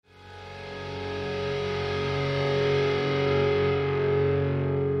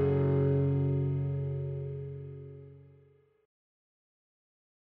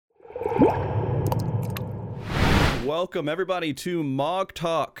welcome everybody to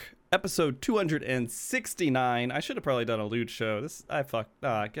MogTalk, episode 269. I should have probably done a loot show.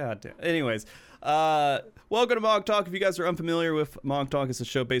 God damn. Anyways, welcome to MogTalk. If you guys are unfamiliar with MogTalk, it's a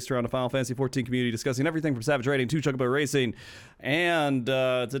show based around the Final Fantasy 14 community discussing everything from Savage Raiding to Chocobo Racing. And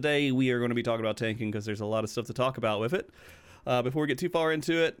today we are going to be talking about tanking because there's a lot of stuff to talk about with it. Before we get too far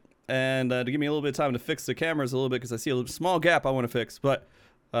into it, and to give me a little bit of time to fix the cameras a little bit because I see a small gap I want to fix, but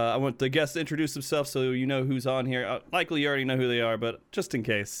I want the guests to introduce themselves so you know who's on here. Likely you already know who they are, but just in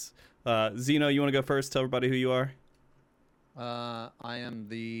case. Xeno, you want to go first? Tell everybody who you are. I am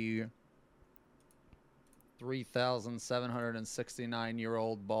the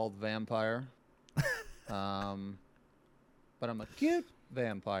 3,769-year-old bald vampire. But I'm a cute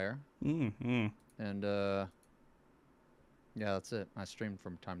vampire. Mm-hmm. And, yeah, that's it. I stream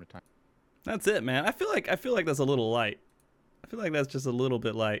from time to time. That's it, man. I feel like that's a little light. I feel like that's just a little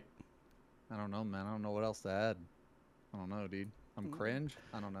bit light. I don't know, man. I don't know what else to add. I don't know, dude. I'm cringe.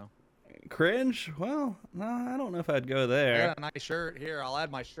 I don't know. Cringe? Well, no, I don't know if I'd go I there. got a nice shirt. Here, I'll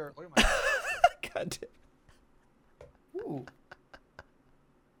add my shirt. Look at my God damn. Ooh.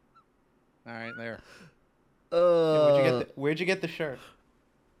 All right, there. Where'd you get the shirt?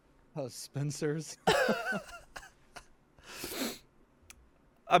 Oh, Spencer's.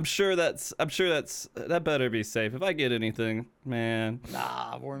 I'm sure that better be safe. If I get anything, man.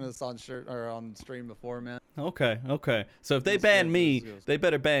 Nah, I've worn this on shirt or on stream before, man. Okay. So if they ban me, they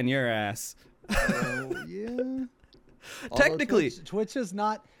better ban your ass. Oh, yeah. Technically, Twitch is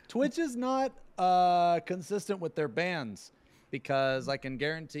not consistent with their bans, because I can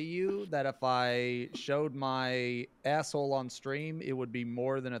guarantee you that if I showed my asshole on stream, it would be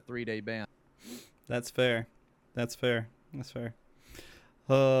more than a 3-day ban. That's fair.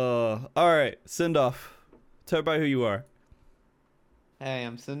 All right, Sindalf. Tell everybody who you are. Hey,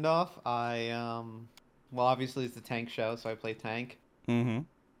 I'm Sindalf. Well, obviously it's a tank show, so I play tank. Mm-hmm.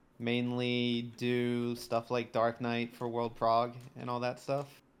 Mainly do stuff like Dark Knight for World Prog and all that stuff.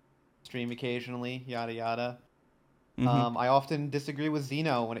 Stream occasionally, yada yada. Mm-hmm. I often disagree with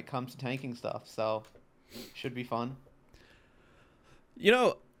Xeno when it comes to tanking stuff, so should be fun. You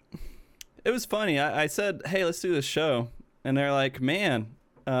know, it was funny. I said, hey, let's do this show. And they're like, man,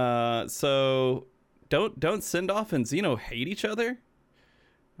 so don't Sindalf and Xeno hate each other?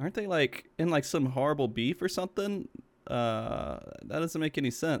 Aren't they like in like some horrible beef or something? That doesn't make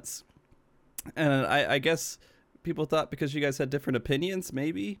any sense. And I guess people thought because you guys had different opinions,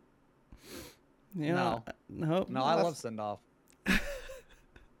 maybe. No, I love Sindalf.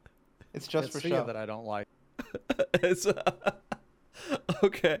 It's just it's for Sia show. that I don't like. It's,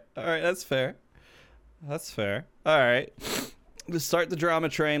 okay, all right, that's fair. All right, let's start the drama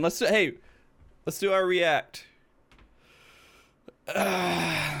train. Let's do our react.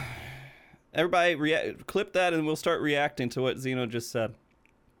 Everybody clip that and we'll start reacting to what Xeno just said.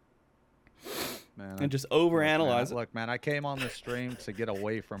 Man, And just overanalyze it. Look, man, I came on the stream to get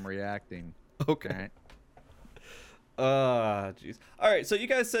away from reacting. Okay. Right? Jeez. All right, so you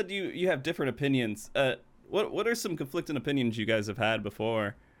guys said you have different opinions. What are some conflicting opinions you guys have had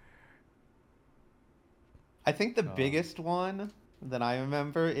before? I think the biggest one that I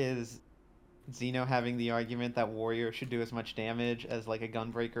remember is Xeno having the argument that Warrior should do as much damage as like a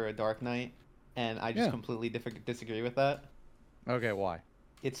Gunbreaker or a Dark Knight, and I just completely disagree with that. Okay, why?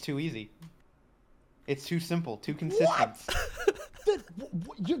 It's too easy. It's too simple, too consistent.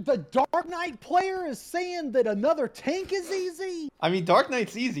 The Dark Knight player is saying that another tank is easy? I mean, Dark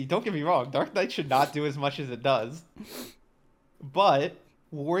Knight's easy, don't get me wrong. Dark Knight should not do as much as it does. But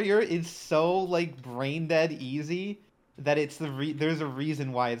Warrior is so like brain dead easy that it's there's a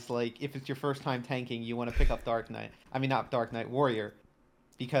reason why it's like if it's your first time tanking, you want to pick up Dark Knight. I mean, not Dark Knight, Warrior,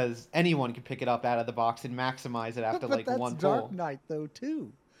 because anyone can pick it up out of the box and maximize it after like one pull. Dark Knight though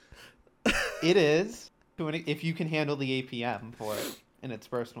too. It is if you can handle the APM for it in its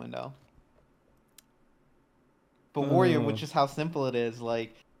burst window. But Warrior, which is how simple it is,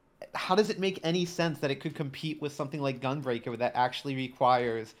 like, how does it make any sense that it could compete with something like Gunbreaker that actually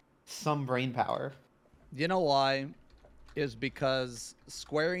requires some brain power? You know why? Is because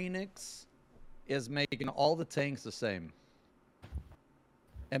Square Enix is making all the tanks the same.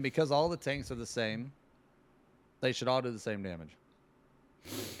 And because all the tanks are the same, they should all do the same damage.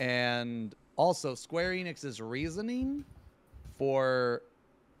 And also, Square Enix's reasoning for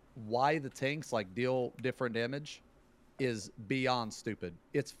why the tanks like deal different damage is beyond stupid.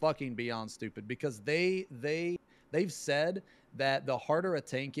 It's fucking beyond stupid because they've said that the harder a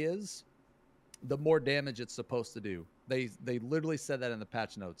tank is, the more damage it's supposed to do. They literally said that in the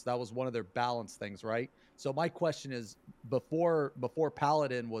patch notes. That was one of their balance things, right? So my question is, before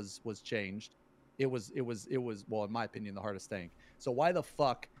Paladin was changed, It was well, in my opinion, the hardest tank. So why the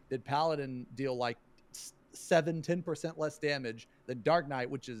fuck did Paladin deal like 10% less damage than Dark Knight,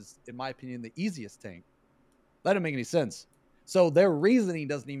 which is, in my opinion, the easiest tank? That didn't make any sense. So their reasoning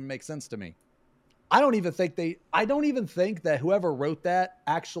doesn't even make sense to me. I don't even think that whoever wrote that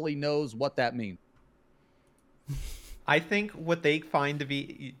actually knows what that means. I think what they find to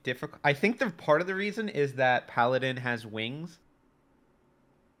be difficult. I think the part of the reason is that Paladin has wings.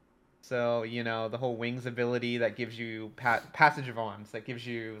 So, you know, the whole wings ability that gives you passage of arms, that gives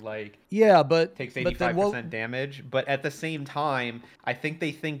you like takes 85% damage. But at the same time, I think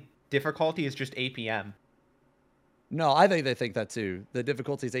they think difficulty is just APM. No, I think they think that too. The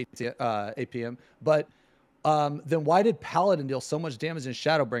difficulty is APM. But then why did Paladin deal so much damage in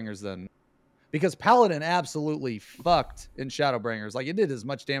Shadowbringers then? Because Paladin absolutely fucked in Shadowbringers. Like, it did as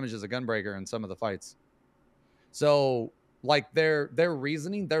much damage as a Gunbreaker in some of the fights. So, like, their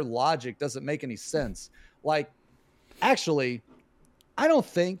reasoning, their logic doesn't make any sense. Like, actually, I don't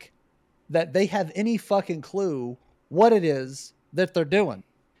think that they have any fucking clue what it is that they're doing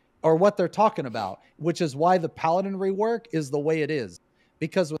or what they're talking about, which is why the Paladin rework is the way it is.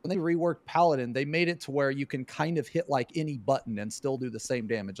 Because when they reworked Paladin, they made it to where you can kind of hit like any button and still do the same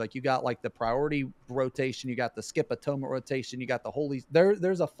damage. Like, you got like the priority rotation, you got the skip atonement rotation, you got the holy.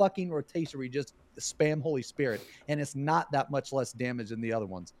 There's a fucking rotation where you just spam Holy Spirit, and it's not that much less damage than the other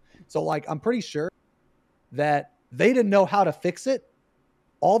ones. So, like, I'm pretty sure that they didn't know how to fix it.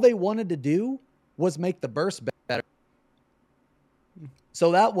 All they wanted to do was make the burst better.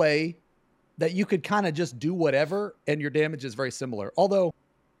 So that way that you could kind of just do whatever and your damage is very similar. Although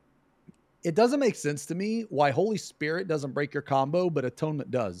it doesn't make sense to me why Holy Spirit doesn't break your combo, but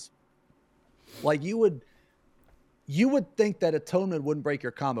Atonement does. Like, you would think that Atonement wouldn't break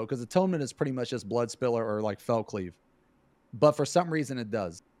your combo because Atonement is pretty much just Blood Spiller or like Fell Cleave. But for some reason it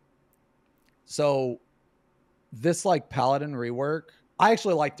does. So this like Paladin rework, I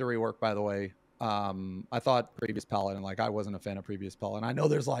actually like the rework, by the way. I thought previous Paladin, like, I wasn't a fan of previous Paladin. I know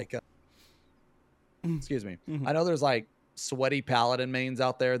there's like excuse me. Mm-hmm. I know there's like sweaty Paladin mains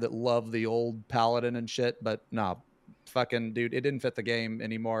out there that love the old Paladin and shit, but nah, fucking dude, it didn't fit the game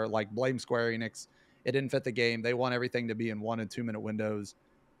anymore. Like, blame Square Enix. It didn't fit the game. They want everything to be in 1 and 2 minute windows.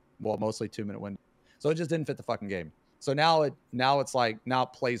 Well, mostly 2 minute windows. So it just didn't fit the fucking game. So now it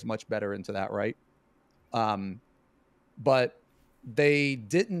plays much better into that, right? But they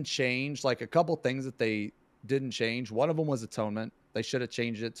didn't change like a couple things that they didn't change. One of them was Atonement. They should have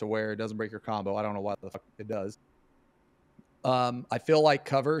changed it to where it doesn't break your combo. I don't know what the fuck it does. I feel like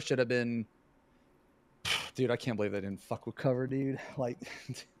cover should have been, dude, I can't believe they didn't fuck with cover, dude. Like,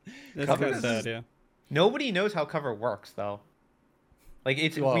 cover is sad, yeah. Nobody knows how cover works though. Like,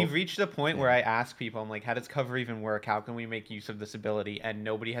 we've reached a point where I ask people, I'm like, how does cover even work? How can we make use of this ability? And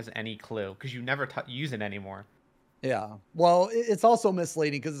nobody has any clue because you never use it anymore. Yeah. Well, it's also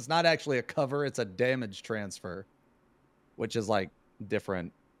misleading because it's not actually a cover. It's a damage transfer, which is like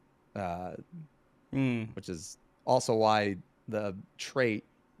different, which is also why the trait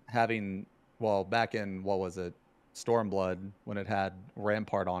having, well, back in, what was it? Stormblood, when it had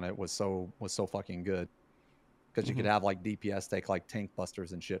Rampart on it, was so fucking good. Because you could have like DPS take like tank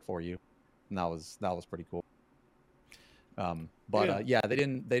busters and shit for you. And that was pretty cool. Yeah, they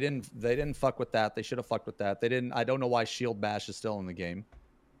didn't fuck with that. They should have fucked with that. They didn't. I don't know why Shield Bash is still in the game.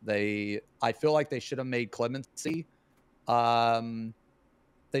 I feel like they should have made Clemency.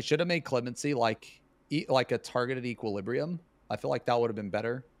 They should have made Clemency like a targeted equilibrium. I feel like that would have been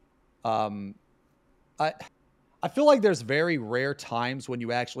better. I feel like there's very rare times when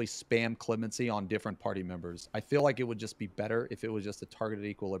you actually spam Clemency on different party members. I feel like it would just be better if it was just a targeted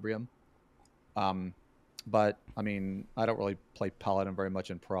equilibrium. But I mean, I don't really play Paladin very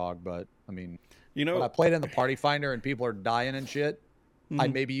much in Prague, but I mean, you know, when I played in the Party Finder and people are dying and shit, I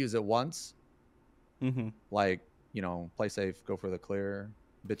maybe use it once. Like, you know, play safe, go for the clear,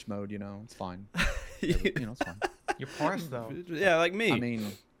 bitch mode, you know, it's fine. You know, it's fine. You're parse though. Yeah, like me. I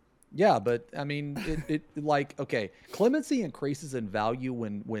mean, yeah, but I mean, it like, okay, Clemency increases in value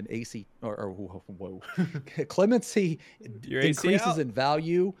when AC whoa. Clemency increases in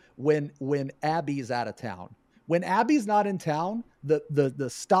value when Abby's out of town. When Abby's not in town, the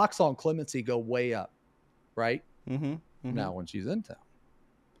stocks on Clemency go way up, right? Now when she's in town,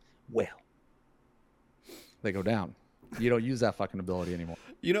 well, they go down. You don't use that fucking ability anymore.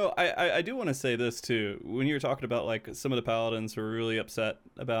 You know, I do want to say this too. When you were talking about like some of the paladins were really upset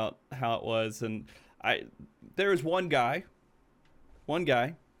about how it was, and there was one guy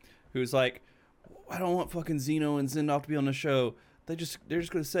who's like, I don't want fucking Xeno and Sindalf to be on the show. They're just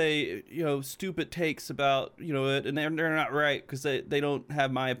gonna say, you know, stupid takes about, you know, it, and they're not right because they don't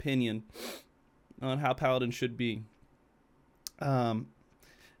have my opinion. on how Paladin should be. And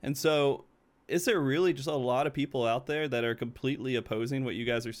so, is there really just a lot of people out there that are completely opposing what you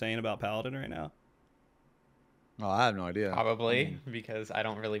guys are saying about Paladin right now? Oh, I have no idea. Probably, because I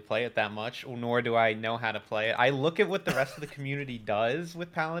don't really play it that much, nor do I know how to play it. I look at what the rest of the community does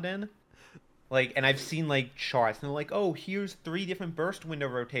with Paladin, like, and I've seen like charts, and they're like, "Oh, here's 3 different burst window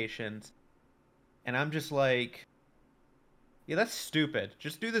rotations," and I'm just like, "Yeah, that's stupid.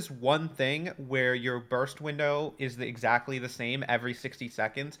 Just do this one thing where your burst window is exactly the same every 60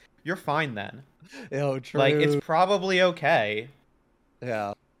 seconds. You're fine then. Oh, true. Like, it's probably okay."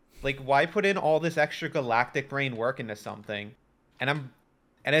 Yeah. Like, why put in all this extra galactic brain work into something? And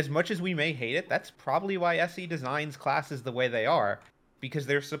as much as we may hate it, that's probably why SE designs classes the way they are, because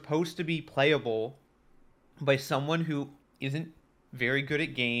they're supposed to be playable by someone who isn't very good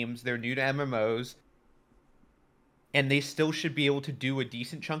at games, they're new to MMOs, and they still should be able to do a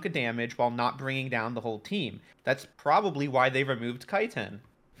decent chunk of damage while not bringing down the whole team. That's probably why they removed Kaiten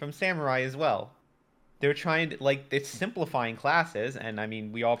from Samurai as well. They're trying to, like, it's simplifying classes, and I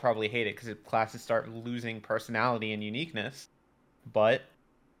mean, we all probably hate it because classes start losing personality and uniqueness, but it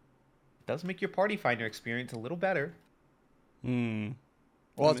does make your party finder experience a little better.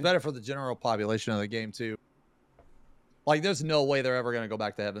 Well, it's better for the general population of the game, too. Like, there's no way they're ever going to go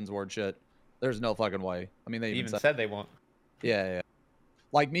back to Heaven's Ward shit. There's no fucking way. I mean, they even said they won't. Yeah.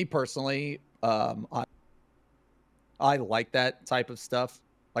 Like, me personally, I like that type of stuff.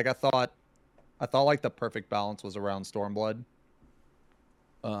 Like, I thought like the perfect balance was around Stormblood.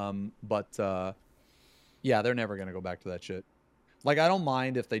 But yeah, they're never gonna go back to that shit. Like, I don't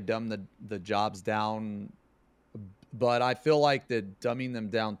mind if they dumb the jobs down, but I feel like that dumbing them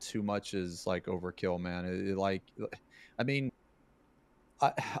down too much is like overkill, man. I mean,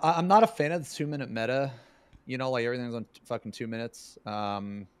 I'm not a fan of the 2-minute meta. You know, like everything's on fucking 2 minutes.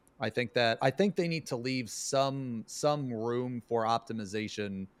 I think they need to leave some room for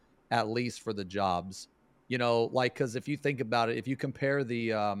optimization, at least for the jobs. You know, like, because if you think about it, if you compare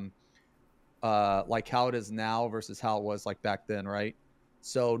the like how it is now versus how it was like back then, right?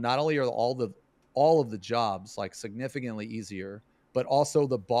 So not only are all of the jobs like significantly easier, but also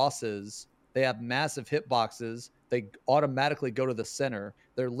the bosses, they have massive hitboxes. They automatically go to the center.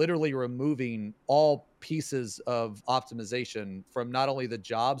 They're literally removing all pieces of optimization from not only the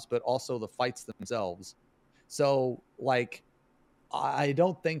jobs, but also the fights themselves. So, like, I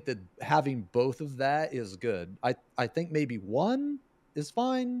don't think that having both of that is good. I think maybe one is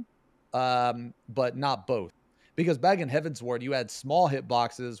fine, but not both. Because back in Heaven's Ward, you had small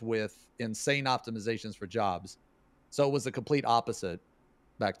hitboxes with insane optimizations for jobs. So it was the complete opposite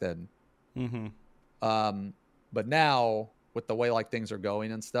back then. But now, with the way like things are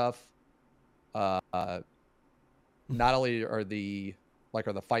going and stuff, not only are the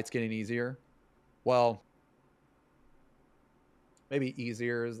fights getting easier, well, maybe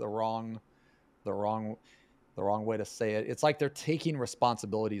easier is the wrong way to say it. It's like they're taking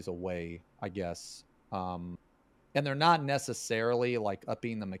responsibilities away, I guess. And they're not necessarily like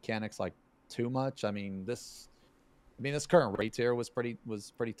upping the mechanics like too much. I mean, this current raid tier was pretty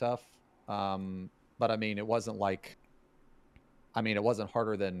tough. But I mean, it wasn't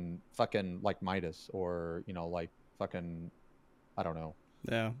harder than fucking like Midas or, you know, like fucking, I don't know.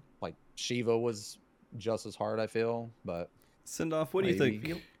 Yeah. Like Shiva was just as hard, I feel, but Sindalf, what do you think?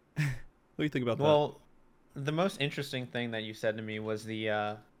 What do you think about that? Well, the most interesting thing that you said to me was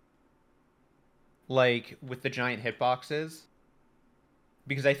the like with the giant hitboxes,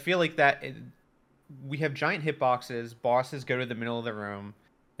 because I feel like we have giant hitboxes, bosses go to the middle of the room,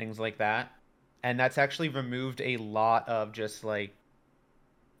 things like that, and that's actually removed a lot of just like,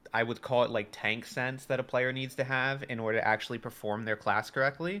 I would call it like tank sense that a player needs to have in order to actually perform their class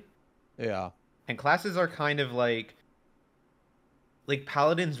correctly. Yeah. And classes are kind of like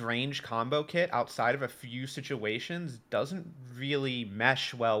Paladin's range combo kit outside of a few situations doesn't really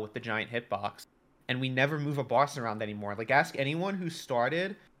mesh well with the giant hitbox. And we never move a boss around anymore. Like, ask anyone who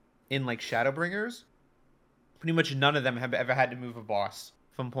started in like Shadowbringers, pretty much none of them have ever had to move a boss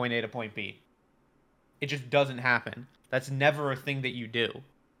from point A to point B. It just doesn't happen. That's never a thing that you do.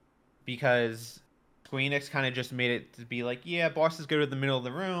 Because Square Enix kind of just made it to be like, yeah, bosses go to the middle of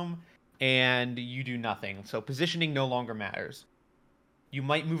the room and you do nothing. So positioning no longer matters. You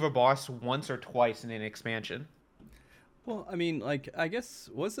might move a boss once or twice in an expansion. Well, I mean, like, I guess,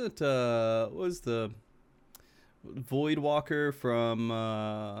 was the Void Walker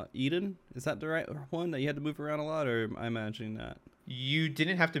from Eden? Is that the right one that you had to move around a lot, or am I imagining that? You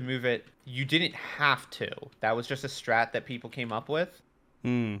didn't have to move it. You didn't have to. That was just a strat that people came up with.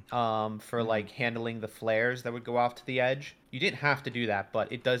 For like handling the flares that would go off to the edge. You didn't have to do that,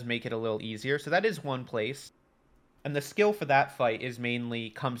 but it does make it a little easier. So that is one place. And the skill for that fight is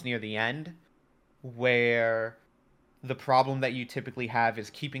mainly comes near the end, where the problem that you typically have is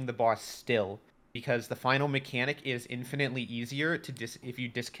keeping the boss still, because the final mechanic is infinitely easier to if you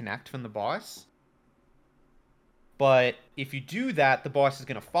disconnect from the boss. But if you do that, the boss is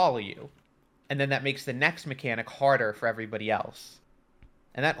going to follow you. And then that makes the next mechanic harder for everybody else.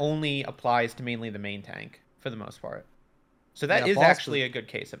 And that only applies to mainly the main tank, for the most part. So that is actually a good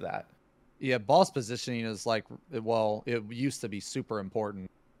case of that. Yeah, boss positioning is like, well, it used to be super important.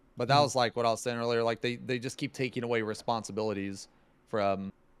 But that was like what I was saying earlier. Like they just keep taking away responsibilities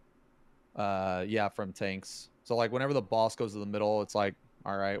from, from tanks. So like whenever the boss goes to the middle, it's like,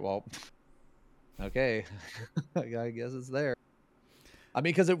 all right, well, okay, I guess it's there. I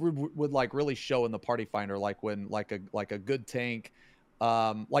mean, because it would like really show in the party finder, like when like a good tank,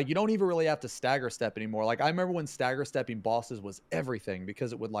 like you don't even really have to stagger step anymore. Like I remember when stagger stepping bosses was everything,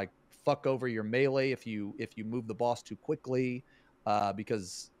 because it would like fuck over your melee if you move the boss too quickly,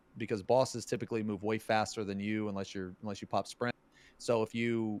 because bosses typically move way faster than you unless you pop sprint. So if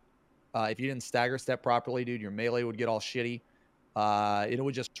you didn't stagger step properly, dude, your melee would get all shitty. It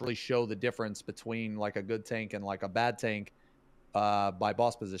would just really show the difference between like a good tank and like a bad tank by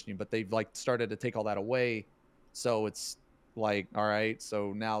boss positioning. But they've like started to take all that away, so it's like, all right,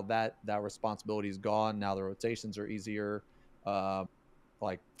 so now that responsibility is gone. Now the rotations are easier.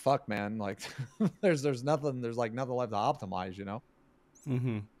 Like fuck, man, like there's nothing like nothing left to optimize, you know.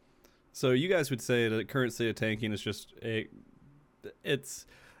 Mm-hmm. So you guys would say that the current state of tanking is just is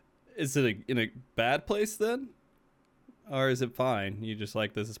it in a bad place then? Or is it fine? You just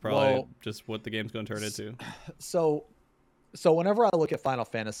like, this is probably just what the game's going to turn into. So whenever I look at Final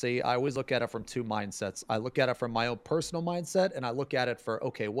Fantasy, I always look at it from two mindsets. I look at it from my own personal mindset, and I look at it for,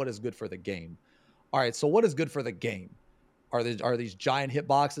 okay, what is good for the game? All right, so what is good for the game? Are these giant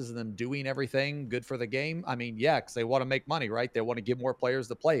hitboxes and them doing everything good for the game? I mean, yeah, because they want to make money, right? They want to give more players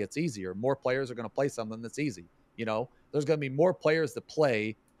to play. It's easier. More players are going to play something that's easy. You know, there's going to be more players to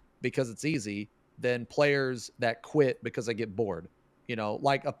play because it's easy than players that quit because they get bored. You know,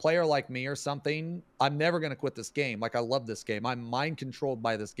 like a player like me or something, I'm never going to quit this game. Like, I love this game. I'm mind controlled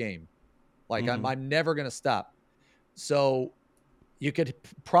by this game. Like, I'm never going to stop. So you could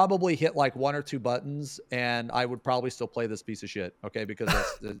probably hit like one or two buttons and I would probably still play this piece of shit. Okay. Because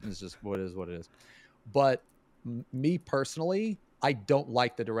it's just what it is. But me personally, I don't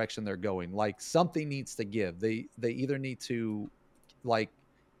like the direction they're going. Like, something needs to give. They either need to, like,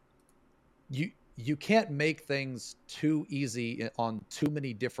 you can't make things too easy on too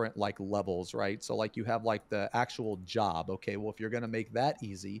many different like levels, right? So like you have like the actual job. Okay, well, if you're going to make that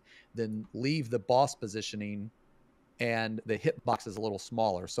easy, then leave the boss positioning and the hitbox is a little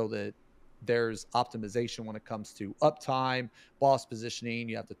smaller so that there's optimization when it comes to uptime, boss positioning.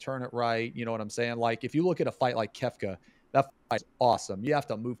 You have to turn it right. You know what I'm saying? Like if you look at a fight like Kefka, that fight's awesome. You have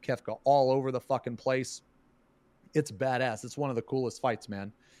to move Kefka all over the fucking place. It's badass. It's one of the coolest fights,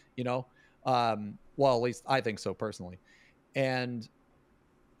 man. You know? Well, at least I think so personally. And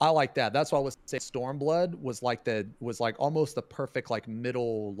I like that. That's why I would say Stormblood was like almost the perfect like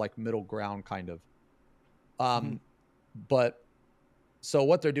middle ground kind of. But so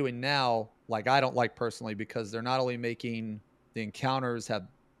what they're doing now, like I don't like personally, because they're not only making the encounters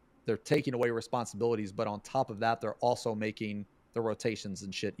they're taking away responsibilities, but on top of that, they're also making the rotations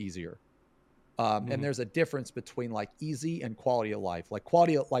and shit easier. And there's a difference between like easy and quality of life. Like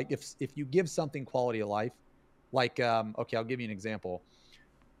quality of, like if you give something quality of life, like okay, I'll give you an example.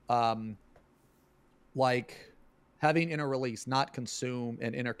 Like having inner release not consume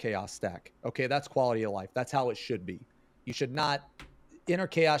an inner chaos stack. Okay, that's quality of life. That's how it should be. You should not, inner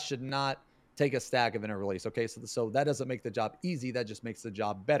chaos should not take a stack of inner release. Okay, so that doesn't make the job easy. That just makes the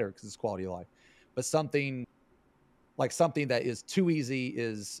job better because it's quality of life. But something that is too easy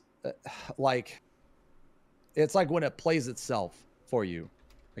is like, it's like when it plays itself for you,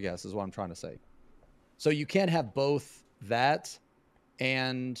 I guess is what I'm trying to say. So you can't have both that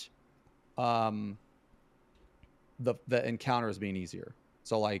and the encounters being easier.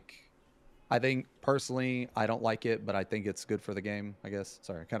 So like, I think personally, I don't like it, but I think it's good for the game, I guess.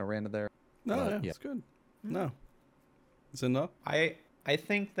 Sorry, I kind of ranted there. No, yeah, it's good. No. Is it enough? I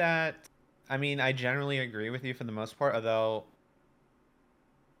think that, I mean, I generally agree with you for the most part, although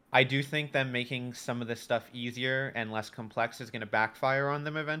I do think that making some of this stuff easier and less complex is going to backfire on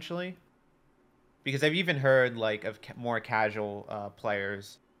them eventually. Because I've even heard like of more casual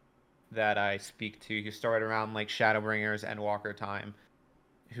players that I speak to who start around like Shadowbringers and Walker Time,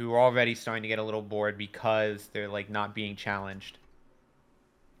 who are already starting to get a little bored because they're like not being challenged.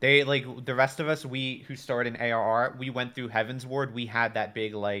 They like the rest of us, we who started in ARR, we went through Heaven's Ward. We had that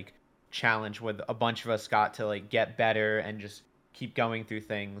big like challenge where a bunch of us got to like get better and just keep going through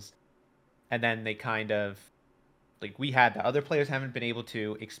things. And then they kind of like we had that. Other players haven't been able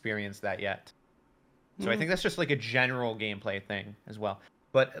to experience that yet. So I think that's just like a general gameplay thing as well.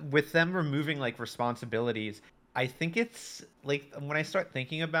 But with them removing like responsibilities, I think it's like when I start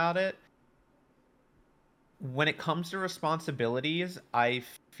thinking about it, when it comes to responsibilities, I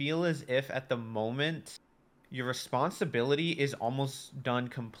feel as if at the moment your responsibility is almost done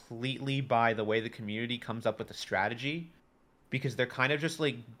completely by the way the community comes up with the strategy, because they're kind of just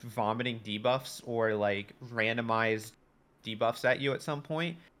like vomiting debuffs or like randomized debuffs at you at some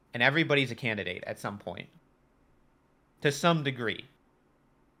point, and everybody's a candidate at some point to some degree.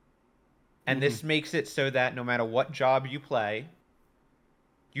 And this makes it so that no matter what job you play,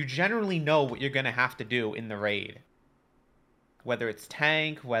 you generally know what you're going to have to do in the raid. Whether it's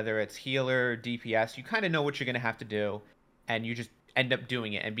tank, whether it's healer, DPS, you kind of know what you're going to have to do, and you just end up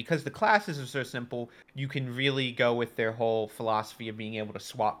doing it. And because the classes are so simple, you can really go with their whole philosophy of being able to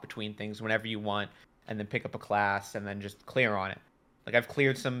swap between things whenever you want, and then pick up a class and then just clear on it. Like, I've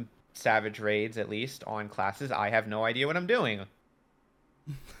cleared some Savage raids, at least, on classes. I have no idea what I'm doing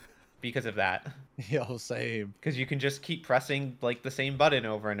because of that. Yo, same. Because you can just keep pressing like the same button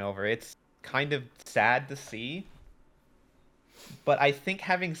over and over. It's kind of sad to see. But I think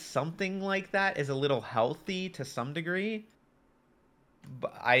having something like that is a little healthy to some degree.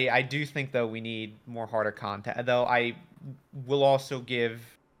 But I do think, though, we need more harder content. Though I will also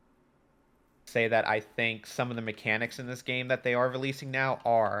say that I think some of the mechanics in this game that they are releasing now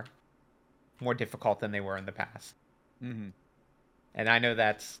are more difficult than they were in the past. Mm-hmm. And I know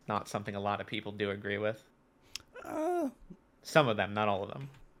that's not something a lot of people do agree with. Some of them, not all of them.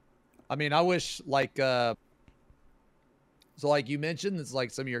 I mean, I wish, like, so like you mentioned, it's like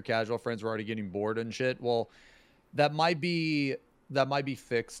some of your casual friends were already getting bored and shit. Well, that might be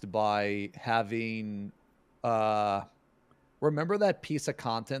fixed by having, remember that piece of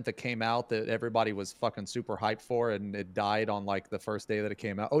content that came out that everybody was fucking super hyped for, and it died on like the first day that it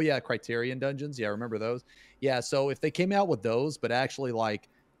came out? Oh yeah, Criterion Dungeons. Yeah, remember those? Yeah, so if they came out with those, but actually like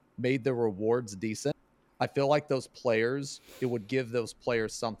made the rewards decent, I feel like it would give those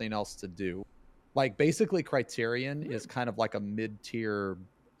players something else to do. Like basically Criterion is kind of like a mid-tier,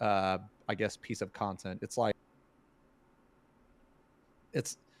 I guess, piece of content. It's like,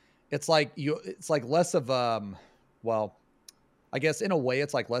 it's like less of, well, I guess in a way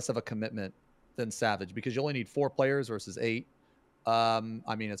it's like less of a commitment than Savage, because you only need 4 players versus 8. I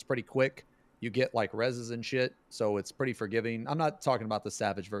mean, it's pretty quick. You get like reses and shit, so it's pretty forgiving. I'm not talking about the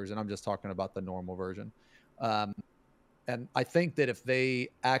Savage version. I'm just talking about the normal version. And I think that if they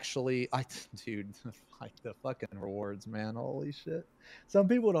actually, dude, like the fucking rewards, man, holy shit. Some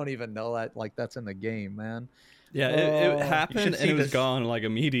people don't even know that, like, that's in the game, man. Yeah, it happened and it was gone like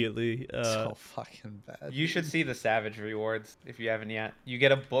immediately. So fucking bad. You should see the Savage rewards if you haven't yet. You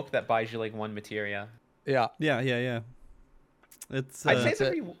get a book that buys you like 1 materia. Yeah. It's I'd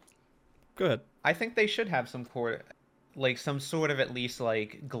say go ahead. I think they should have some some sort of at least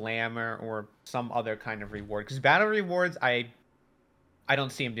like glamour or some other kind of reward. Because battle rewards, I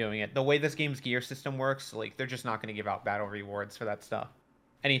don't see them doing it. The way this game's gear system works, like they're just not going to give out battle rewards for that stuff.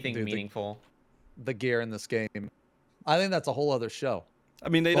 Anything meaningful. The gear in this game, I think that's a whole other show. I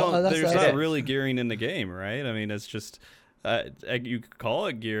mean, there's not really gearing in the game, right? I mean, it's just you could call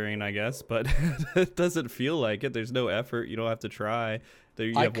it gearing, I guess, but it doesn't feel like it. There's no effort. You don't have to try.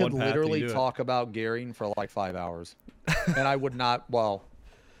 I could literally talk about gearing for like 5 hours, and I would not. Well,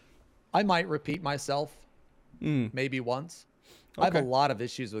 I might repeat myself maybe once. Okay. I have a lot of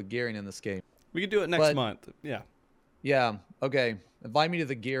issues with gearing in this game. We could do it next month. Yeah. Yeah. Okay. Invite me to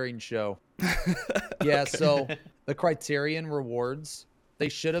the gearing show. Yeah. Okay. So the Criterion rewards, they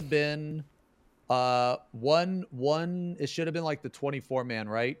should have been one. It should have been like the 24-man,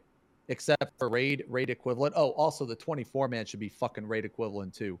 right? Except for raid equivalent. Oh, also the 24-man should be fucking raid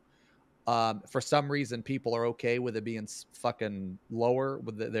equivalent too. For some reason, people are okay with it being fucking lower.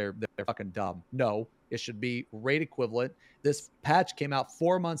 They're fucking dumb. No, it should be raid equivalent. This patch came out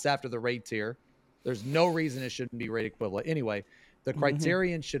 4 months after the raid tier. There's no reason it shouldn't be raid equivalent. Anyway, the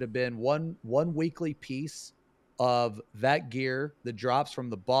Criterion should have been one weekly piece of that gear that drops from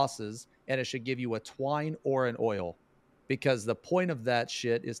the bosses, and it should give you a twine or an oil. Because the point of that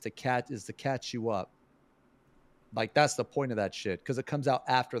shit is to catch you up. Like, that's the point of that shit. Because it comes out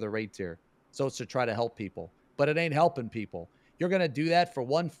after the raid tier. So it's to try to help people. But it ain't helping people. You're going to do that for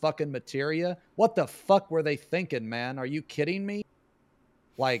one fucking materia? What the fuck were they thinking, man? Are you kidding me?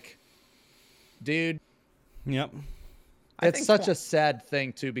 Like, dude. Yep. It's such a sad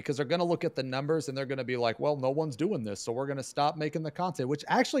thing too, because they're going to look at the numbers and they're going to be like, well, no one's doing this, so we're going to stop making the content, which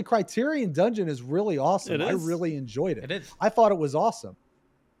actually Criterion Dungeon is really awesome. I really enjoyed it. It is. I thought it was awesome.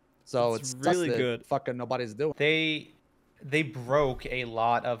 So It's it's really good. Fucking nobody's doing. They broke a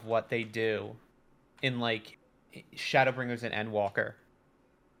lot of what they do in like Shadowbringers and Endwalker.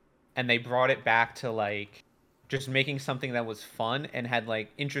 And they brought it back to like just making something that was fun and had like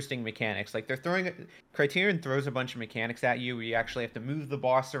interesting mechanics. Like Criterion throws a bunch of mechanics at you where you actually have to move the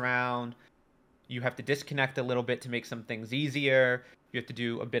boss around. You have to disconnect a little bit to make some things easier. You have to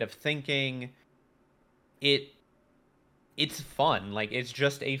do a bit of thinking. It's fun. Like it's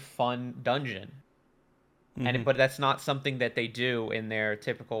just a fun dungeon. Mm-hmm. But that's not something that they do in their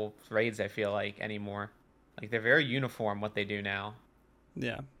typical raids, I feel like, anymore. Like they're very uniform what they do now.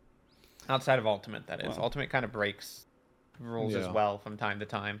 Yeah. Outside of Ultimate, that is. Wow. Ultimate kind of breaks rules as well from time to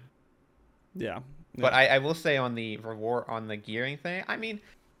time. Yeah. But I will say on the reward, on the gearing thing, I mean,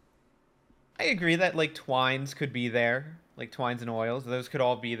 I agree that like twines could be there, like twines and oils. Those could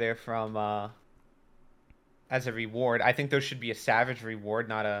all be there from as a reward. I think those should be a savage reward,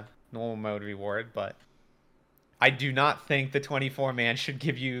 not a normal mode reward. But I do not think the 24-man should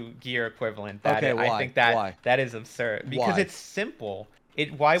give you gear equivalent. Why? I think that is absurd because it's simple.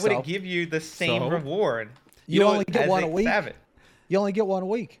 Why would it give you the same reward? You only get one a week. Savage? You only get one a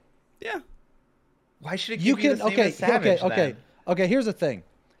week. Yeah. Why should it give you the same as Savage Okay. Here's the thing.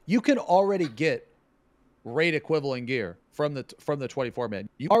 You can already get raid equivalent gear from the 24-man.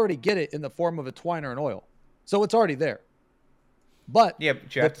 You already get it in the form of a twine or an oil, so it's already there. But you have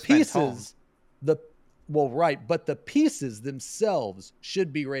to pieces, but the pieces themselves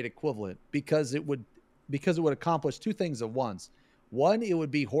should be raid equivalent because it would accomplish two things at once. One, it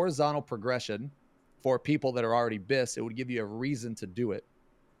would be horizontal progression for people that are already BIS. It would give you a reason to do it.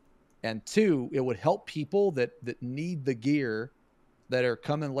 And two, it would help people that need the gear, that are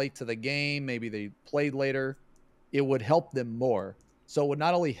coming late to the game. Maybe they played later. It would help them more. So it would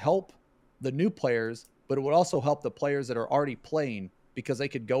not only help the new players, but it would also help the players that are already playing, because they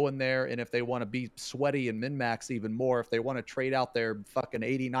could go in there, and if they want to be sweaty and min-max even more, if they want to trade out their fucking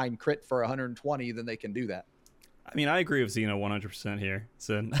 89 crit for 120, then they can do that. I mean, I agree with Xeno 100% here.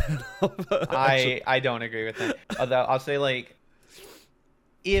 So I don't agree with that. Although I'll say, like,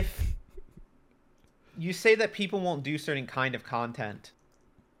 if you say that people won't do certain kind of content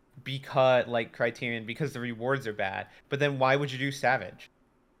because, like Criterion, because the rewards are bad, but then why would you do Savage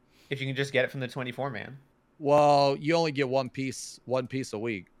if you can just get it from the 24-man? Well, you only get one piece a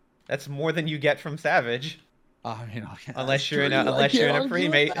week. That's more than you get from Savage. I mean, unless you're in a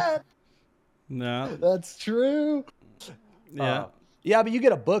pre-mate. No, that's true. Yeah, yeah, but you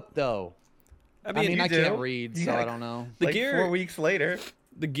get a book though. I mean, I can't read, so I don't know. The like gear 4 weeks later.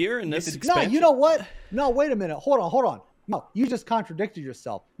 The gear in this expansion. No, you know what? No, wait a minute. Hold on. No, you just contradicted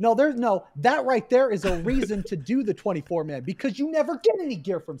yourself. No, that right there is a reason to do the 24-man, because you never get any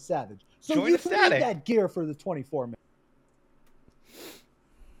gear from Savage. So you need that gear for the 24-man.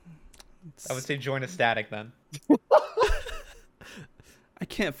 I would say join a static then. I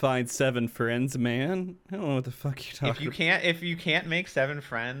can't find 7 friends, man. I don't know what the fuck you're talking about. If you can't make 7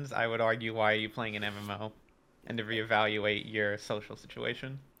 friends, I would argue, why are you playing an MMO? And to reevaluate your social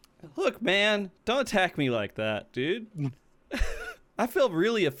situation. Look, man, don't attack me like that, dude. I feel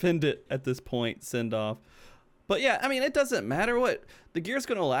really offended at this point, Sindalf. But yeah, I mean, it doesn't matter what. The gear's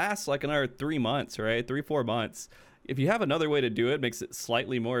going to last like another 3 months, right? 3-4 months. If you have another way to do it, makes it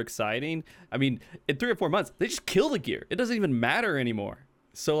slightly more exciting. I mean, in 3 or 4 months, they just kill the gear. It doesn't even matter anymore.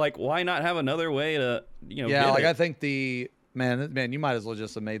 So, like, why not have another way to, Yeah, like, I think Man, you might as well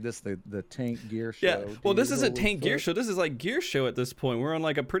just have made this the tank gear show. Yeah, well, this isn't tank gear show. This is like gear show at this point. We're on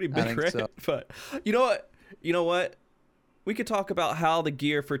like a pretty big raid. So. But you know what? We could talk about how the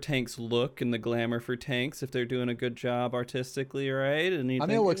gear for tanks look and the glamour for tanks, if they're doing a good job artistically, right? And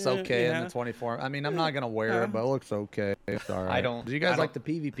it looks okay in the 24. I mean, I'm not gonna wear it, but it looks okay. It's all right. Do you guys like the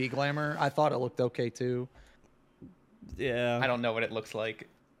PvP glamour? I thought it looked okay too. Yeah. I don't know what it looks like.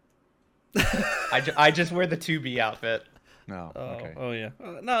 I just wear the 2B outfit. No. Okay. Oh yeah.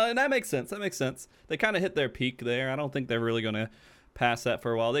 No, and that makes sense. They kind of hit their peak there. I don't think they're really going to pass that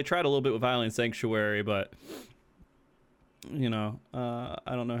for a while. They tried a little bit with Violent Sanctuary, but I don't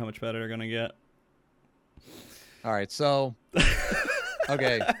know how much better they're going to get. All right, so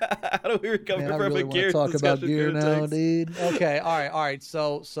okay. How do we recover from a gear talk about gear now, takes? dude? Okay, all right.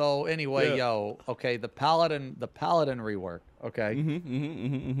 So anyway, okay, the paladin rework.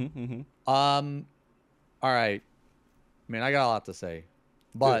 Okay. All right. I mean, I got a lot to say,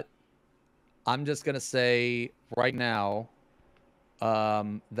 but I'm just gonna say right now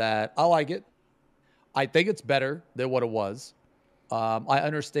that I like it. I think it's better than what it was. I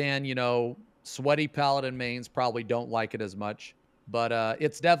understand, sweaty paladin mains probably don't like it as much, but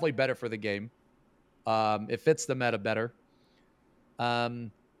it's definitely better for the game. It fits the meta better.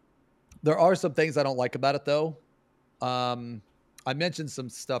 There are some things I don't like about it, though. I mentioned some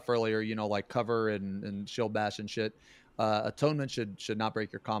stuff earlier, like cover and shield bash and shit. Atonement should not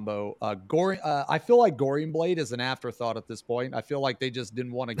break your combo. I feel like Goring Blade is an afterthought at this point. I feel like they just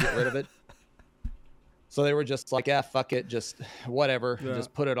didn't want to get rid of it. So they were just like, yeah, fuck it, just whatever,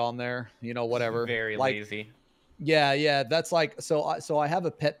 just put it on there, whatever. Very like, lazy. Yeah, that's like so I have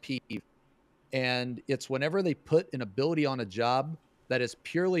a pet peeve, and it's whenever they put an ability on a job that is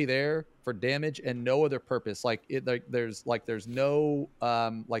purely there for damage and no other purpose. There's no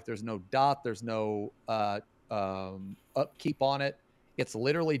dot, there's no upkeep on it. It's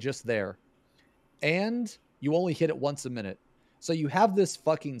literally just there, and you only hit it once a minute. So you have this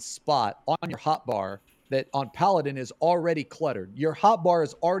fucking spot on your hotbar that on Paladin is already cluttered. Your hotbar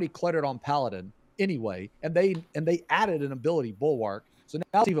is already cluttered on Paladin anyway, and they added an ability, Bulwark, so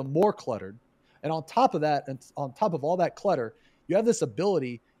now it's even more cluttered. And on top of that, and on top of all that clutter, you have this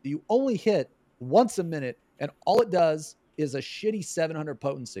ability that you only hit once a minute, and all it does is a shitty 700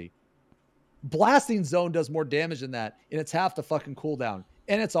 potency. Blasting Zone does more damage than that, and it's half the fucking cooldown,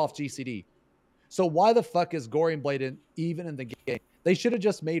 and it's off GCD. So why the fuck is Goring Blade even in the game? They should have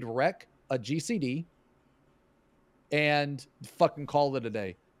just made Wreck a GCD and fucking call it a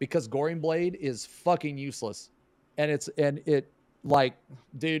day, because Goring Blade is fucking useless. And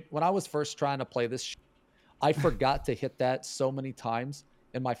dude, when I was first trying to play this, I forgot to hit that so many times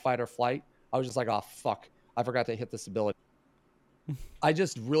in my fight or flight. I was just like, oh, fuck, I forgot to hit this ability. I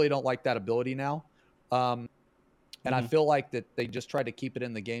just really don't like that ability now. And I feel like that they just tried to keep it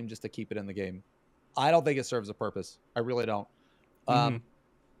in the game just to keep it in the game. I don't think it serves a purpose. I really don't.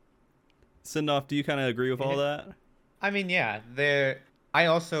 Sindalf, do you kind of agree with all that? I mean, yeah. I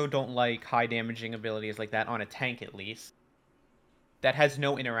also don't like high damaging abilities like that on a tank, at least. That has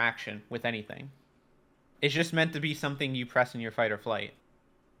no interaction with anything. It's just meant to be something you press in your fight or flight.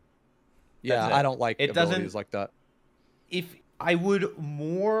 Yeah, I don't like abilities like that. If I would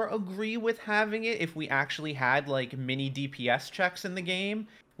more agree with having it if we actually had like mini DPS checks in the game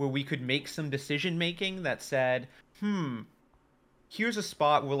where we could make some decision making that said, here's a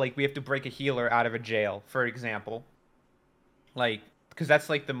spot where like we have to break a healer out of a jail, for example. Like, because that's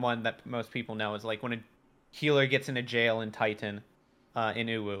like the one that most people know is like when a healer gets in a jail in Titan, in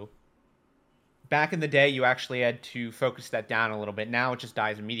Uwu. Back in the day, you actually had to focus that down a little bit. Now it just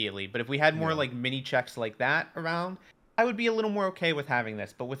dies immediately. But if we had more like mini checks like that around, I would be a little more okay with having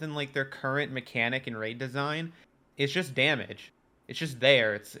this. But within like their current mechanic and raid design, it's just damage. It's just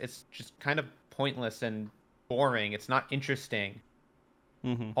there. It's just kind of pointless and boring. It's not interesting.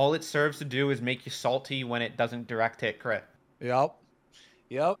 All it serves to do is make you salty when it doesn't direct hit crit. Yep.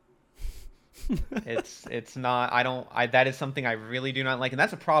 It's not. That is something I really do not like, and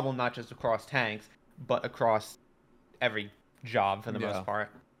that's a problem not just across tanks, but across every job for the most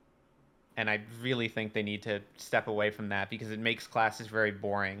part. And I really think they need to step away from that because it makes classes very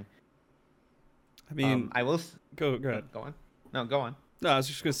boring. I mean, I will go ahead. Go on. No, go on. No, I was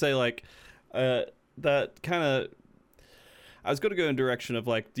just gonna say like that kind of. I was going to go in direction of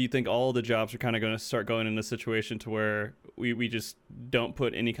like, do you think all the jobs are kind of going to start going in a situation to where we just don't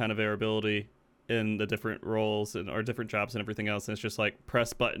put any kind of variability in the different roles or different jobs and everything else, and it's just like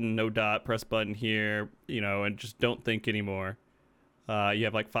press button, no dot, press button here, and just don't think anymore. You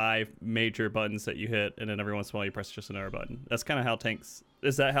have like 5 major buttons that you hit, and then every once in a while you press just another button. That's kind of how tanks.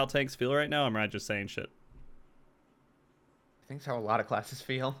 Is that how tanks feel right now? Or am I just saying shit? I think it's how a lot of classes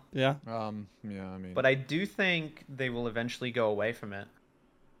feel. Yeah. Yeah, I mean. But I do think they will eventually go away from it.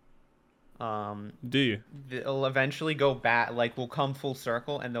 Do you? They'll eventually go back, like we'll come full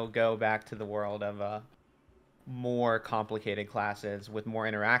circle, and they'll go back to the world of more complicated classes with more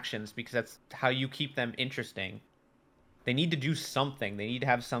interactions, because that's how you keep them interesting. They need to do something. They need to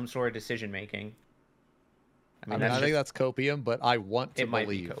have some sort of decision making. I think that's copium, but I want to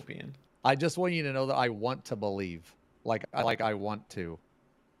believe. It might be copium. I just want you to know that I want to believe. I want to.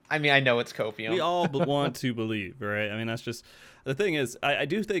 I mean, I know it's copium. We all want to believe, right? I mean, that's just the thing is, I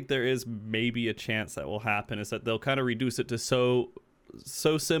do think there is maybe a chance that will happen is that they'll kind of reduce it to so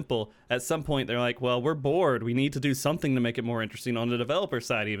simple. At some point, they're like, well, we're bored. We need to do something to make it more interesting on the developer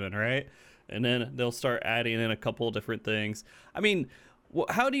side even, right? And then they'll start adding in a couple of different things. I mean,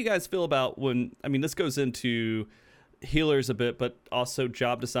 how do you guys feel about this goes into healers a bit, but also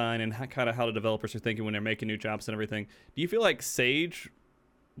job design and kind of how the developers are thinking when they're making new jobs and everything. Do you feel like Sage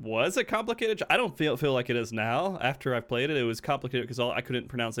was a complicated. I don't feel like it is now. After I've played it, it was complicated because I couldn't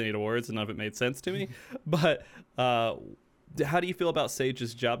pronounce any of the words and none of it made sense to me. But how do you feel about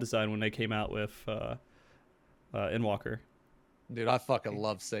Sage's job design when they came out with Endwalker? Dude, I fucking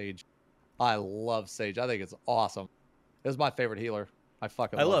love Sage. I love Sage. I think it's awesome. It was my favorite healer. I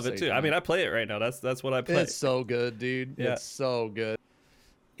love it Sage, too. man. I mean, I play it right now. That's what I play. It's so good, dude. Yeah. It's so good.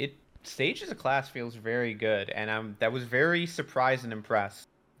 Sage as a class feels very good, and that was very surprised and impressed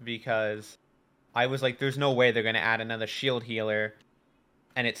because I was like, there's no way they're gonna add another shield healer,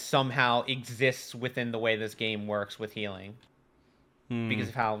 and it somehow exists within the way this game works with healing. Because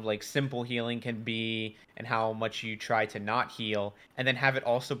of how like simple healing can be and how much you try to not heal and then have it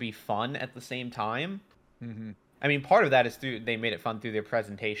also be fun at the same time. Mm-hmm. I mean, part of that is they made it fun through their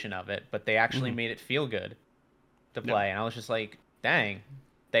presentation of it, but they actually made it feel good to play. And I was just like, dang,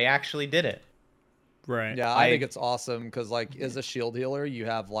 they actually did it. Right. Yeah, I think it's awesome because like as a shield healer, you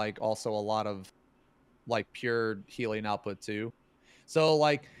have like also a lot of like pure healing output too. So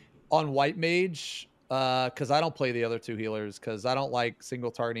like on White Mage, because I don't play the other two healers because I don't like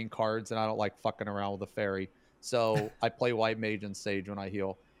single targeting cards and I don't like fucking around with a fairy. So I play White Mage and Sage when I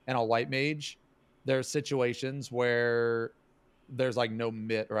heal. And on White Mage, there's situations where there's like no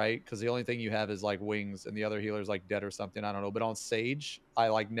mitt, right? Because the only thing you have is like wings and the other healer's like dead or something. I don't know. But on Sage, I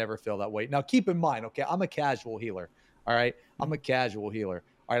like never feel that way. Now keep in mind, okay, I'm a casual healer. All right. I'm a casual healer.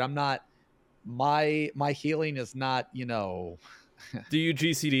 All right. I'm not my healing is not, you know. Do you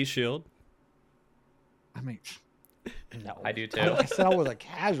GCD shield? I mean, no. I do too. I said I was a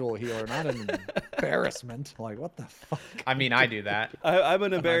casual healer, not an embarrassment. Like, what the fuck? I mean, I do that. I'm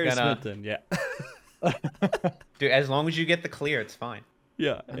an embarrassment then, yeah. Dude, as long as you get the clear, it's fine.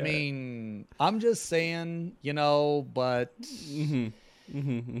 Yeah. I mean, I'm just saying, you know, but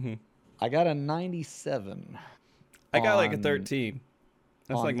I got a 97. I got like a 13.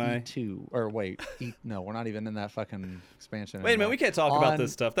 That's on like my E2. Or wait, no, we're not even in that fucking expansion. Wait a minute, anymore. we can't talk about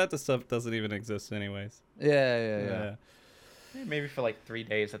this stuff. That stuff doesn't even exist anyways. Yeah. Maybe for like 3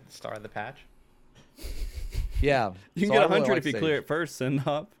 days at the start of the patch. Yeah. You can So get I really 100 like if you Sage. clear it first,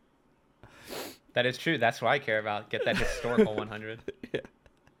 Sindalf. That is true. That's what I care about. Get that historical 100. Yeah.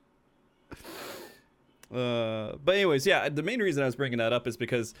 But anyways, yeah, the main reason I was bringing that up is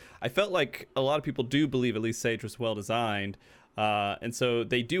because I felt like a lot of people do believe at least Sage was well designed. And so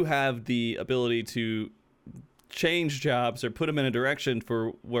they do have the ability to change jobs or put them in a direction for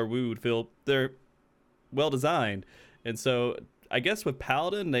where we would feel they're well designed. And so I guess with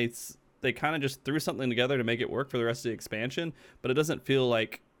Paladin, they kind of just threw something together to make it work for the rest of the expansion, but it doesn't feel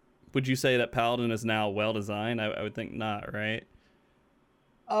like, would you say that Paladin is now well designed? I would think not, right?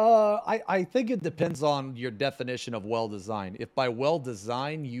 I think it depends on your definition of well designed. If by well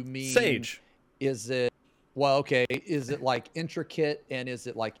designed you mean Sage. Is it well, okay, is it like intricate and is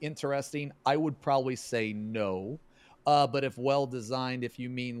it like interesting? I would probably say no. But if well designed, if you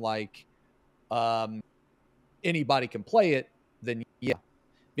mean like anybody can play it, then yeah.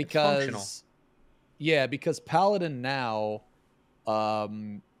 functional. Because Paladin now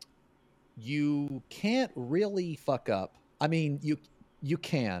you can't really fuck up. I mean, you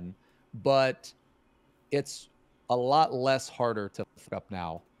can, but it's a lot less harder to fuck up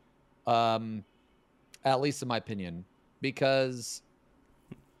now. At least in my opinion, because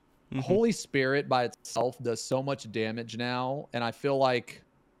Holy Spirit by itself does so much damage now, and I feel like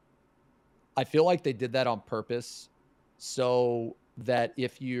they did that on purpose so that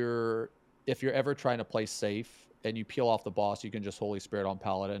if you're ever trying to play safe and you peel off the boss, you can just Holy Spirit on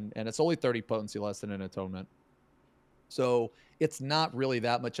Paladin, and it's only 30 potency less than an Atonement. So it's not really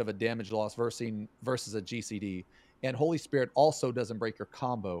that much of a damage loss versus a GCD. And Holy Spirit also doesn't break your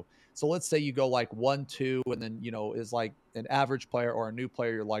combo. So let's say you go like 1-2 and then, you know, is like an average player or a new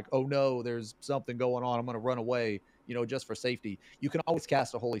player. You're like, oh no, there's something going on. I'm going to run away, you know, just for safety. You can always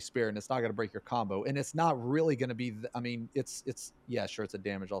cast a Holy Spirit and it's not going to break your combo. And it's not really going to be, it's yeah, sure. It's a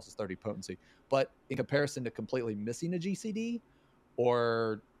damage loss, it's 30 potency, but in comparison to completely missing a GCD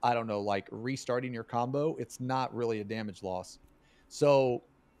or I don't know, like restarting your combo, it's not really a damage loss. So,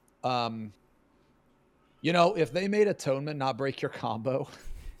 you know, if they made Atonement not break your combo,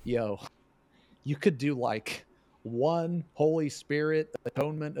 yo, you could do like 1 Holy Spirit,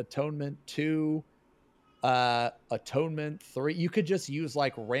 Atonement 2, Atonement 3. You could just use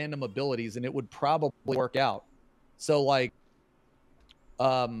like random abilities and it would probably work out. So like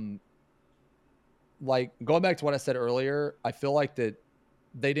going back to what I said earlier, I feel like that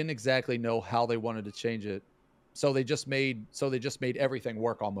they didn't exactly know how they wanted to change it. So they just made everything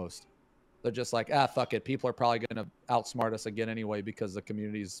work almost. They're just like, fuck it. People are probably going to outsmart us again anyway because the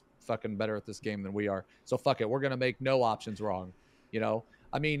community's fucking better at this game than we are. So fuck it. We're going to make no options wrong, you know?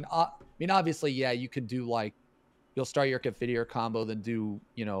 I mean, obviously, yeah, you could do like, you'll start your Confiteor combo, then do,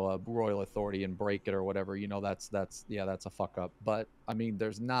 a Royal Authority and break it or whatever. That's a fuck up. But I mean,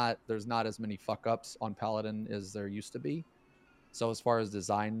 there's not as many fuck ups on Paladin as there used to be. So as far as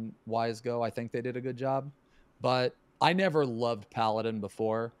design wise go, I think they did a good job. But I never loved Paladin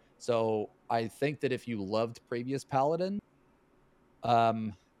before, so I think that if you loved previous Paladin,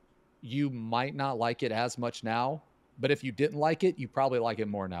 you might not like it as much now. But if you didn't like it, you probably like it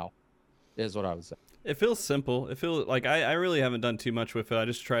more now, is what I would say. It feels simple. It feels like I really haven't done too much with it. I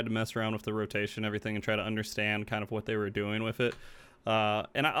just tried to mess around with the rotation, everything, and try to understand kind of what they were doing with it.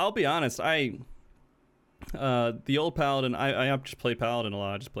 And I'll be honest, the old Paladin, I just played Paladin a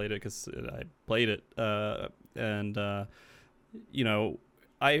lot. I just played it because I played it.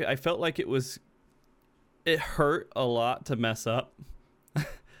 I felt like it hurt a lot to mess up.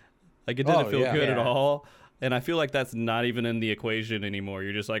 Like it didn't feel good at all. And I feel like that's not even in the equation anymore.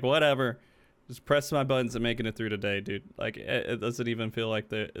 You're just like, whatever. Just press my buttons and making it through today, dude. Like it doesn't even feel like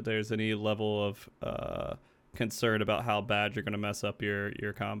there's any level of concern about how bad you're going to mess up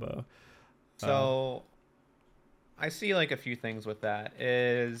your combo. So I see like a few things with that.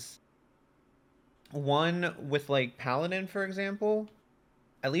 Is one with like Paladin, for example,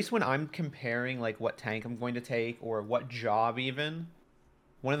 at least when I'm comparing like what tank I'm going to take or what job even,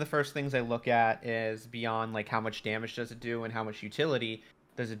 one of the first things I look at is beyond like how much damage does it do and how much utility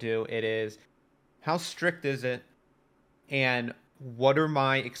does it do. It is how strict is it and what are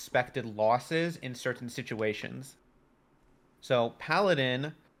my expected losses in certain situations. So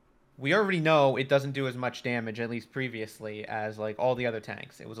Paladin, we already know it doesn't do as much damage, at least previously, as like all the other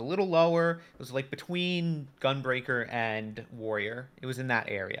tanks. It was a little lower. It was like between Gunbreaker and Warrior. It was in that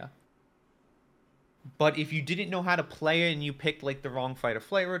area. But if you didn't know how to play it and you picked like the wrong fight or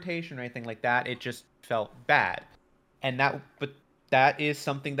flight rotation or anything like that, it just felt bad. But that is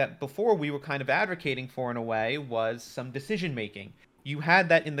something that before we were kind of advocating for in a way, was some decision making. You had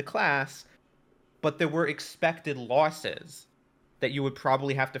that in the class, but there were expected losses that you would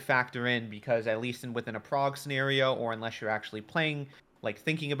probably have to factor in, because at least within a prog scenario, or unless you're actually playing, like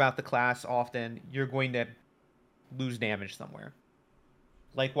thinking about the class often, you're going to lose damage somewhere.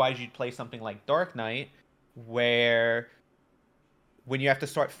 Likewise, you'd play something like Dark Knight, where when you have to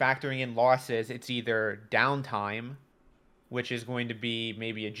start factoring in losses, it's either downtime, which is going to be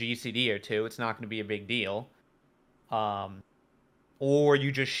maybe a GCD or two. It's not going to be a big deal. Or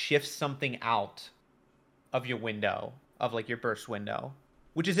you just shift something out of your window, of like your burst window,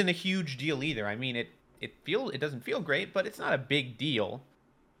 which isn't a huge deal either. I mean, it doesn't feel great, but it's not a big deal.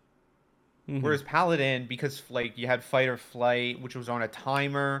 Mm-hmm. Whereas Paladin, because like you had fight or flight, which was on a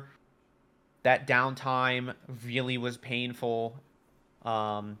timer, that downtime really was painful.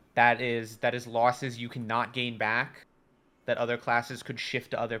 That is losses you cannot gain back, that other classes could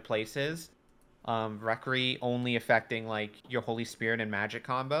shift to other places. Requiem only affecting like your Holy Spirit and magic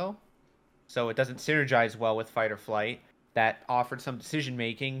combo, so it doesn't synergize well with fight or flight. That offered some decision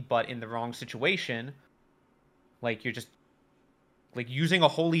making, but in the wrong situation, like you're just like using a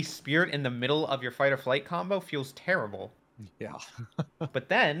Holy Spirit in the middle of your fight or flight combo feels terrible. Yeah. But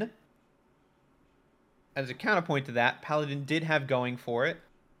then, as a counterpoint to that, Paladin did have going for it.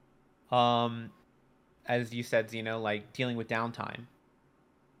 As you said, Xeno, like dealing with downtime.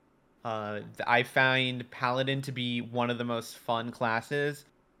 I find Paladin to be one of the most fun classes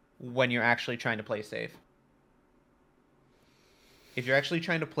when you're actually trying to play safe. If you're actually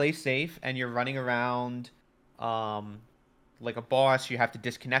trying to play safe and you're running around like a boss, you have to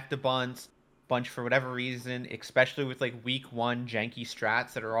disconnect a bunch for whatever reason, especially with like week 1 janky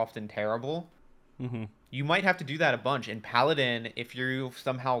strats that are often terrible. Mm-hmm. You might have to do that a bunch. In Paladin, if you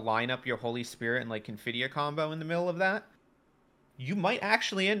somehow line up your Holy Spirit and like Confiteor combo in the middle of that, you might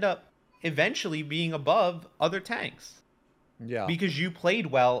actually end up eventually being above other tanks. Yeah. Because you played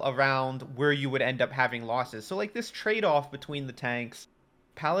well around where you would end up having losses. So like this trade-off between the tanks,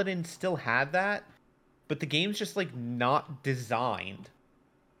 Paladin still had that, but the game's just like not designed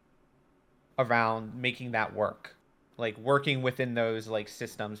around making that work. Like working within those like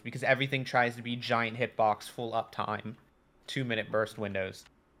systems, because everything tries to be giant hitbox, full uptime, 2-minute burst windows.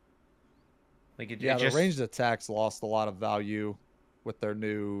 Like the ranged attacks lost a lot of value with their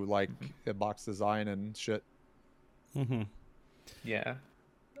new like hitbox design and shit. Mm-hmm. Yeah,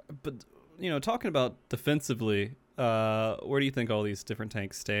 but talking about defensively, where do you think all these different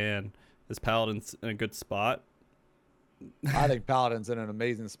tanks stand? Is Paladin's in a good spot? I think Paladin's in an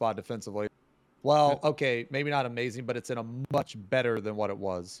amazing spot defensively. Well, okay, maybe not amazing, but it's in a much better than what it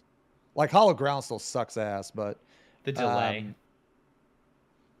was. Like Hollow Ground still sucks ass, but the delay.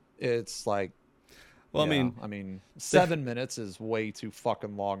 It's like Well, Yeah, I mean, 7 minutes is way too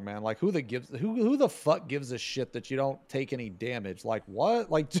fucking long, man. Like, who the fuck gives a shit that you don't take any damage? Like,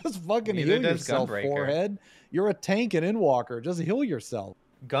 what? Like, just fucking Neither heal does yourself, Gunbreaker. forehead. You're a tank and Endwalker. Just heal yourself.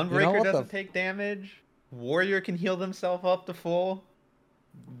 Gunbreaker what the doesn't take damage. Warrior can heal themselves up to full.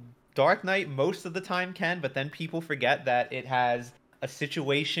 Dark Knight most of the time can, but then people forget that it has a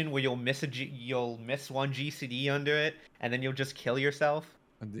situation where you'll miss one GCD under it, and then you'll just kill yourself.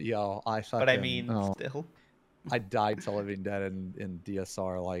 Yo, But I mean, still. I died to Living Dead in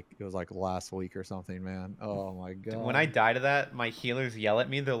DSR, like it was like last week or something, man. Oh my god. When I die to that, my healers yell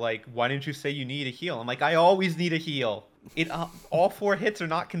at me. They're like, "Why didn't you say you need a heal?" I'm like, "I always need a heal. All 4 hits are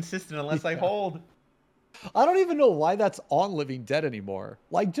not consistent unless I hold." I don't even know why that's on Living Dead anymore.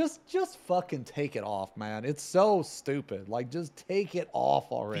 Like, just fucking take it off, man. It's so stupid. Like, just take it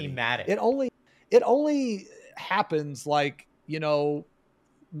off already. Thematic. It only happens like,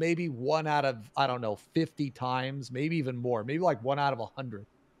 maybe 1 out of, I don't know, 50 times, maybe even more, maybe like 1 out of 100.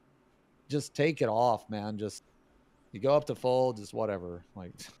 Just take it off, man. Just, you go up to full, just whatever.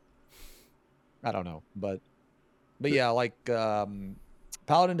 Like, I don't know, but yeah, like,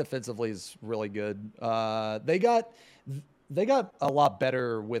 Paladin defensively is really good. They got a lot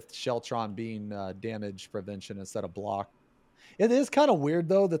better with Sheltron being damage prevention instead of block. It is kind of weird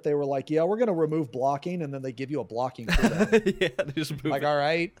though that they were like, yeah, we're gonna remove blocking, and then they give you a blocking cooldown. Yeah, they just move like, it. all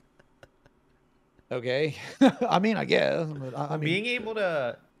right, okay. I mean, I guess. But I mean, being able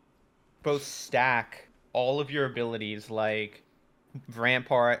to both stack all of your abilities like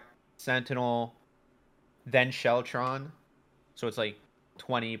Rampart, Sentinel, then Sheltron, so it's like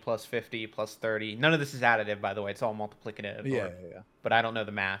 20 plus 50 plus 30. None of this is additive, by the way. It's all multiplicative. yeah. But I don't know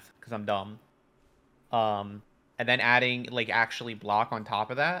the math because I'm dumb. And then adding like actually block on top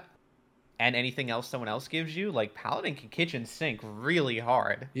of that, and anything else someone else gives you, like Paladin can kitchen sink really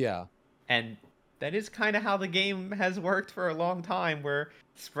hard. Yeah. And that is kind of how the game has worked for a long time, where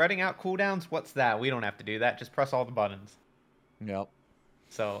spreading out cooldowns, what's that? We don't have to do that. Just press all the buttons. Yep.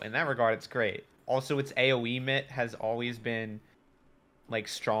 So in that regard, it's great. Also, its AoE mitt has always been like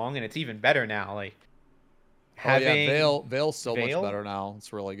strong, and it's even better now. Like having Veil's so much Veil? better now.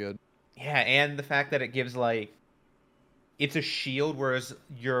 It's really good. Yeah, and the fact that it gives like it's a shield, whereas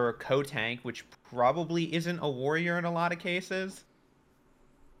your co-tank, which probably isn't a warrior in a lot of cases,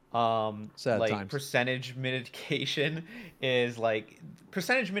 Sad like times. percentage mitigation is like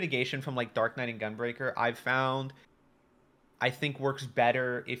percentage mitigation from like Dark Knight and Gunbreaker. I've found, I think works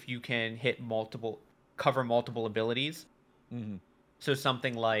better if you can cover multiple abilities. Mm-hmm. So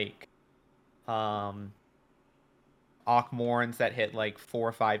something like Akmorns that hit like 4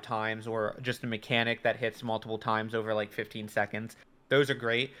 or 5 times, or just a mechanic that hits multiple times over like 15 seconds. Those are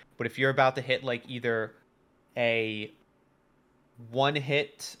great. But if you're about to hit like either a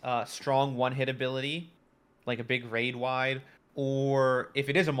strong one-hit ability, like a big raid wide, or if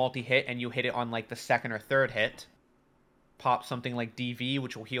it is a multi-hit and you hit it on like the second or third hit, pop something like DV,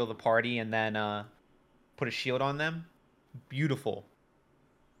 which will heal the party, and then put a shield on them. Beautiful.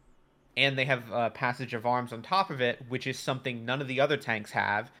 And they have Passage of Arms on top of it, which is something none of the other tanks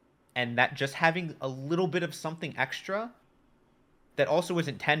have. And that just having a little bit of something extra that also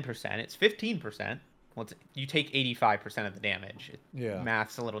isn't 10%, it's 15%. Well, you take 85% of the damage. Yeah.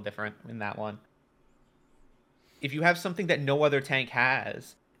 Math's a little different in that one. If you have something that no other tank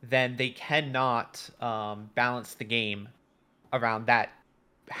has, then they cannot balance the game around that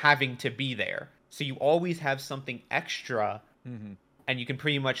having to be there. So you always have something extra. Mm-hmm. And you can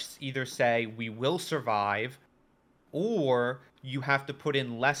pretty much either say, we will survive, or you have to put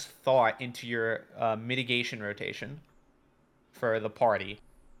in less thought into your mitigation rotation for the party,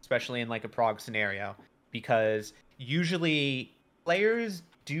 especially in like a prog scenario. Because usually players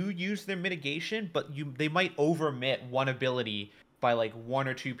do use their mitigation, but they might over-mit one ability by like 1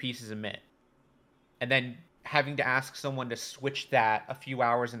 or 2 pieces of mit. And then having to ask someone to switch that a few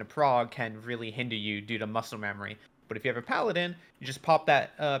hours into prog can really hinder you due to muscle memory. But if you have a Paladin, you just pop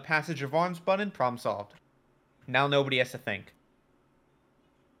that Passage of Arms button, problem solved. Now nobody has to think.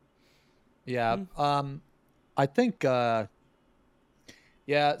 Yeah. I think so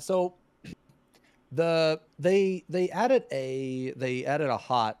they added a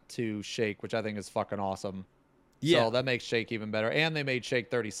hot to Shake, which I think is fucking awesome. Yeah. So that makes Shake even better. And they made Shake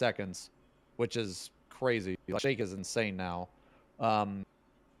 30 seconds, which is crazy. Like, Shake is insane now.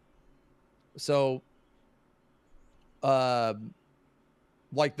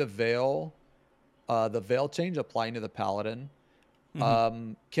 Like the veil change applying to the Paladin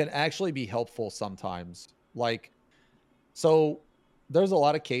can actually be helpful sometimes. Like, so there's a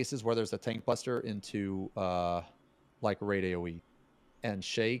lot of cases where there's a tank buster into like raid AoE, and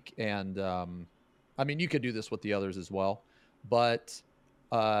Shake and I mean, you could do this with the others as well, but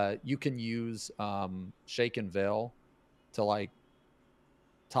you can use Shake and Veil to like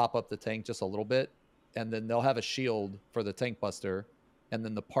top up the tank just a little bit, and then they'll have a shield for the tank buster, and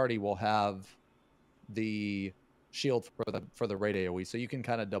then the party will have the shield for the raid AoE, so you can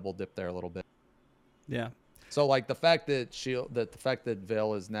kind of double dip there a little bit. Yeah. So like the fact that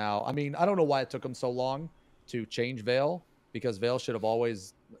Veil is now, I mean, I don't know why it took them so long to change Veil, because Veil should have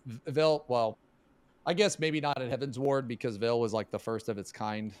always well, I guess maybe not in Heaven's Ward, because Veil was like the first of its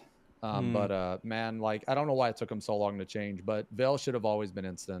kind. But man, like I don't know why it took them so long to change, but Veil should have always been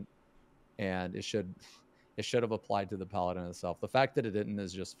instant, and it should have applied to the Paladin itself. The fact that it didn't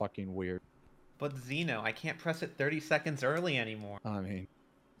is just fucking weird. But Xeno, I can't press it 30 seconds early anymore. I mean,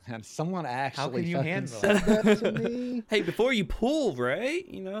 and someone actually How can you fucking handle said that to me. Hey, before you pull, right?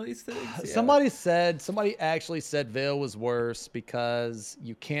 You know these things. Yeah. Somebody actually said Veil was worse because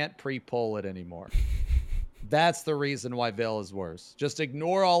you can't pre-pull it anymore. That's the reason why Veil is worse. Just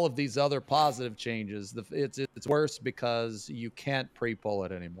ignore all of these other positive changes. It's worse because you can't pre-pull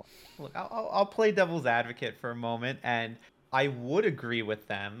it anymore. Look, I'll play devil's advocate for a moment, and I would agree with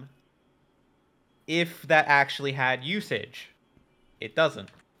them if that actually had usage. It doesn't.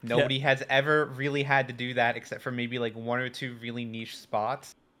 Nobody has ever really had to do that except for maybe like one or two really niche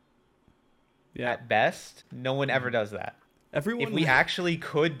spots. Yeah. At best, no one ever does that. If we actually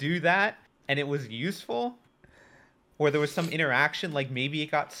could do that and it was useful, or there was some interaction, like maybe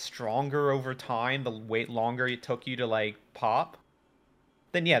it got stronger over time, the wait longer it took you to like pop,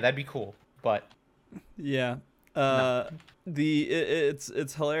 then yeah, that'd be cool. But yeah, no.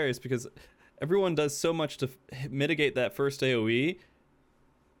 It's hilarious because everyone does so much to mitigate that first AoE.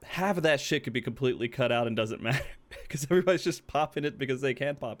 Half of that shit could be completely cut out and doesn't matter because everybody's just popping it because they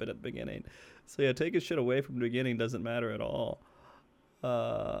can pop it at the beginning. So yeah, taking shit away from the beginning doesn't matter at all.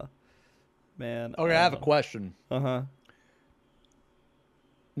 Man. Okay, I have a question. Uh-huh.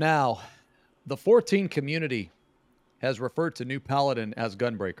 Now, the 14 community has referred to New Paladin as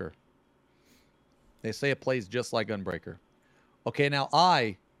Gunbreaker. They say it plays just like Gunbreaker. Okay, now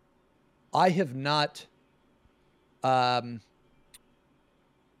I have not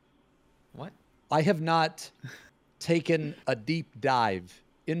What? I have not taken a deep dive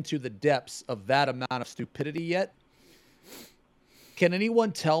into the depths of that amount of stupidity yet. Can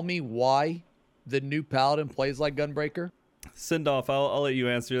anyone tell me why the New Paladin plays like Gunbreaker? Sindalf, I'll let you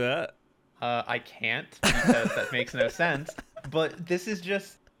answer that. I can't because that makes no sense. But this is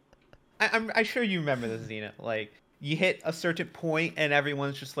just... I'm sure you remember this, Xena. Like, you hit a certain point and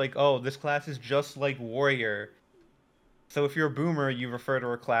everyone's just like, oh, this class is just like Warrior. So if you're a Boomer, you refer to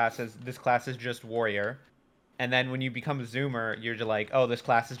a class as, this class is just Warrior. And then when you become a Zoomer, you're just like, oh, this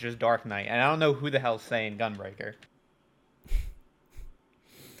class is just Dark Knight. And I don't know who the hell's saying Gunbreaker.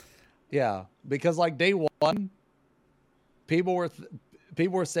 Yeah, because like day one, people were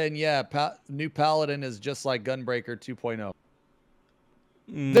saying, yeah, New Paladin is just like Gunbreaker 2.0.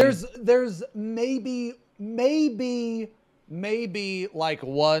 There's maybe like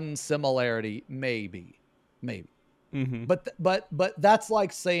one similarity, maybe. Mm-hmm. But that's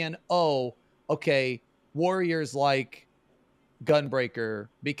like saying, oh, okay, Warrior's like Gunbreaker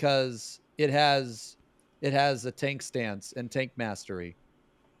because it has a tank stance and tank mastery,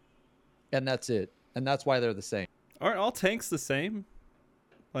 and that's it, and that's why they're the same. Aren't all tanks the same?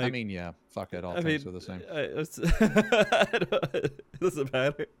 Like, I mean, yeah, fuck it, all tanks are the same. It doesn't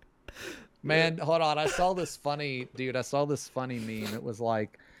matter. Man, hold on, I saw this funny meme. It was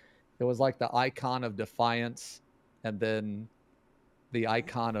like the icon of defiance, and then the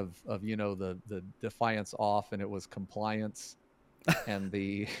icon of you know the defiance off, and it was compliance, and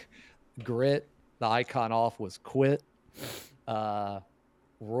the grit, the icon off was quit.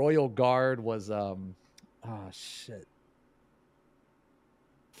 Royal Guard was shit.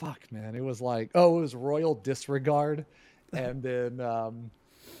 Fuck, man, it was like, it was Royal Disregard, and then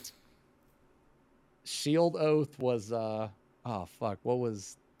Shield Oath was what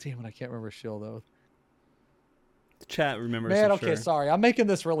was, damn it, I can't remember Shield Oath. The chat remembers. Man, okay, sorry, I'm making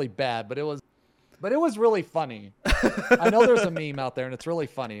this really bad, but it was really funny. I know there's a meme out there and it's really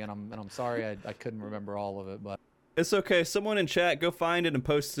funny, and I'm sorry I couldn't remember all of it, but it's okay. Someone in chat, go find it and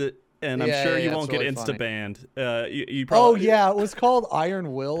post it, and I'm sure you won't get really insta banned. You probably. Oh yeah, it was called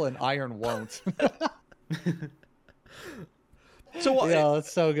Iron Will and Iron Won't. So yeah,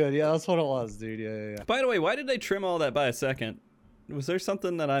 that's so good. Yeah, that's what it was, dude. Yeah. By the way, why did they trim all that by a second? Was there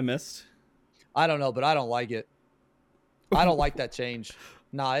something that I missed? I don't know, but I don't like it. I don't like that change.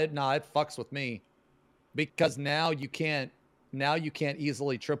 Nah, it fucks with me, because now you can't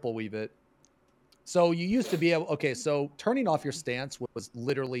easily triple weave it, So you used to be able. Okay, so turning off your stance was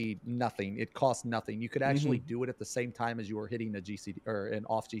literally nothing. It cost nothing. You could actually do it at the same time as you were hitting a GCD or an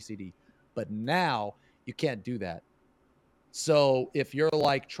off GCD. But now you can't do that. So if you're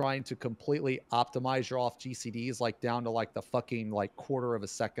like trying to completely optimize your off GCDs, like down to like the fucking like quarter of a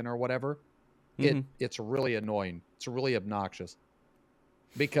second or whatever, it's really annoying. It's really obnoxious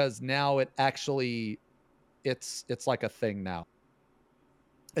because now it actually it's like a thing now.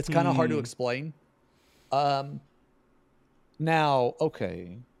 It's kind of hard to explain. Now,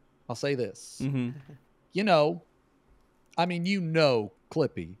 okay, I'll say this. You know, I mean,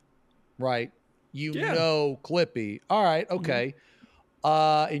 Clippy, right? You know Clippy. All right, okay.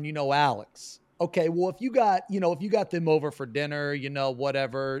 And you know Alex. Okay, well, if you got them over for dinner,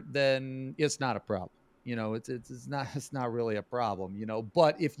 whatever, then it's not a problem. It's not really a problem,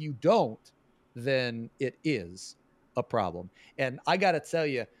 But if you don't, then it is a problem. And I got to tell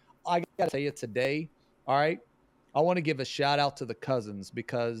you today, all right, I want to give a shout out to the cousins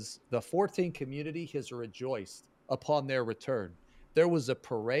because the 14 community has rejoiced upon their return. There was a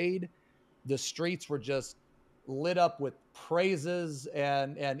parade. The streets were just lit up with praises,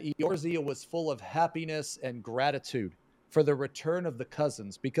 and Eorzea was full of happiness and gratitude for the return of the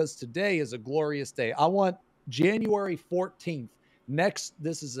cousins, because today is a glorious day. I want January 14th. This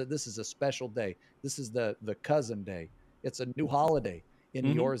is a special day. This is the cousin day. It's a new holiday in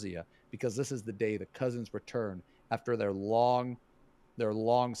Eorzea because this is the day the cousins return after their long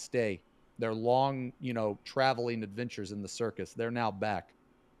stay, their long, traveling adventures in the circus. They're now back.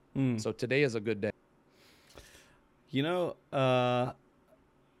 So today is a good day.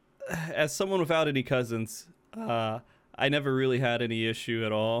 As someone without any cousins, I never really had any issue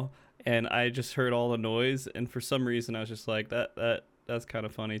at all, and I just heard all the noise, and for some reason I was just like, that's kind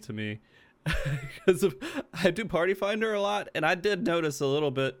of funny to me, because I do Party Finder a lot, and I did notice a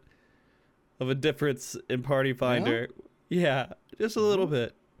little bit of a difference in Party Finder. Yeah, just a little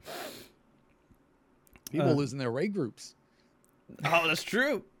bit. People losing their raid groups. Oh, that's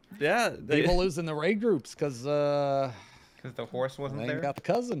true. Yeah, people losing the raid groups because the horse wasn't there. Got the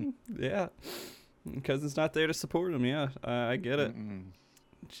cousin. Yeah, cousin's not there to support him. Yeah, I get it.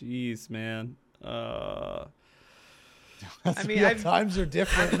 Jeez, man. I mean, times are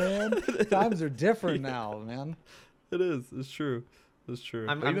different, man. Times are different now, man. It is. It's true. It's true.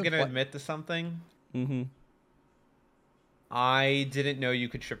 I'm gonna admit to something. I didn't know you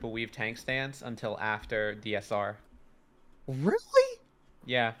could triple weave tank stance until after DSR. Really?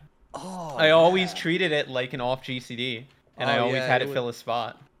 Yeah. Oh, I always treated it like an off GCD, and I always had it fill a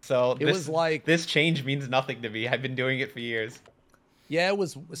spot. So this change means nothing to me. I've been doing it for years. Yeah, it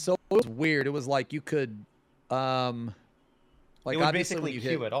was weird. It was like you could, like it would basically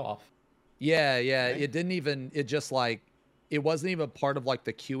queue it off. Yeah. Right? It didn't even. It just like it wasn't even part of like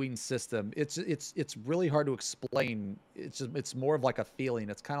the queuing system. It's really hard to explain. It's more of like a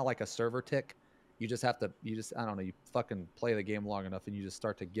feeling. It's kind of like a server tick. I don't know, you fucking play the game long enough and you just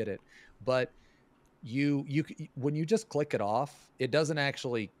start to get it. But you when you just click it off, it doesn't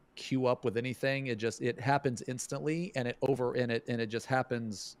actually queue up with anything. It happens instantly, and it just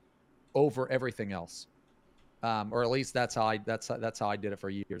happens over everything else. Or at least that's how I did it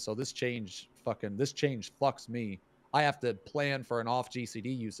for years. So this change fucks me. I have to plan for an off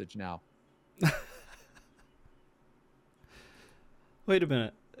GCD usage now. Wait a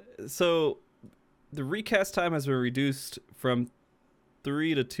minute. So the recast time has been reduced from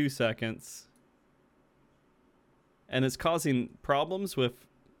 3 to 2 seconds, and it's causing problems with.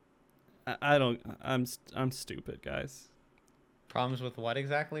 I'm stupid, guys. Problems with what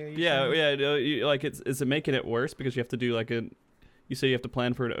exactly? Are you saying? Like is it making it worse because you have to do like you say you have to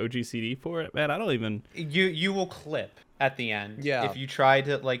plan for an OGCD for it? Man, I don't even. You will clip at the end. Yeah. If you try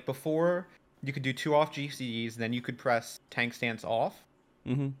to, like, before you could do 2 off GCDs, then you could press tank stance off.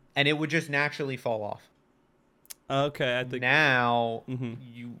 And it would just naturally fall off. Okay, I think now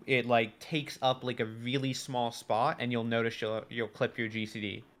it like takes up like a really small spot, and you'll notice you'll clip your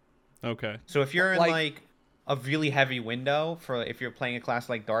GCD. Okay. So if you're in like a really heavy window if you're playing a class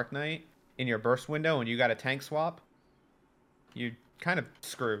like Dark Knight in your burst window and you got a tank swap, you're kind of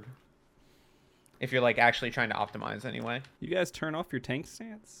screwed. If you're like actually trying to optimize anyway. You guys turn off your tank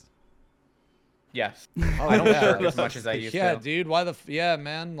stance? Yes. I don't shirk as much as I used to. Yeah, dude.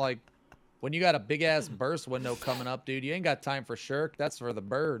 Man. Like, when you got a big ass burst window coming up, dude, you ain't got time for shirk. That's for the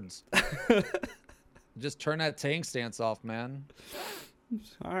birds. Just turn that tank stance off, man.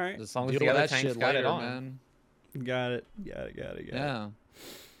 All right. As long as the other tank's got it on. Man. Got it. Yeah.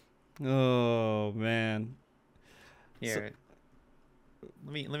 Oh man. Here.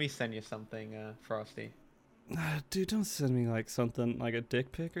 Let me send you something, Frosty. Dude, don't send me like something like a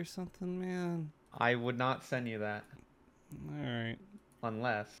dick pic or something, man. I would not send you that. All right.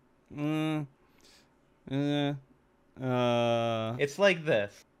 Unless. It's like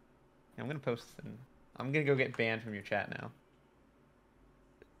this. I'm gonna post this I'm gonna go get banned from your chat now.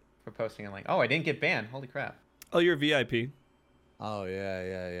 For posting a link. Oh, I didn't get banned. Holy crap. Oh, you're VIP. Oh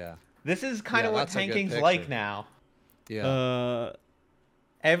yeah. This is kind of what that's a good tanking's picture. like now. Yeah.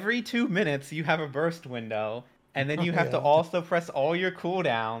 Every 2 minutes you have a burst window, and then you have to also press all your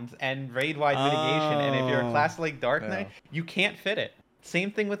cooldowns and raid-wide mitigation, and if you're a class like Dark Knight, you can't fit it.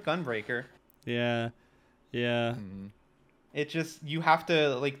 Same thing with Gunbreaker. Yeah. Mm-hmm. It just, you have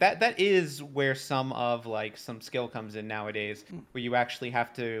to, like, that is where some skill comes in nowadays, where you actually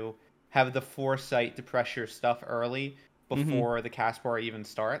have to have the foresight to press your stuff early before the cast bar even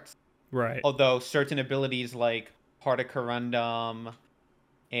starts. Right. Although certain abilities like Heart of Corundum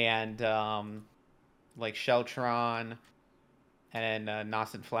and like Sheltron and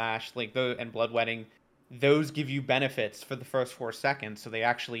Nascent Flash, like those, and Bloodwetting, those give you benefits for the first 4 seconds, so they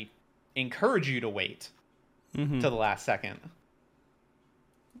actually encourage you to wait to the last second.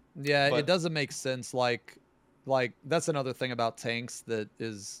 Yeah, it doesn't make sense. Like that's another thing about tanks that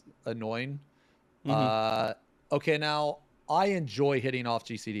is annoying. Okay, now I enjoy hitting off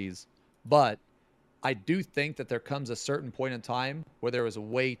GCDs, but I do think that there comes a certain point in time where there is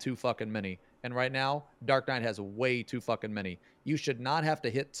way too fucking many. And right now, Dark Knight has way too fucking many. You should not have to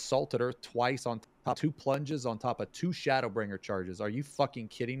hit Salted Earth twice on top, 2 plunges on top of 2 Shadowbringer charges. Are you fucking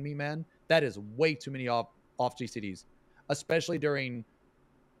kidding me, man? That is way too many off GCDs, especially during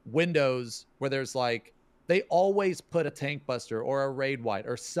windows where there's like, they always put a tank buster or a raid wide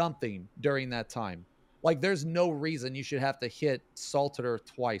or something during that time. Like, there's no reason you should have to hit Salted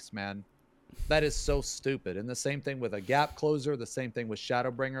Earth twice, man. That is so stupid. And the same thing with a gap closer, the same thing with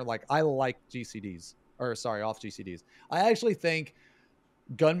Shadowbringer. Like, I like GCDs, or sorry, off GCDs. I actually think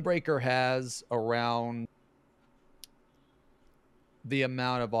Gunbreaker has around the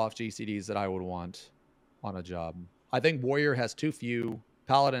amount of off GCDs that I would want on a job. I think Warrior has too few,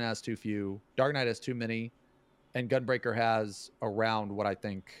 Paladin has too few, Dark Knight has too many, and Gunbreaker has around what I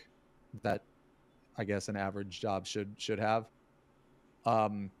think that, I guess, an average job should have.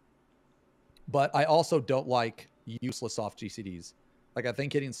 But I also don't like useless off GCDs. Like, I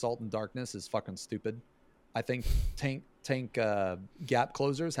think hitting Salt and Darkness is fucking stupid. I think tank gap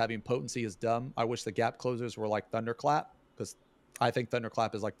closers having potency is dumb. I wish the gap closers were like Thunderclap, because I think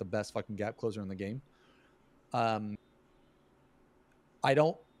Thunderclap is like the best fucking gap closer in the game. I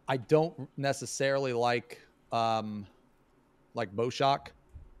don't necessarily like Bowshock.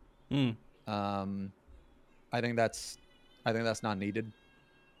 I think that's not needed.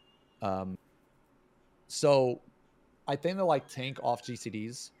 So I think that like tank off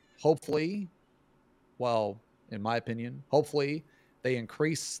GCDs, hopefully, well, in my opinion, hopefully they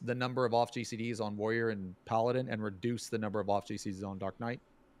increase the number of off GCDs on Warrior and Paladin and reduce the number of off GCDs on Dark Knight,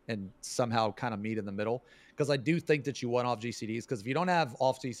 and somehow kind of meet in the middle. Because I do think that you want off GCDs, because if you don't have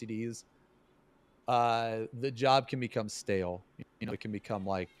off GCDs, the job can become stale. You know, it can become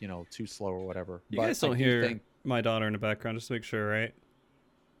like, you know, too slow or whatever. You guys don't hear my daughter in the background, just to make sure, right?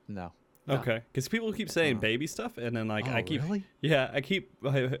 No. Okay, because people keep saying baby stuff, and then like I keep, really? yeah,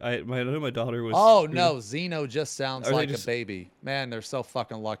 I know my daughter was. Oh no, Xeno just sounds like a baby. Man, they're so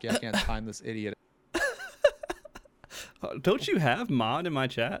fucking lucky. I can't time this idiot. Don't you have mod in my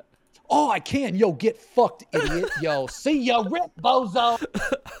chat? Oh, I can. Yo, get fucked, idiot. Yo, see ya, rip, bozo.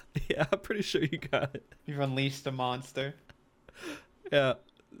 Yeah, I'm pretty sure you got it. You've unleashed a monster. Yeah.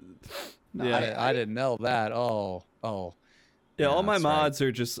 No, yeah, I didn't know that. Oh. Yeah, all my mods are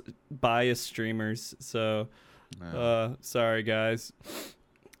just biased streamers, so sorry guys.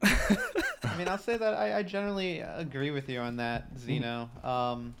 I mean, I'll say that I generally agree with you on that, Xeno.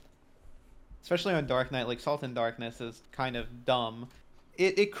 Especially on Dark Knight, like Salt and Darkness is kind of dumb.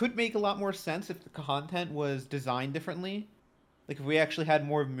 It could make a lot more sense if the content was designed differently. Like if we actually had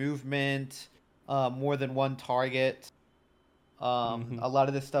more movement, more than one target. A lot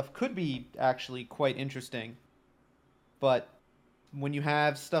of this stuff could be actually quite interesting. But when you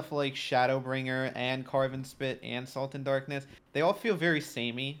have stuff like Shadowbringer and Carve and Spit and Salt and Darkness, they all feel very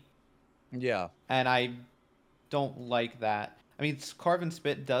samey. Yeah. And I don't like that. I mean, Carve and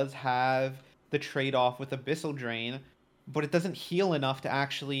Spit does have the trade-off with Abyssal Drain, but it doesn't heal enough to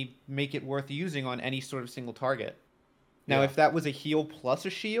actually make it worth using on any sort of single target. Now, if that was a heal plus a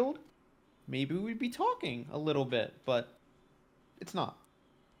shield, maybe we'd be talking a little bit, but it's not.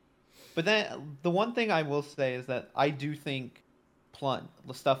 But then the one thing I will say is that I do think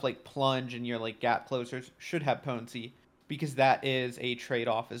stuff like Plunge and your like gap closers should have potency, because that is a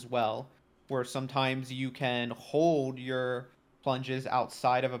trade-off as well, where sometimes you can hold your plunges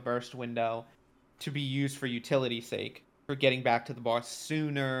outside of a burst window to be used for utility's sake, for getting back to the boss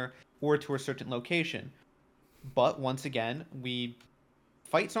sooner or to a certain location. But once again,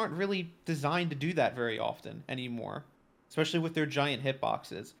 fights aren't really designed to do that very often anymore, especially with their giant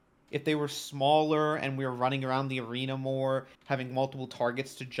hitboxes. If they were smaller and we were running around the arena more, having multiple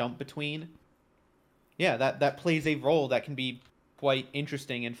targets to jump between, yeah, that plays a role that can be quite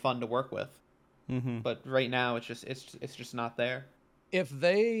interesting and fun to work with. Mm-hmm. But right now, it's just not there. If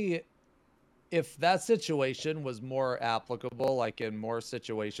that situation was more applicable, like in more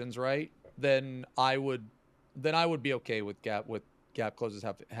situations, right, then I would be okay with gap closes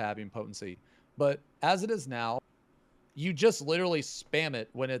having potency. But as it is now, you just literally spam it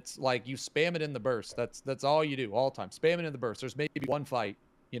when it's like you spam it in the burst. That's all you do all the time. Spam it in the burst. There's maybe one fight,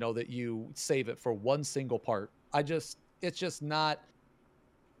 that you save it for one single part. It just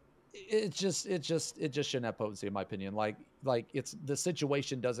shouldn't have potency in my opinion. Like it's the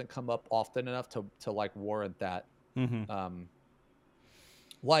situation doesn't come up often enough to like warrant that. Mm-hmm.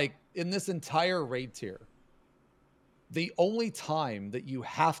 Like in this entire raid tier, the only time that you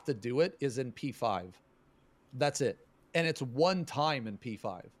have to do it is in P5. That's it. And it's one time in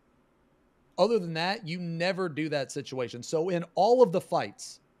P5. Other than that, you never do that situation. So in all of the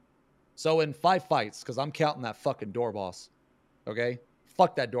fights, in 5 fights, because I'm counting that fucking door boss, okay?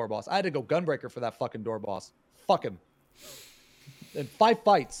 Fuck that door boss. I had to go gunbreaker for that fucking door boss. Fuck him. In 5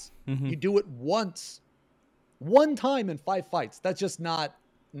 fights, you do it once. One time in 5 fights. That's just not...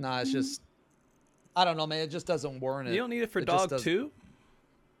 Nah, it's just... I don't know, man. It just doesn't warrant it. You don't need it for Dog 2?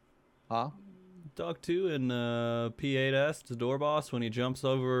 Huh? Dog 2 in P8S, the door boss, when he jumps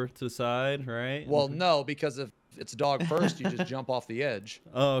over to the side, right? Well, no, because if it's dog first, you just jump off the edge.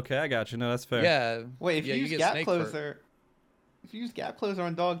 Oh, okay. I got you. No, that's fair. Yeah. Wait, if you use gap closer... If you use gap closer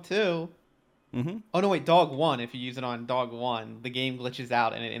on Dog 2... Mm-hmm. Oh, no, wait, Dog 1. If you use it on Dog 1, the game glitches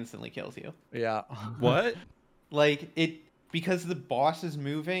out and it instantly kills you. Yeah. What? Because the boss is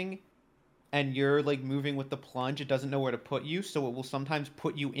moving and you're, moving with the plunge, it doesn't know where to put you, so it will sometimes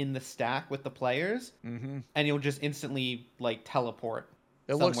put you in the stack with the players, and you'll just instantly, teleport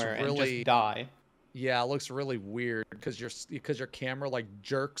somewhere and just die. Yeah, it looks really weird because your camera,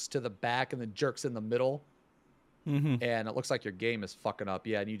 jerks to the back and then jerks in the middle. Mm-hmm. And it looks like your game is fucking up.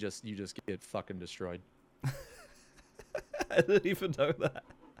 Yeah, and you just get fucking destroyed. I didn't even know that.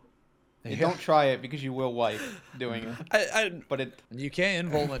 Yeah. Don't try it because you will wipe doing it. And you can't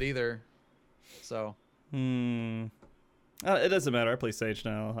invuln it either. So. It doesn't matter. I play Sage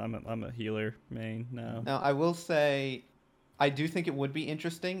now. I'm a healer main now. Now I will say, I do think it would be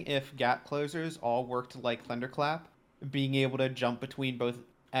interesting if gap closers all worked like Thunderclap, being able to jump between both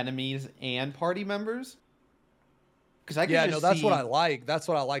enemies and party members. That's what I like. That's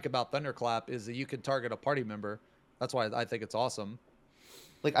what I like about Thunderclap is that you can target a party member. That's why I think it's awesome.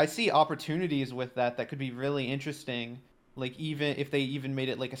 I see opportunities with that could be really interesting. Even if they even made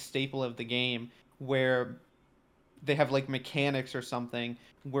it a staple of the game where they have mechanics or something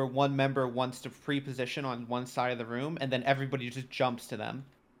where one member wants to pre-position on one side of the room and then everybody just jumps to them.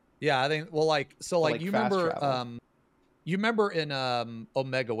 Yeah, I think you remember in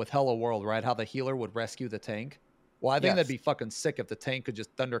Omega with Hello World, right? How the healer would rescue the tank? Well, I think that'd be fucking sick if the tank could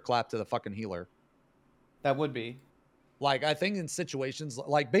just thunderclap to the fucking healer. That would be. I think in situations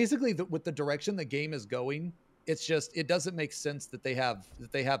basically with the direction the game is going, it's just it doesn't make sense that they have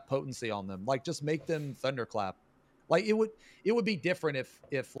potency on them. Just make them thunderclap. It would be different if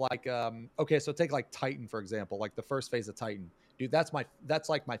okay, so take Titan for example, the first phase of Titan. Dude, that's my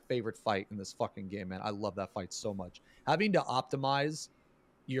favorite fight in this fucking game, man. I love that fight so much. Having to optimize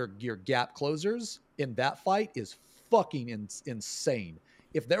your gap closers in that fight is fucking insane.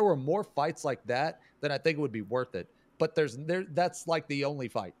 If there were more fights like that, then I think it would be worth it. But that's the only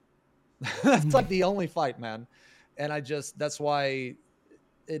fight. That's the only fight, man. And that's why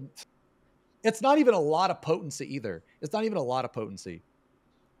it's not even a lot of potency either. It's not even a lot of potency.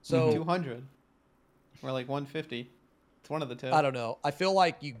 So 200 or 150. It's one of the two. I don't know. I feel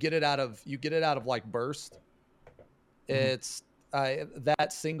like you get it out of burst. It's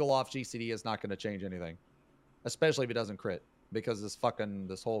that single off GCD is not going to change anything, especially if it doesn't crit, because this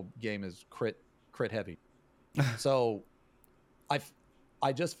whole game is crit heavy. So I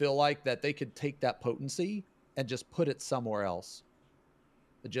just feel like that they could take that potency and just put it somewhere else.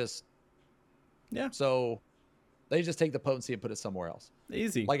 So they just take the potency and put it somewhere else.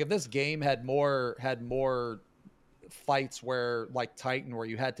 Easy. If this game had more fights where Titan, where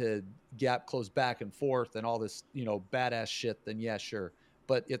you had to gap close back and forth and all this, badass shit, then yeah, sure.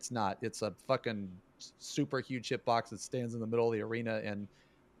 But it's not. It's a fucking super huge hitbox that stands in the middle of the arena, and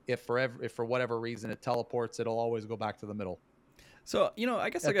if for whatever reason it teleports, it'll always go back to the middle. So, I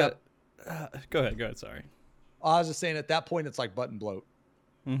guess Go ahead. Sorry. I was just saying at that point, it's like button bloat.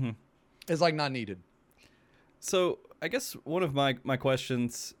 Mm-hmm. It's like not needed. So I guess one of my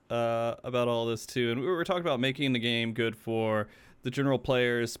questions about all this too, and we were talking about making the game good for the general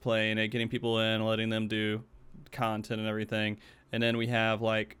players playing it, getting people in, letting them do content and everything, and then we have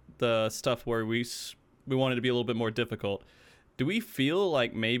like the stuff where we want it to be a little bit more difficult. Do we feel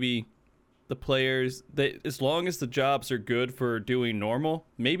like maybe the players, that as long as the jobs are good for doing normal,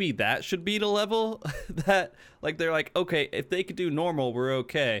 maybe that should be the level that like they're like, okay, if they could do normal, we're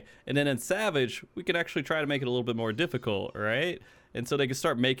okay. And then in Savage, we can actually try to make it a little bit more difficult, right? And so they can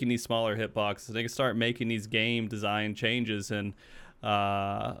start making these smaller hitboxes. They can start making these game design changes in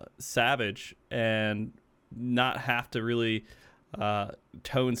Savage and not have to really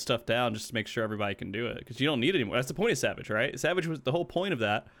tone stuff down just to make sure everybody can do it, because you don't need it anymore. That's the point of Savage, right? Savage was the whole point of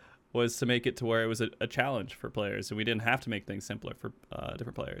that, was to make it to where it was a challenge for players, and we didn't have to make things simpler for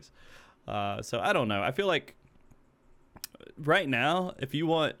different players. So I don't know. I feel like right now, if you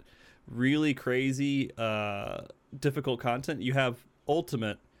want really crazy difficult content, you have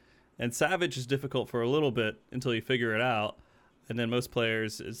Ultimate, and Savage is difficult for a little bit until you figure it out, and then most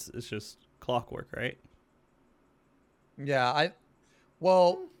players it's just clockwork, right? Yeah,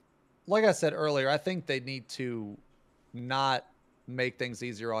 well, like I said earlier, I think they need to not make things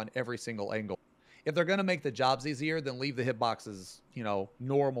easier on every single angle. If they're going to make the jobs easier, then leave the hitboxes,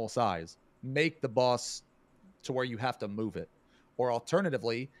 normal size. Make the boss to where you have to move it. Or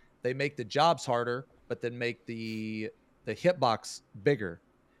alternatively, they make the jobs harder, but then make the hitbox bigger.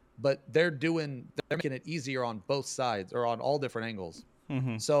 But they're making it easier on both sides or on all different angles.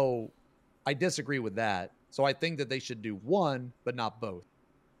 Mm-hmm. So I disagree with that. So I think that they should do one, but not both.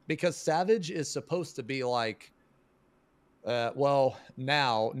 Because Savage is supposed to be like,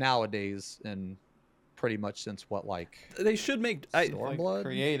 nowadays, and pretty much since they should make Stormblood? Like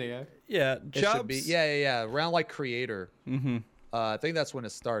creating it. Yeah, jobs. It should be, yeah. Around like Creator. Mm-hmm. I think that's when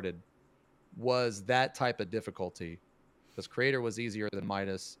it started. Was that type of difficulty? Because Creator was easier than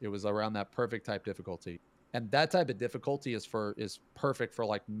Midas. It was around that perfect type difficulty, and that type of difficulty is perfect for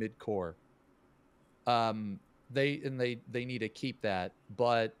like mid-core. They need to keep that,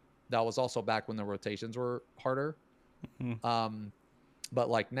 but that was also back when the rotations were harder. Mm-hmm. But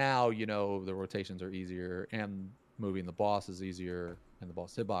like now, the rotations are easier, and moving the boss is easier, and the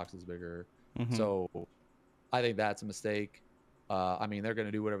boss hitbox is bigger. Mm-hmm. So I think that's a mistake. I mean, they're going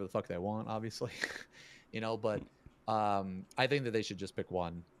to do whatever the fuck they want, obviously, but I think that they should just pick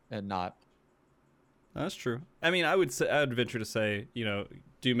one and not. That's true. I mean, I would venture to say,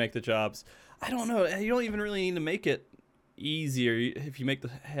 do make the jobs. I don't know. You don't even really need to make it easier if you make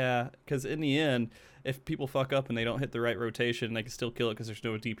because in the end, if people fuck up and they don't hit the right rotation, they can still kill it because there's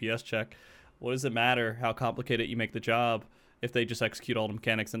no DPS check. What does it matter how complicated you make the job if they just execute all the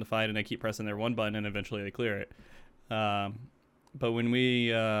mechanics in the fight and they keep pressing their one button and eventually they clear it? But when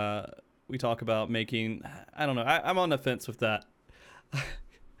we talk about making, I don't know, I'm on the fence with that.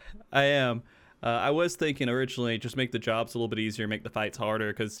 I am. I was thinking originally just make the jobs a little bit easier, make the fights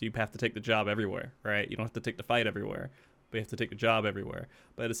harder, because you have to take the job everywhere, right? You don't have to take the fight everywhere, but you have to take the job everywhere.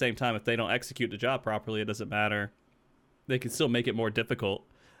 But at the same time, if they don't execute the job properly, it doesn't matter. They can still make it more difficult,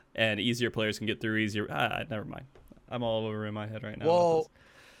 and easier players can get through easier. Never mind. I'm all over in my head right now. Well,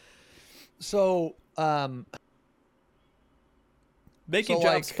 so making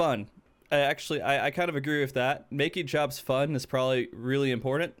jobs fun. I kind of agree with that. Making jobs fun is probably really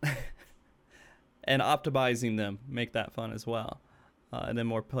important. And optimizing them make that fun as well, and then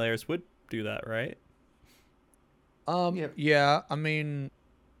more players would do that, right? Yeah. I mean,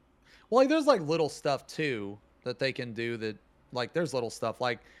 well, there's like little stuff too that they can do. That there's little stuff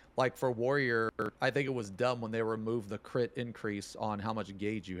like for Warrior. I think it was dumb when they removed the crit increase on how much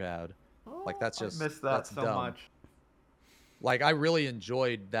gauge you had. That's just I missed that so dumb. much. I really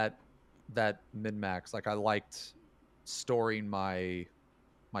enjoyed that min max. I liked storing my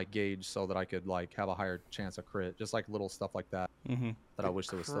gauge so that I could have a higher chance of crit, just little stuff like that. Mm-hmm. That I wish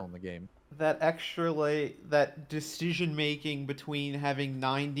that was still in the game. That extra that decision making between having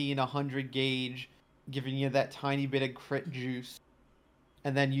 90 and 100 gauge, giving you that tiny bit of crit juice,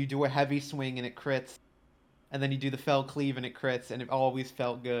 and then you do a heavy swing and it crits, and then you do the fell cleave and it crits, and it always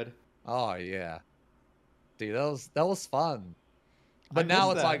felt good. Oh yeah, dude, that was fun. But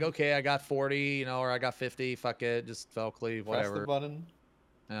now it's okay, I got 40, or I got 50. Fuck it, just fell cleave, whatever. Press the button.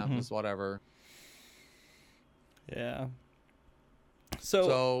 Yeah, just whatever. Yeah.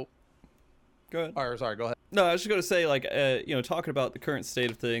 So go ahead. Or, sorry, go ahead. No, I was just going to say, talking about the current state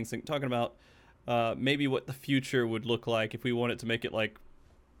of things and talking about maybe what the future would look like if we wanted to make it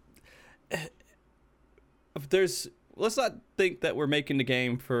let's not think that we're making the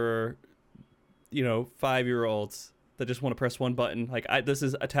game for 5-year-olds that just want to press one button. Like, this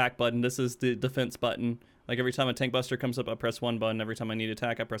is attack button. This is the defense button. Like, every time a tank buster comes up, I press one button. Every time I need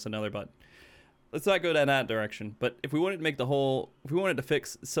attack, I press another button. Let's not go down that direction. But if we wanted to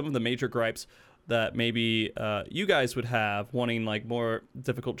fix some of the major gripes that maybe you guys would have, wanting like more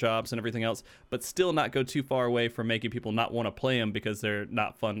difficult jobs and everything else, but still not go too far away from making people not want to play them because they're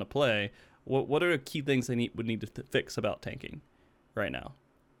not fun to play. What are the key things they would need to fix about tanking right now?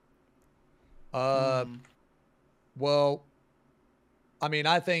 Well, I mean,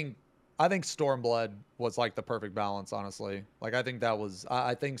 I think Stormblood was like the perfect balance, honestly. Like, I think that was,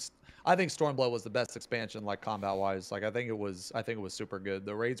 I think Stormblood was the best expansion, like combat wise. Like, I think it was super good.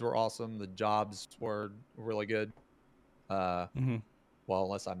 The raids were awesome. The jobs were really good. Well,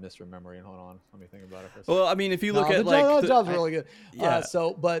 unless I'm misremembering. Hold on, let me think about it for a second. Well, I mean, if you look at the jobs were really good. Yeah.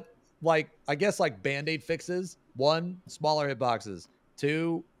 But like, I guess like Band-Aid fixes: 1, smaller hitboxes;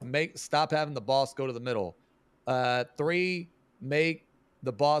 2, stop having the boss go to the middle; 3, make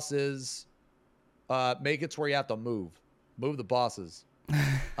the bosses make it to where you have to move the bosses.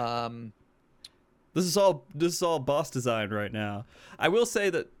 This is all boss design right now. I will say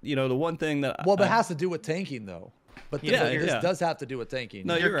that the one thing that but it has to do with tanking though. But this does have to do with tanking.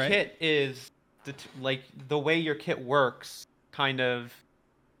 No, you're right. Your kit is the way your kit works kind of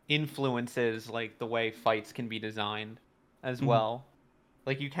influences like the way fights can be designed as well.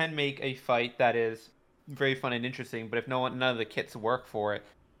 Like, you can make a fight that is very fun and interesting, but if none of the kits work for it,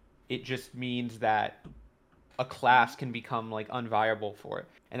 it just means that a class can become like unviable for it.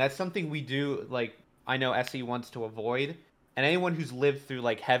 And that's something we do, like, I know SE wants to avoid, and anyone who's lived through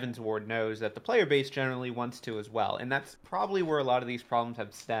like Heaven's Ward knows that the player base generally wants to as well. And that's probably where a lot of these problems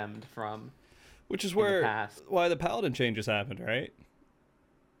have stemmed from. Which is why the Paladin changes happened, right?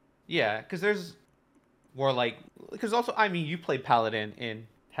 Yeah, because also, I mean, you played Paladin in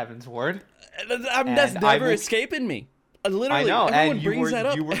Heaven's Ward. That's never escaping me. Literally, I know, everyone and brings that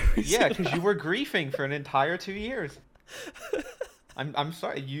up. Because you were griefing for an entire 2 years. I'm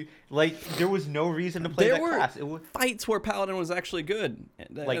sorry, there was no reason to play that class. There were fights where Paladin was actually good.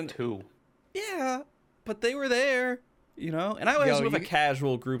 Like 2. Yeah, but they were there, and I was with a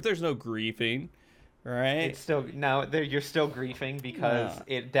casual group. There's no griefing, right? It's still you're still griefing because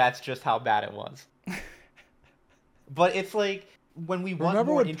that's just how bad it was. But it's like when we want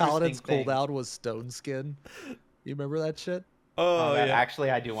remember more when Paladin's things, cooldown was Stone Skin? You remember that shit? Oh yeah.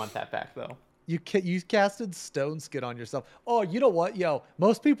 Actually, I do want that back though. You casted Stone Skin on yourself. Oh, you know what?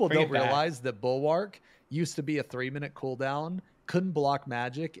 Most people don't realize that Bulwark used to be a 3-minute cooldown, couldn't block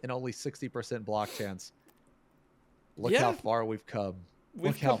magic, and only 60% block chance. Look how far we've come.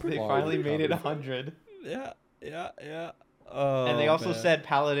 They finally made it 100. Yeah. Oh, and they also said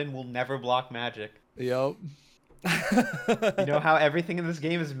Paladin will never block magic. Yep. You know how everything in this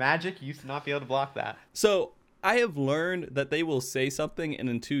game is magic? You used to not be able to block that. So I have learned that they will say something, and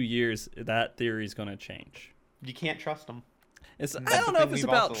in 2 years, that theory is going to change. You can't trust them. I don't know if it's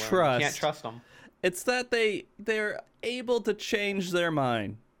about trust. You can't trust them. It's that they're able to change their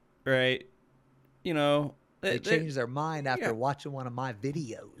mind, right? They change their mind after watching one of my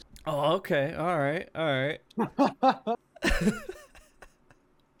videos. Oh, okay. All right.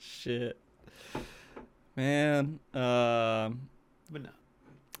 Shit. Man. But no.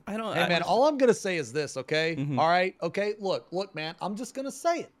 Hey, man, all I'm going to say is this, okay? Mm-hmm. All right? Okay, look, man, I'm just going to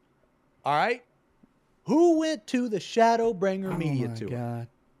say it. All right? Who went to the Shadowbringer Media Tour? Oh, my God.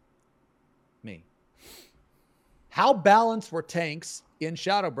 Me. How balanced were tanks in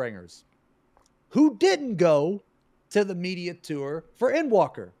Shadowbringers? Who didn't go to the media tour for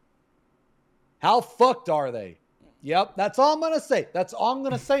Endwalker? How fucked are they? Yep, that's all I'm going to say. That's all I'm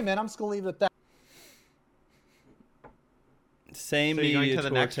going to say, man. I'm just going to leave it at that. Same so media going to the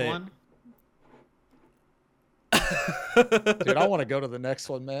next one? Dude, I want to go to the next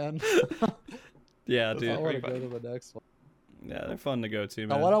one, man. Yeah, dude. I want to go to the next one. Yeah, they're fun to go to, man.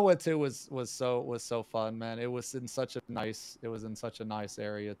 Now, what I went to was so fun, man. It was in such a nice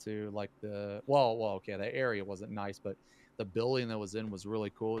area too. Like the area wasn't nice, but the building that was in was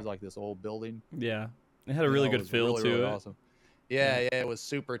really cool. It was like this old building. Yeah, it had a really good feel to it. Awesome. Yeah, it was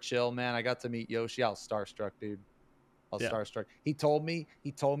super chill, man. I got to meet Yoshi. I was starstruck, dude. Starstruck. He told me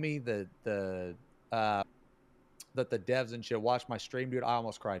that the devs and shit watched my stream, dude. I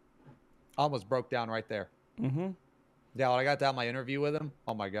almost cried. I almost broke down right there. Mm-hmm. Yeah, when I got to have my interview with him,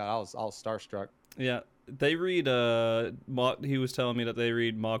 oh my God, I was starstruck. Yeah, they read he was telling me that they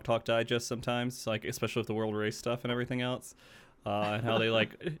read MogTalk Digest sometimes, like especially with the World Race stuff and everything else, and how they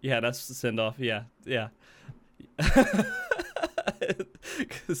that's Sindalf. Yeah.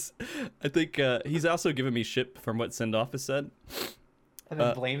 Because I think he's also given me shit from what Sindalf has said, And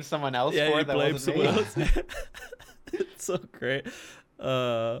then blame someone else yeah, for you it that blame wasn't someone me. else. It's so great.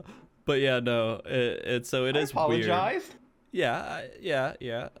 But yeah, no, so it I is weird. apologize. Yeah,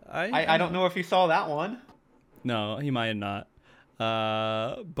 yeah. I don't know if you saw that one. No, he might not.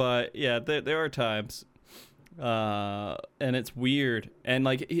 But yeah, there are times, and it's weird. And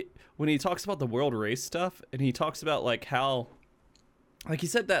like when he talks about the world race stuff, and he talks about like how, like he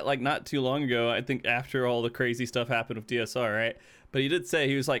said that like not too long ago. I think after all the crazy stuff happened with DSR, right? But he did say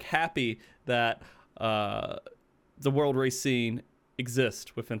he was like happy that the world race scene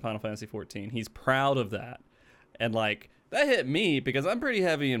exists within Final Fantasy 14. He's proud of that, and like that hit me because I'm pretty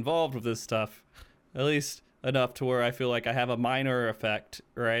heavy involved with this stuff, at least enough to where I feel like I have a minor effect,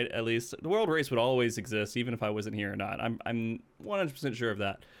 right? At least the world race would always exist, even if I wasn't here or not. I'm 100% sure of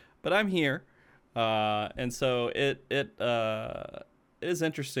that, but I'm here, and so it is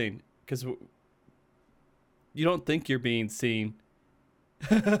interesting because you don't think you're being seen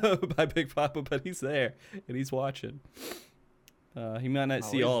by Big Papa, but he's there and he's watching. He might not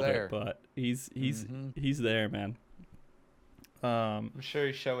see all there. of it, but he's there, man. I'm sure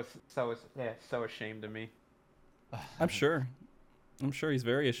he's so ashamed of me. I'm sure he's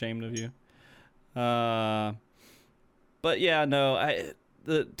very ashamed of you. But yeah, no,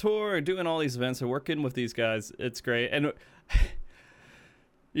 the tour, doing all these events and working with these guys, it's great. And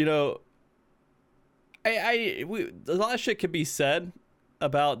you know, a lot of shit could be said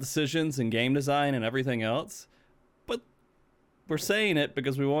about decisions and game design and everything else, but we're saying it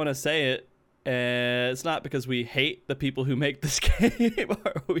because we want to say it, and it's not because we hate the people who make this game.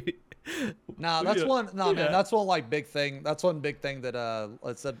 Man, that's one big thing. That's one big thing that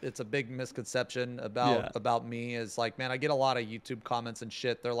it's a big misconception about me is like, man, I get a lot of YouTube comments and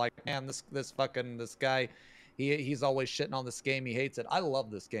shit. They're like, man, this guy, he's always shitting on this game. He hates it. I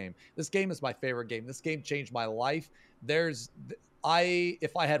love this game. This game is my favorite game. This game changed my life.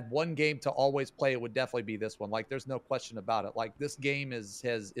 If I had one game to always play, it would definitely be this one. Like, there's no question about it. Like, this game is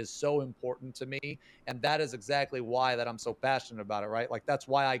so important to me, and that is exactly why that I'm so passionate about it, right? Like, that's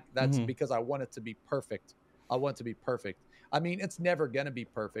because I want it to be perfect. I want it to be perfect. I mean, it's never gonna be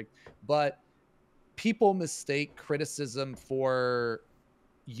perfect, but people mistake criticism for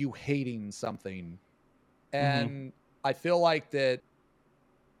you hating something, and I feel like that.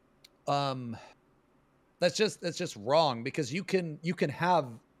 That's just wrong, because you can have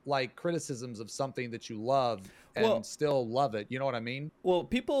like criticisms of something that you love and still love it. You know what I mean? Well,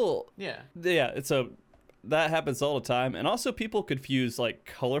 people, that happens all the time, and also people confuse like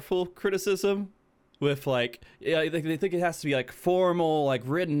colorful criticism with like, they think it has to be like formal, like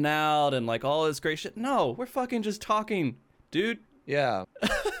written out, and like all this great shit. No, we're fucking just talking, dude. Yeah.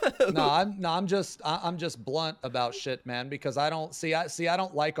 I'm just blunt about shit, man, because I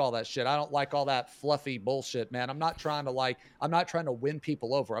don't like all that shit. I don't like all that fluffy bullshit, man. I'm not trying to win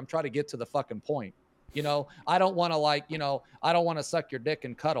people over. I'm trying to get to the fucking point. You know, I don't want to suck your dick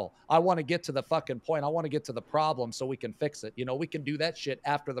and cuddle. I want to get to the fucking point. I want to get to the problem so we can fix it. You know, we can do that shit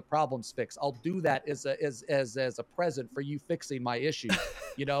after the problem's fixed. I'll do that as a present for you fixing my issues.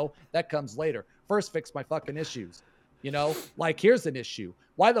 You know, that comes later. First, fix my fucking issues. You know, like, here's an issue.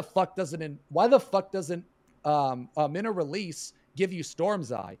 Why the fuck doesn't inner release give you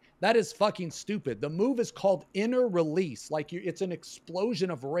Storm's Eye? That is fucking stupid. The move is called inner release. Like, it's an explosion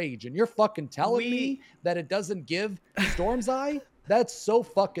of rage, and you're fucking telling me that it doesn't give Storm's Eye? That's so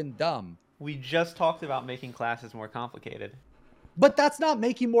fucking dumb. We just talked about making classes more complicated. But that's not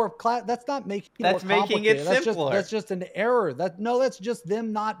making more That's making it simpler. That's just an error. That's just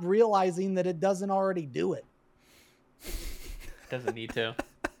them not realizing that it doesn't already do it. Doesn't need to.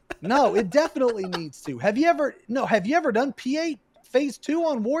 No, it definitely needs to. Have you ever done P8 phase 2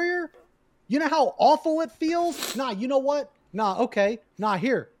 on Warrior? You know how awful it feels? Nah, you know what? Nah, okay. Nah,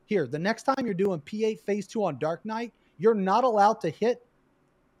 here. The next time you're doing P8 phase 2 on Dark Knight, you're not allowed to hit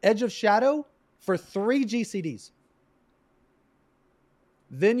Edge of Shadow for 3 GCDs.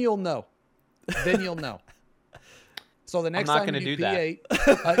 Then you'll know. So the next I'm not time going you to do P8,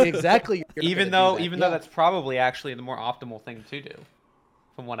 that. exactly. Even though that's probably actually the more optimal thing to do,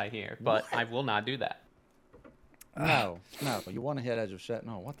 from what I hear. But I will not do that. No. You want to hit Edge of Shadow?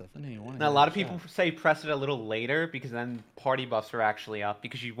 No, what the fuck? You want to? Now, a lot of people say press it a little later because then party buffs are actually up,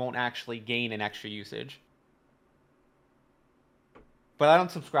 because you won't actually gain an extra usage. But I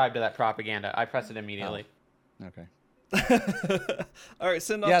don't subscribe to that propaganda. I press it immediately. Oh. Okay. All right,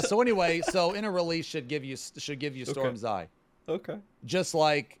 send off. Yeah. So anyway, inner release should give you Storm's Eye. Okay. Just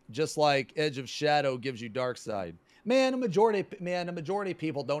like Edge of Shadow gives you Dark Side. Man, the majority of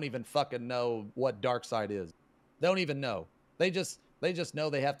people don't even fucking know what Dark Side is. They don't even know. They just know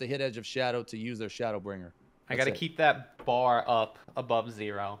they have to hit Edge of Shadow to use their Shadowbringer. I gotta keep that bar up above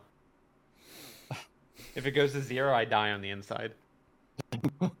 0. If it goes to 0, I die on the inside.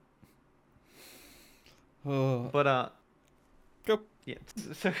 But Go. yeah.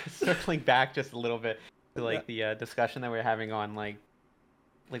 So circling back just a little bit to like the discussion that we were having on like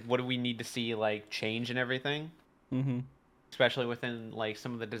what do we need to see like change and everything, especially within like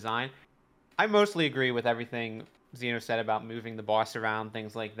some of the design. I mostly agree with everything Xeno said about moving the boss around,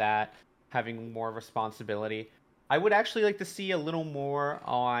 things like that, having more responsibility. I would actually like to see a little more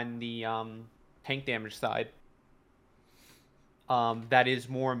on the tank damage side. That is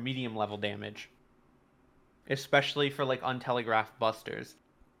more medium level damage, especially for like untelegraphed busters.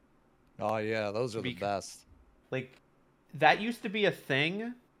 Oh yeah, those are the best. Like that used to be a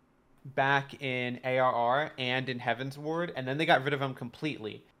thing back in ARR and in Heaven's Ward, and then they got rid of them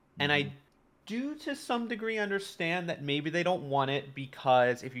completely. And I do to some degree understand that maybe they don't want it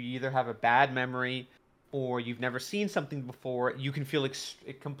because if you either have a bad memory or you've never seen something before, you can feel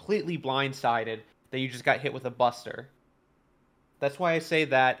completely blindsided that you just got hit with a buster. That's why I say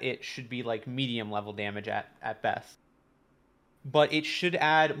that it should be like medium level damage at best. But it should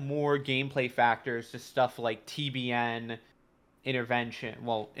add more gameplay factors to stuff like TBN, intervention /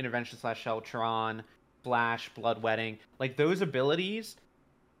 Sheltron, Flash, Bloodwetting. Like those abilities,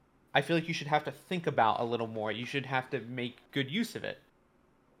 I feel like you should have to think about a little more. You should have to make good use of it.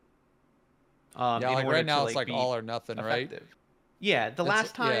 Like right now it's like all or nothing, effective. Right? Yeah, the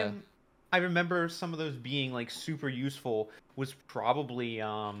last time I remember some of those being like super useful was probably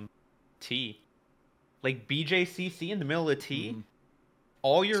T. Like BJCC in the middle of T.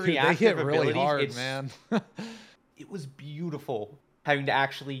 All your reactive they hit abilities, really hard, man. It was beautiful having to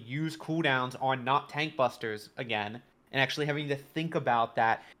actually use cooldowns on not tank busters again, and actually having to think about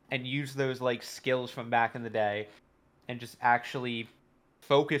that and use those like skills from back in the day, and just actually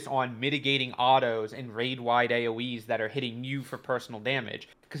focus on mitigating autos and raid-wide AoEs that are hitting you for personal damage,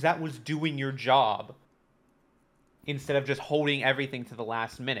 because that was doing your job instead of just holding everything to the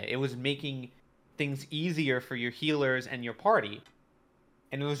last minute. It was making things easier for your healers and your party,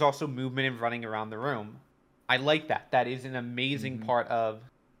 and it was also movement and running around the room. I like that. That is an amazing part of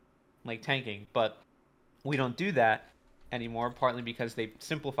like tanking, but we don't do that anymore, partly because they've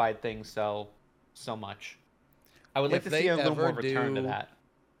simplified things so much. I would like to see a little more return to that.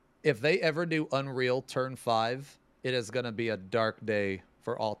 If they ever do Unreal Turn 5, it is going to be a dark day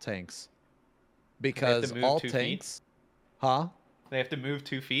for all tanks. Because all tanks... Huh? They have to move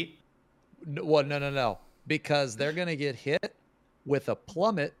 2 feet? Well, no. Because they're going to get hit with a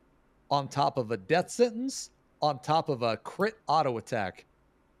plummet on top of a death sentence, on top of a crit auto attack,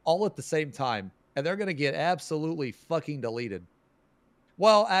 all at the same time. And they're going to get absolutely fucking deleted.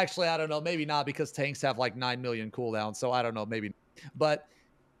 Well, actually, I don't know. Maybe not, because tanks have like 9 million cooldowns. So I don't know. Maybe. But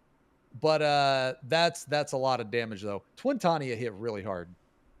that's a lot of damage, though. Twin Tanya hit really hard.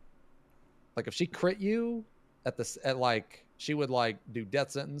 Like if she crit you she would like do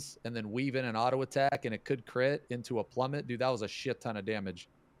death sentence and then weave in an auto attack, and it could crit into a plummet. Dude, that was a shit ton of damage.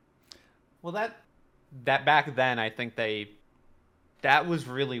 Well, that back then, I think that was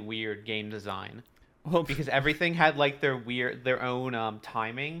really weird game design. Well, because everything had like their own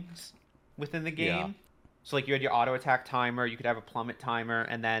timings within the game. Yeah. So like you had your auto attack timer, you could have a plummet timer,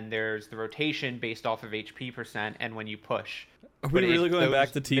 and then there's the rotation based off of HP % and when you push. Are we really going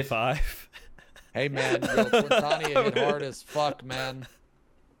back to T5? Hey man, Twin Tanya hit hard as fuck, man.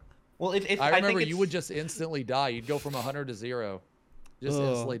 Well, I remember you would just instantly die. You'd go from 100 to 0. Just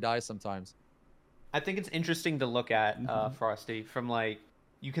instantly die sometimes. I think it's interesting to look at, Frosty, from like,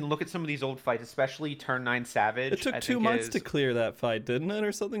 you can look at some of these old fights, especially Turn 9 Savage. It took 2 months to clear that fight, didn't it?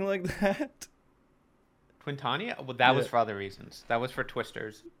 Or something like that? Twin Tanya? Well, that was for other reasons. That was for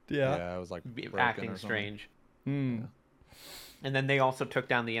twisters. Yeah, it was like acting strange. Yeah. And then they also took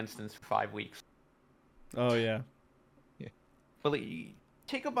down the instance for 5 weeks. Oh, yeah. But like,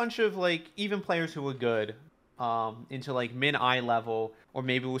 take a bunch of like even players who were good into like min eye level, or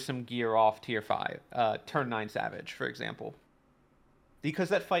maybe with some gear off tier 5. Turn 9 Savage, for example. Because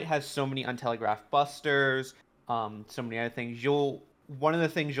that fight has so many untelegraphed busters, so many other things. One of the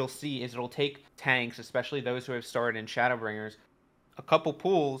things you'll see is it'll take tanks, especially those who have started in Shadowbringers, a couple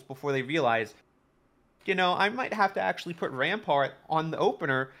pulls before they realize, I might have to actually put Rampart on the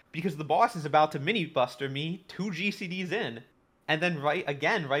opener because the boss is about to mini buster me 2 GCDs in, and then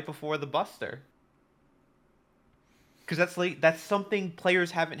right before the buster. Because that's something players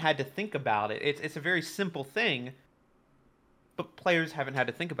haven't had to think about. It's a very simple thing, but players haven't had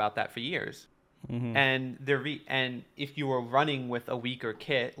to think about that for years. Mm-hmm. And if you are running with a weaker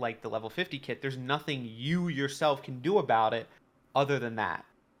kit like the level 50 kit, there's nothing you yourself can do about it other than that.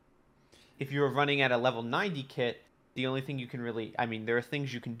 if you're running at a level 90 kit, the only thing you can really, I mean, there are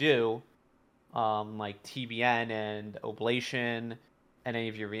things you can do, like TBN and Oblation and any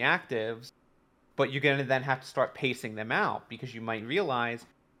of your reactives, but you're going to then have to start pacing them out because you might realize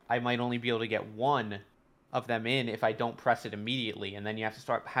I might only be able to get one of them in if I don't press it immediately. And then you have to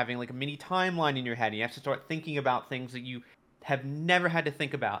start having like a mini timeline in your head. You have to start thinking about things that you have never had to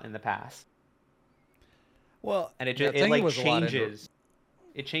think about in the past. Well, And it Yeah, just thinking like was a lot changes.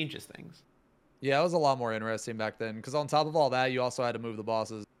 It changes things. Yeah, it was a lot more interesting back then. Because on top of all that, you also had to move the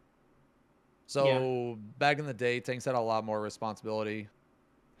bosses. So back in the day, tanks had a lot more responsibility.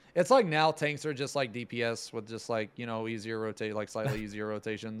 It's like now tanks are just like DPS with just like, you know, easier rotate, like slightly easier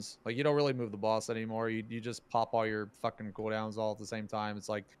rotations. Like you don't really move the boss anymore. You just pop all your fucking cooldowns all at the same time. It's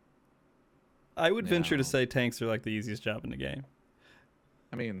like, I would venture to No. say tanks are like the easiest job in the game.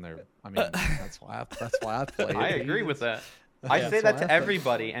 I mean, that's why I play. I it. agree with that. I Yeah, say that's that why to I play.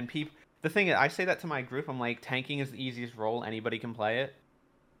 everybody, and people. The thing is, I say that to my group. I'm like, tanking is the easiest role. Anybody can play it.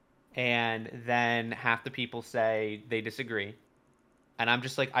 And then half the people say they disagree. And I'm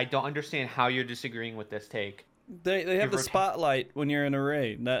just like, I don't understand how you're disagreeing with this take. They have the rota- spotlight when you're in a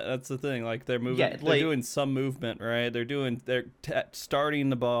raid. That's the thing. Like they're moving, Yeah, they're like- doing some movement, right? They're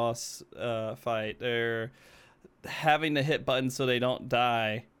starting the boss fight. They're having to hit buttons so they don't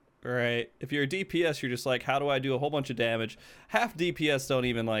die, right? If you're a DPS, you're just like, how do I do a whole bunch of damage? Half DPS don't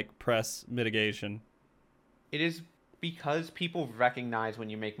even like press mitigation. It is because people recognize when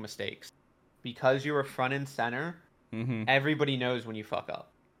you make mistakes. Because you're a front and center, Mm-hmm. everybody knows when you fuck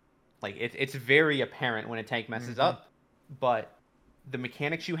up. Like, it's very apparent when a tank messes up, but the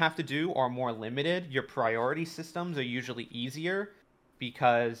mechanics you have to do are more limited. Your priority systems are usually easier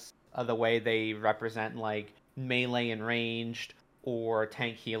because of the way they represent, like, melee and ranged or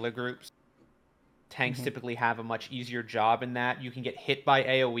tank healer groups. Tanks typically have a much easier job in that. You can get hit by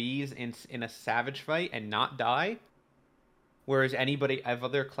AoEs in a savage fight and not die, whereas anybody of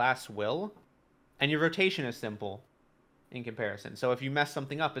other class will. And your rotation is simple in comparison. So if you mess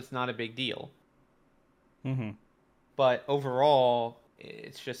something up, it's not a big deal. Mm-hmm. But overall,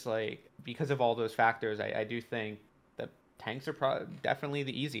 it's just like, because of all those factors, I do think that tanks are definitely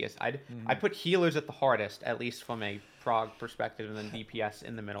the easiest. I'd put healers at the hardest, at least from a prog perspective, and then DPS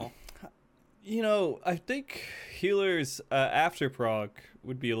in the middle. You know, I think healers after prog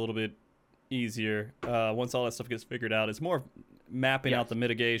would be a little bit easier once all that stuff gets figured out. It's more mapping out the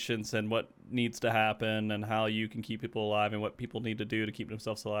mitigations and what needs to happen and how you can keep people alive and what people need to do to keep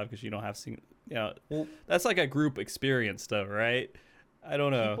themselves alive, because you don't have seen, you know, that's like a group experience though, right? I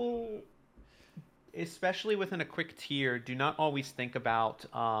don't know. People, especially within a quick tier, do not always think about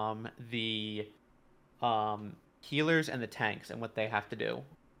the healers and the tanks and what they have to do.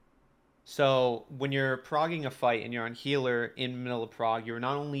 So when you're progging a fight and you're on healer in the middle of prog, you're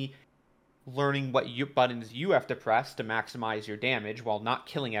not only learning what buttons you have to press to maximize your damage while not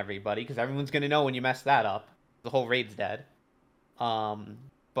killing everybody, because everyone's going to know when you mess that up. The whole raid's dead.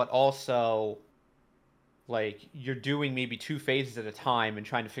 But also, like, you're doing maybe 2 phases at a time and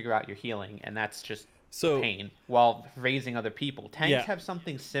trying to figure out your healing, and that's just pain, while raising other people. Tanks have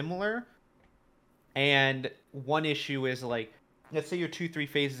something similar, and one issue is, like, let's say you're 2-3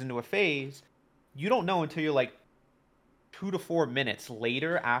 phases into a phase, you don't know until you're, like, 2 to 4 minutes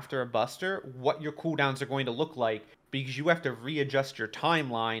later after a buster what your cooldowns are going to look like, because you have to readjust your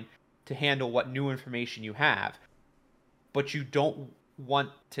timeline to handle what new information you have. But you don't want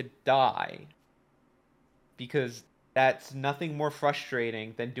to die, because that's nothing more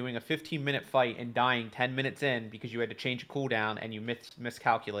frustrating than doing a 15-minute fight and dying 10 minutes in because you had to change a cooldown and you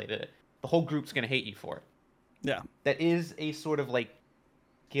miscalculated it. The whole group's going to hate you for it. Yeah. That is a sort of, like,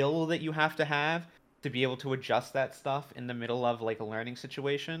 skill that you have to be able to adjust that stuff in the middle of, like, a learning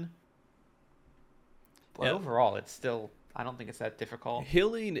situation. But overall, it's still, I don't think it's that difficult.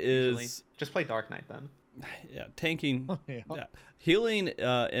 Healing usually. is Just play Dark Knight then. Yeah, tanking. Healing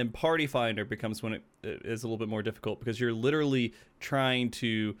and Party Finder becomes when it is a little bit more difficult, because you're literally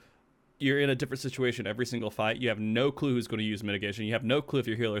you're in a different situation every single fight. You have no clue who's going to use mitigation. You have no clue if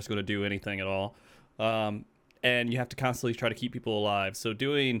your healer is going to do anything at all. And you have to constantly try to keep people alive. So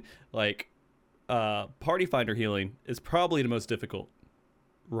doing, like, Party Finder healing is probably the most difficult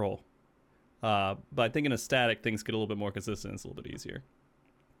role. But I think in a static, things get a little bit more consistent. It's a little bit easier.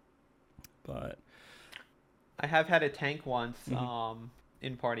 But I have had a tank once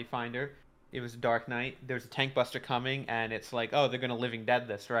in Party Finder. It was Dark Knight. There's a tank buster coming, and it's like, oh, they're going to Living Dead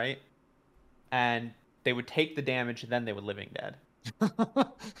this, right? And they would take the damage, then they would Living Dead.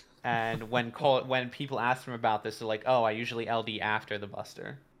 And when people ask them about this, they're like, oh, I usually LD after the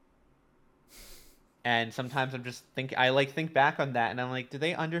buster. And sometimes I think back on that, and I'm like, do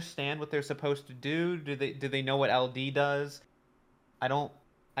they understand what they're supposed to do? Do they know what LD does? I don't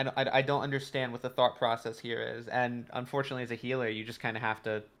I don't understand what the thought process here is. And unfortunately, as a healer, you just kind of have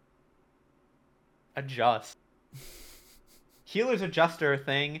to adjust. Healers adjust are a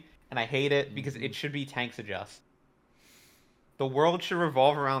thing, and I hate it because it should be tanks adjust. The world should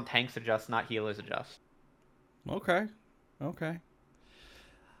revolve around tanks adjust, not healers adjust. Okay.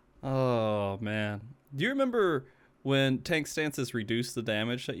 Oh man, do you remember when tank stances reduced the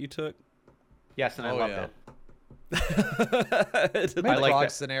damage that you took? Yes, and I loved yeah. it. Made I like prog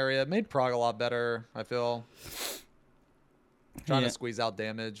that. scenario. Made prog a lot better, I feel. Trying Yeah. to squeeze out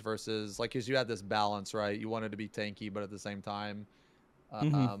damage versus, like, because you had this balance, right? You wanted to be tanky, but at the same time, I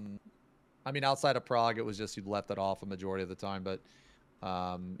mean, outside of prog, it was just you left it off a majority of the time, but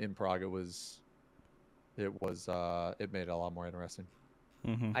in prog, it made it a lot more interesting.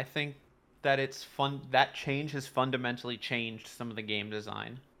 I think that it's fun. That change has fundamentally changed some of the game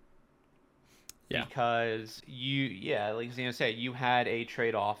design. Yeah. Because like Xeno said, you had a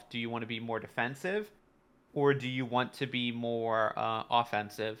trade-off. Do you want to be more defensive, or do you want to be more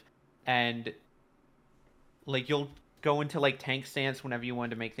offensive? And like you'll go into like tank stance whenever you want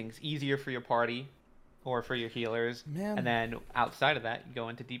to make things easier for your party or for your healers. Man. And then outside of that, you go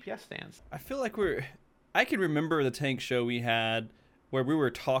into DPS stance. I feel like I can remember the tank show we had where we were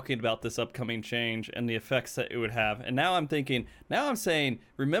talking about this upcoming change and the effects that it would have. And now I'm saying,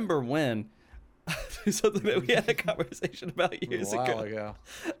 remember when? Something that we had a conversation about years ago.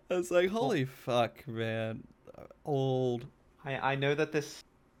 I was like, holy fuck, man. Old. I know that this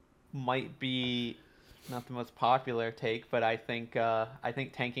might be not the most popular take, but I think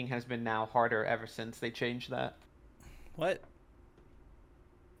tanking has been now harder ever since they changed that. What?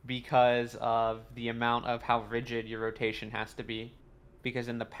 Because of the amount of how rigid your rotation has to be. Because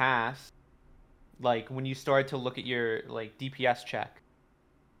in the past, like when you started to look at your like DPS check,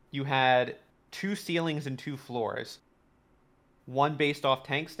 you had 2 ceilings and 2 floors. One based off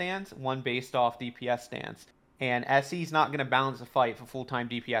tank stance, one based off DPS stance. And SE's not going to balance a fight for full-time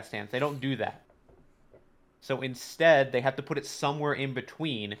DPS stance. They don't do that. So instead, they have to put it somewhere in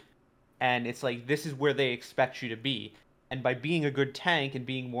between. And it's like, this is where they expect you to be. And by being a good tank and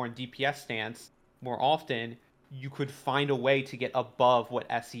being more in DPS stance more often, you could find a way to get above what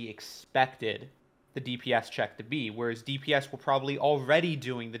SE expected the DPS check to be, whereas DPS were probably already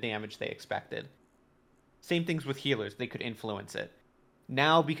doing the damage they expected. Same things with healers, they could influence it.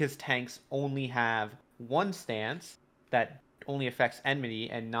 Now, because tanks only have one stance that only affects enmity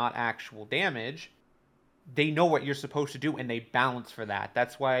and not actual damage, they know what you're supposed to do and they balance for that.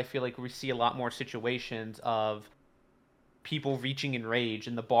 That's why I feel like we see a lot more situations of people reaching in rage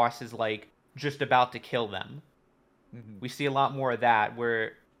and the boss is like just about to kill them. We see a lot more of that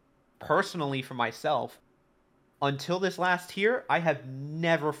where, personally for myself, until this last tier, I have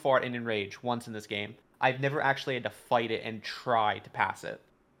never fought in enrage once in this game. I've never actually had to fight it and try to pass it.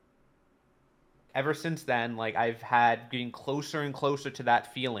 Ever since then, like I've had getting closer and closer to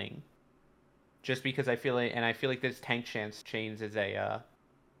that feeling, just because I feel like this tank chance change is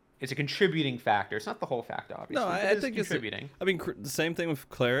it's a contributing factor. It's not the whole factor, obviously. No, I think it's contributing. The same thing with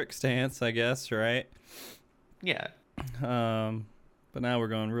cleric stance, I guess, right? Yeah. But now we're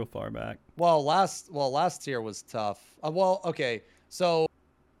going real far back. Well, last tier was tough. Okay. So,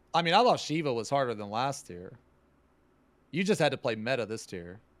 I mean, I thought Shiva was harder than last tier. You just had to play meta this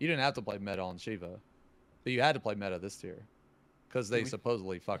tier. You didn't have to play meta on Shiva. But you had to play meta this tier. Because they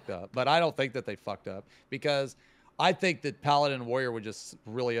supposedly fucked up. But I don't think that they fucked up. Because I think that Paladin and Warrior were just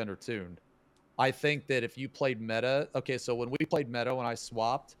really undertuned. I think that if you played meta... Okay, so when we played meta, when I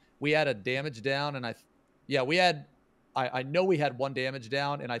swapped, we had a damage down, and I know we had 1 damage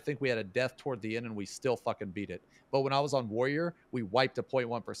down, and I think we had a death toward the end, and we still fucking beat it. But when I was on Warrior, we wiped a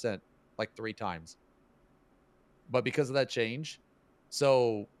 0.1% like 3 times. But because of that change,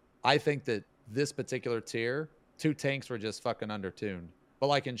 so I think that this particular tier, 2 tanks were just fucking undertuned. But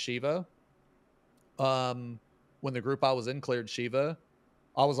like in Shiva, when the group I was in cleared Shiva,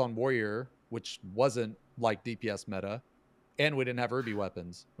 I was on Warrior, which wasn't like DPS meta, and we didn't have Ruby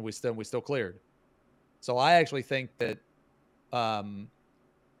weapons, and we still cleared. So I actually think that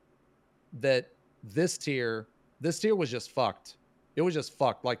that this tier was just fucked. It was just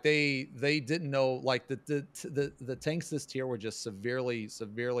fucked. Like they didn't know, like the tanks this tier were just severely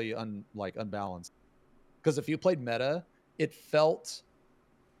unbalanced. Because if you played meta, it felt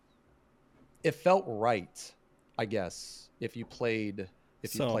right, I guess, if you played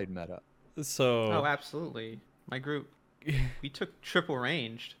meta. So Oh, absolutely. My group, we took triple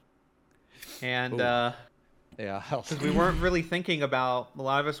ranged. And Yeah. Because we weren't really thinking about, a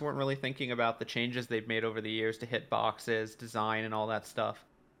lot of us weren't really thinking about the changes they've made over the years to hitboxes, design, and all that stuff.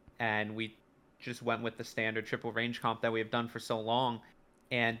 And we just went with the standard triple range comp that we have done for so long.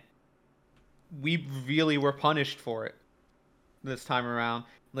 And we really were punished for it this time around.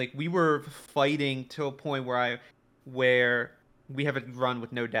 Like, we were fighting to a point where we have a run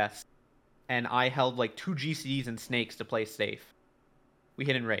with no deaths. And I held like 2 GCDs and snakes to play safe. We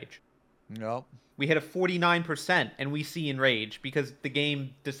hit Enrage. Nope. We hit a 49% and we see Enrage because the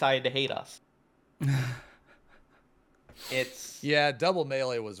game decided to hate us. Yeah, double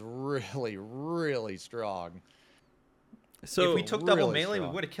melee was really, really strong. So if we took double really melee, strong.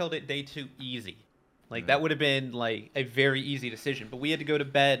 we would have killed it day 2 easy. Like, that would have been like a very easy decision. But we had to go to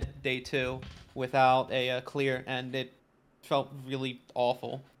bed day 2 without a clear, and it felt really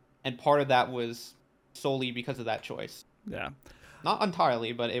awful. And part of that was solely because of that choice. yeah. Not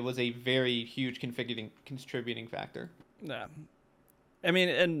entirely, but it was a very huge contributing factor. Yeah. I mean,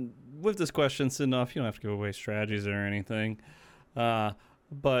 and with this question, Sindalf, you don't have to give away strategies or anything.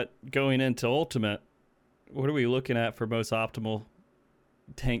 But going into Ultimate, what are we looking at for most optimal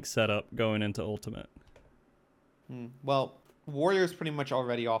tank setup going into Ultimate? Well, Warrior's pretty much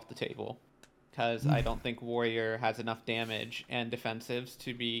already off the table, because I don't think Warrior has enough damage and defensives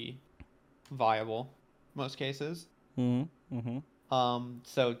to be viable most cases.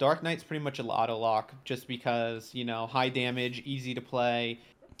 So Dark Knight's pretty much a auto lock, just because, you know, high damage, easy to play,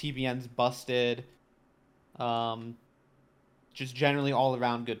 TBN's busted, just generally all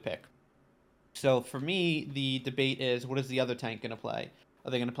around good pick. So for me, the debate is, what is the other tank going to play?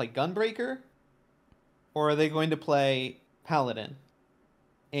 Are they going to play Gunbreaker, or are they going to play Paladin?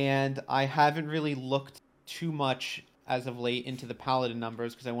 And I haven't really looked too much as of late into the Paladin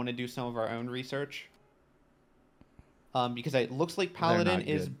numbers, because I want to do some of our own research. Because it looks like Paladin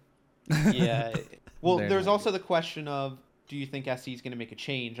is... Yeah. Well, there's also the question of, do you think SE is going to make a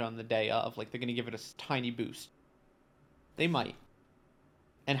change on the day of? Like, they're going to give it a tiny boost. They might.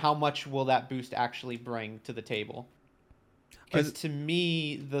 And how much will that boost actually bring to the table? Because to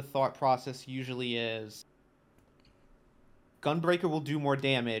me, the thought process usually is, Gunbreaker will do more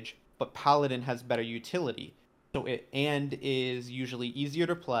damage, but Paladin has better utility. So and is usually easier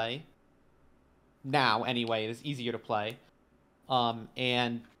to play. Now, anyway, it is easier to play.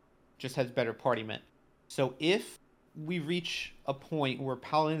 And just has better party mint. So if we reach a point where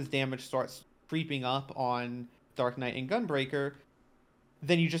Paladin's damage starts creeping up on Dark Knight and Gunbreaker,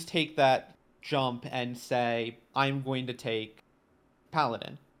 then you just take that jump and say, I'm going to take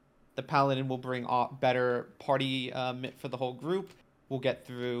Paladin. The Paladin will bring better party mint for the whole group. We'll get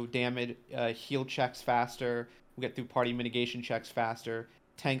through damage, heal checks faster. We'll get through party mitigation checks faster.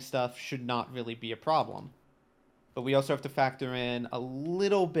 Tank stuff should not really be a problem. But we also have to factor in a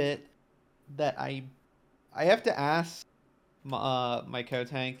little bit that I have to ask my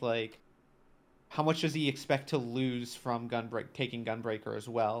co-tank, like, how much does he expect to lose from taking Gunbreaker as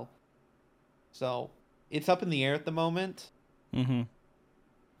well? So it's up in the air at the moment.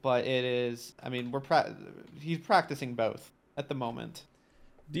 But it is, I mean, he's practicing both at the moment.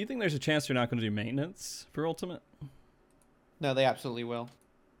 Do you think there's a chance they're not going to do maintenance for Ultimate? No, they absolutely will.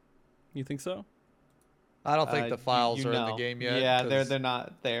 You think so? I don't think the files are in the game yet. Yeah, they're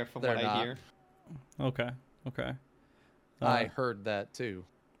not there from what I hear. Okay. I heard that too.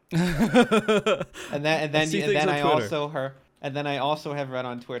 and then I also have read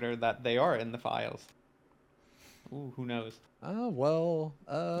on Twitter that they are in the files. Ooh, who knows? Oh well.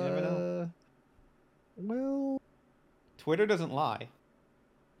 You never know. Well, Twitter doesn't lie.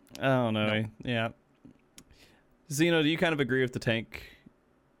 I don't know. No. Yeah. Xeno, do you kind of agree with the tank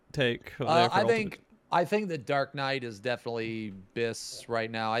take? I think the Dark Knight is definitely BIS right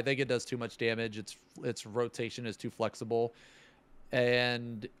now. I think it does too much damage. Its rotation is too flexible.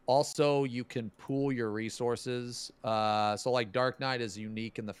 And also you can pool your resources. So like Dark Knight is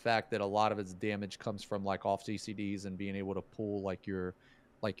unique in the fact that a lot of its damage comes from like off CCDs and being able to pool like your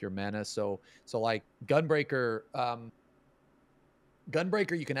mana. So like Gunbreaker,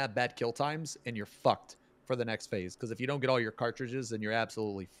 you can have bad kill times and you're fucked for the next phase, because if you don't get all your cartridges, then you're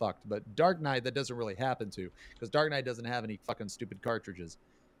absolutely fucked. But Dark Knight, that doesn't really happen to, because Dark Knight doesn't have any fucking stupid cartridges.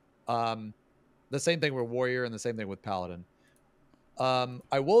 The same thing with Warrior and the same thing with Paladin.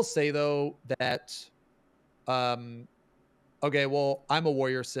 I will say though that okay, well, I'm a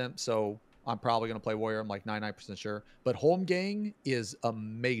Warrior simp, so I'm probably gonna play Warrior. I'm like 99% sure. But home gang is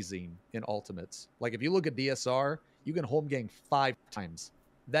amazing in Ultimates. Like if you look at DSR, you can home gang 5 times.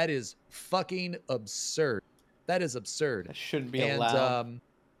 That is fucking absurd. That is absurd. That shouldn't be allowed.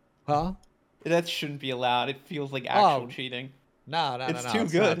 Huh? That shouldn't be allowed. It feels like actual cheating. No. It's too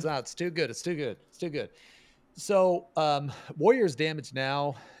good. It's too good. It's too good. So Warrior's damage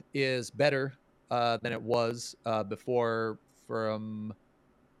now is better than it was before from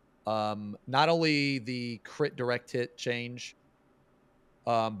not only the crit direct hit change,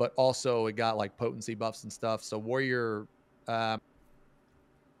 but also it got like potency buffs and stuff. So Warrior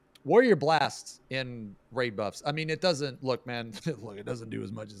blasts in raid buffs. I mean, it doesn't look, man. Look, it doesn't do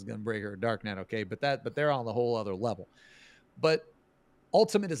as much as Gunbreaker or Dark Knight, okay? But they're on the whole other level. But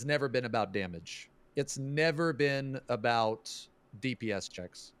Ultimate has never been about damage. It's never been about DPS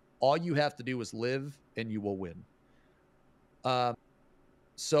checks. All you have to do is live, and you will win.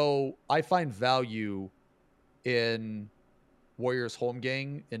 So I find value in Warrior's home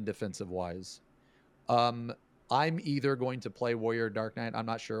gang in defensive wise. I'm either going to play Warrior or Dark Knight. I'm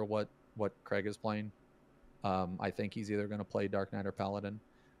not sure what Craig is playing. I think he's either going to play Dark Knight or Paladin.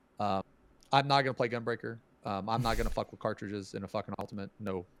 I'm not going to play Gunbreaker. I'm not going to fuck with cartridges in a fucking Ultimate.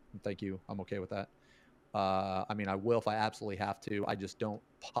 No, thank you. I'm okay with that. I mean, I will if I absolutely have to. I just don't.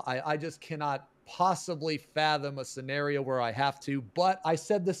 I just cannot possibly fathom a scenario where I have to. But I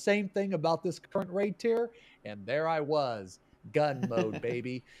said the same thing about this current raid tier, and there I was, gun mode,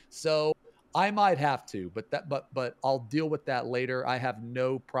 baby. So I might have to, but I'll deal with that later. I have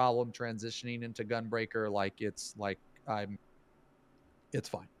no problem transitioning into Gunbreaker. It's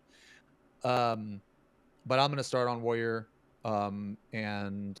fine. But I'm gonna start on Warrior,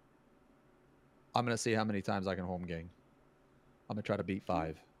 and I'm gonna see how many times I can home gang. I'm gonna try to beat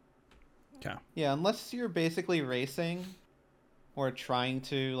 5. Okay. Yeah, unless you're basically racing or trying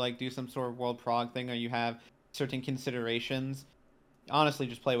to like do some sort of world prog thing, or you have certain considerations, honestly,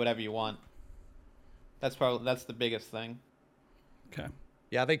 just play whatever you want. That's the biggest thing. Okay.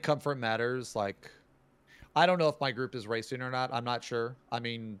 Yeah, I think comfort matters. Like, I don't know if my group is racing or not. I'm not sure. I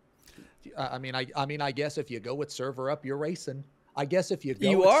mean, I guess if you go with server up, you're racing. I guess if you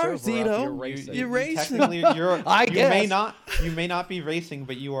go with server Xeno. up, you're racing. You're racing. Technically, guess. You may not be racing,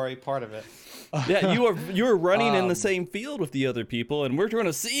 but you are a part of it. Yeah, you're running in the same field with the other people, and we're going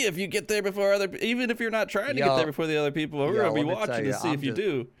to see if you get there before even if you're not trying to get there before the other people. We're going to be watching to see if you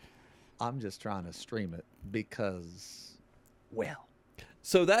do. I'm just trying to stream it because, well.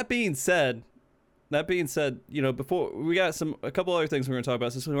 So that being said, before we got a couple other things we're going to talk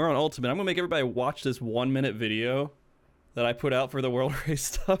about. Since we're on Ultimate, I'm going to make everybody watch this 1-minute video that I put out for the World Race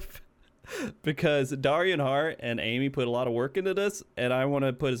stuff because Darian Hart and Amy put a lot of work into this, and I want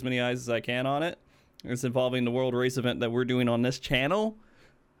to put as many eyes as I can on it. It's involving the World Race event that we're doing on this channel.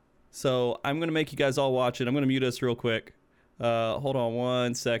 So I'm going to make you guys all watch it. I'm going to mute us real quick. Hold on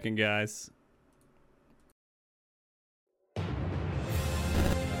 1 second, guys.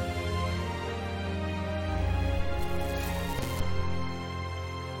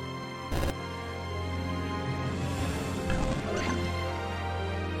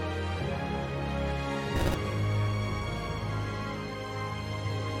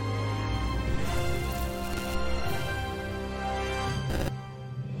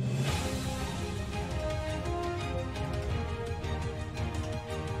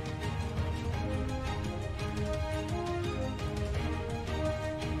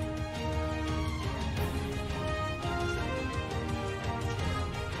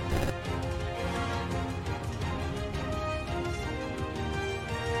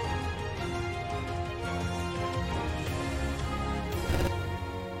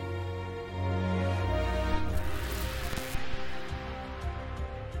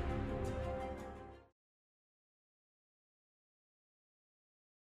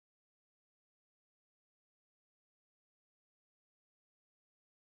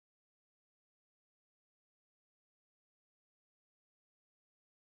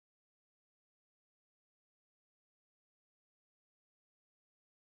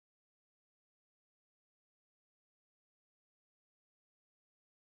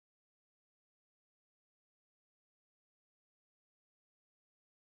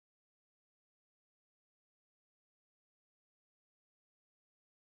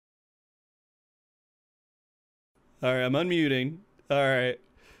 All right, I'm unmuting. All right.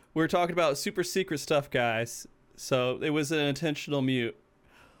 We're talking about super secret stuff, guys. So it was an intentional mute.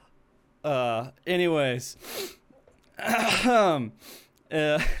 Anyways. Thank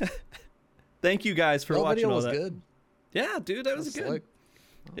you guys for watching all that. Video was good. Yeah, dude, that was good. Slick.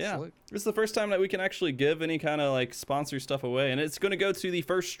 Yeah. Slick. This is the first time that we can actually give any kind of like sponsor stuff away. And it's going to go to the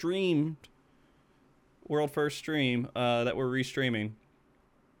first streamed, world first stream that we're restreaming.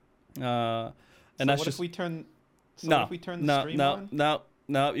 And So that's what just... if we turn... So no, if we turn the stream on?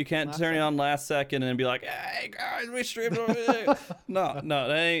 No, you can't turn it on last second and be like, "Hey guys, we streamed over there." No,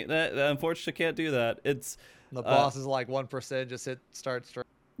 that unfortunately can't do that. It's The boss is like 1%. Just hit start stream.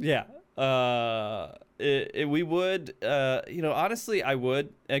 yeah. we would, honestly, I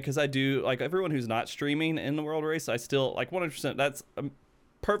would, because I do, like, everyone who's not streaming in the World Race, I still, like, 100%, that's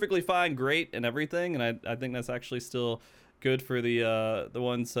perfectly fine, great, and everything, and I think that's actually still good for the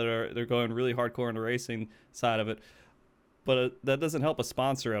ones they're going really hardcore in the racing side of it, but that doesn't help a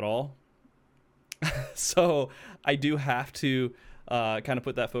sponsor at all. So I do have to kind of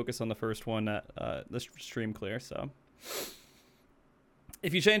put that focus on the first one, that the stream clear, so...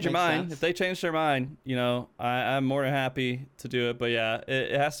 If you change your mind, if they change their mind, I'm more than happy to do it. But yeah,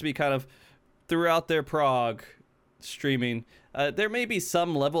 it has to be kind of throughout their prog streaming. There may be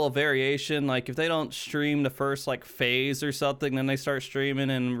some level of variation. Like if they don't stream the first like phase or something, then they start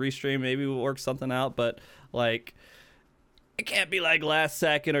streaming and restream. Maybe we'll work something out. But like, it can't be like last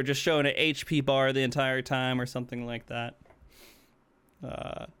second or just showing an HP bar the entire time or something like that.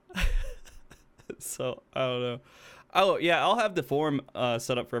 So I don't know. Oh, yeah, I'll have the form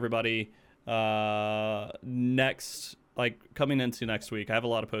set up for everybody coming into next week. I have a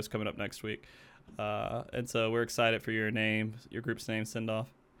lot of posts coming up next week. And so we're excited for your group's name, Sindalf.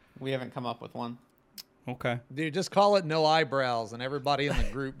 We haven't come up with one. Okay. Dude, just call it no eyebrows, and everybody in the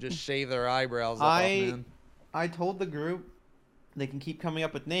group just shave their eyebrows off, man. I told the group they can keep coming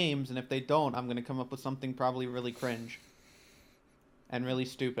up with names, and if they don't, I'm going to come up with something probably really cringe and really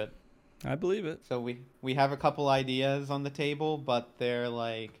stupid. I believe it. So we have a couple ideas on the table, but they're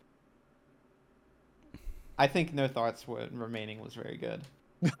like... I think No Thoughts Remaining was very good.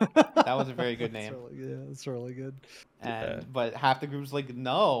 That was a very good name. That's really good. But half the group's like,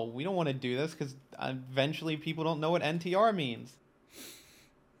 no, we don't want to do this because eventually people don't know what NTR means.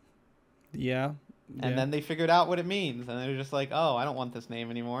 Yeah. And then they figured out what it means, and they're just like, oh, I don't want this name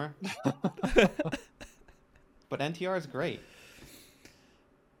anymore. But NTR is great.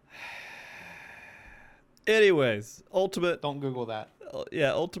 Anyways, Ultimate. Don't Google that.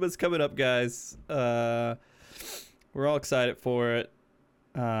 Yeah, Ultimate's coming up, guys. We're all excited for it.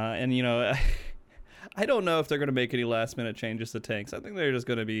 And, I don't know if they're going to make any last-minute changes to tanks. I think they're just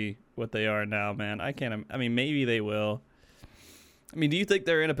going to be what they are now, man. Maybe they will. Do you think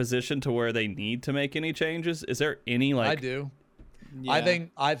they're in a position to where they need to make any changes? Is there any, I do. Yeah.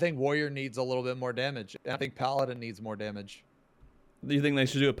 I think Warrior needs a little bit more damage. I think Paladin needs more damage. Do you think they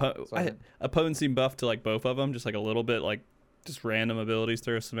should do a potency buff to like both of them, just like a little bit, like just random abilities,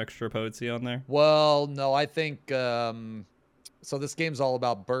 throw some extra potency on there? Well, no, I think so. This game's all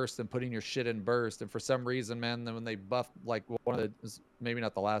about burst and putting your shit in burst, and for some reason, man, then when they buffed like maybe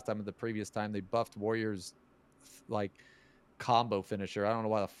not the last time, but the previous time, they buffed Warrior's like combo finisher. I don't know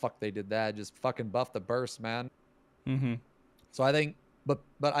why the fuck they did that. Just fucking buff the burst, man. Mm-hmm. So I think, but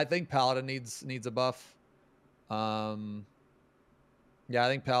I think Paladin needs a buff. Yeah, I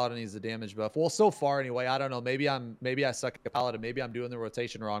think Paladin needs the damage buff. Well, so far anyway, I don't know. Maybe I suck at Paladin. Maybe I'm doing the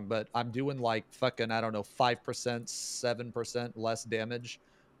rotation wrong, but I'm doing like fucking, I don't know, 5%, 7% less damage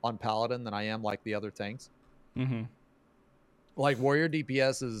on Paladin than I am like the other tanks. Mm-hmm. Like Warrior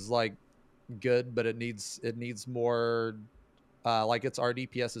DPS is like good, but it needs more. Like its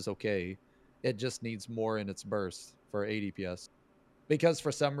RDPS is okay. It just needs more in its burst for ADPS. Because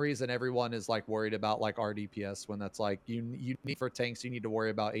for some reason everyone is like worried about like RDPS when that's like you need for tanks, you need to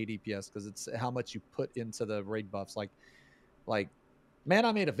worry about ADPS because it's how much you put into the raid buffs. Like man,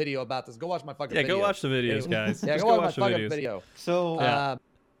 I made a video about this. Go watch my fucking video. Go watch the videos, guys. Yeah, go watch my fucking video. So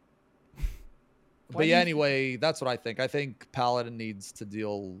but yeah, anyway, that's what I think. I think Paladin needs to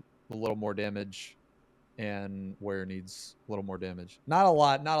deal a little more damage and Warrior needs a little more damage. Not a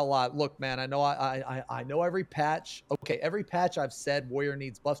lot. Look, man, I know I know every patch. Okay, every patch I've said Warrior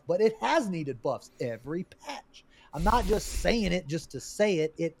needs buffs, but it has needed buffs every patch. I'm not just saying it just to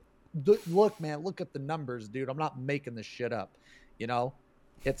say it. Look, man, look at the numbers, dude. I'm not making this shit up.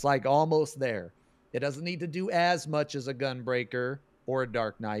 It's like almost there. It doesn't need to do as much as a Gunbreaker or a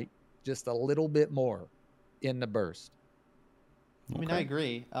Dark Knight, just a little bit more in the burst. I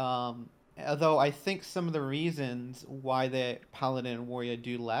agree. Although I think some of the reasons why the Paladin and Warrior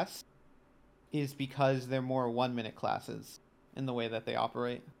do less is because they're more 1-minute classes in the way that they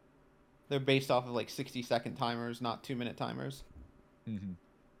operate. They're based off of like 60-second timers, not 2-minute timers. Mm-hmm.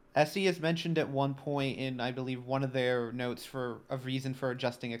 SE has mentioned at one point in, I believe, one of their notes for a reason for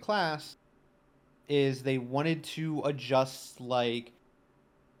adjusting a class is they wanted to adjust, like,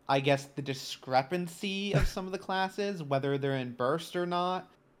 I guess the discrepancy of some of the classes, whether they're in burst or not.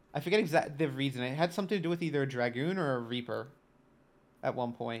 I forget exactly the reason. It had something to do with either a Dragoon or a Reaper at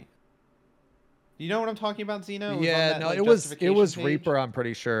one point. Do you know what I'm talking about, Xeno? Yeah, no, it was Reaper, I'm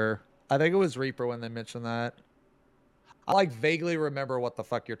pretty sure. I think it was Reaper when they mentioned that. I like vaguely remember what the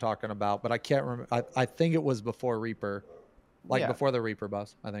fuck you're talking about, but I can't remember. I think it was before Reaper. like Yeah. before the Reaper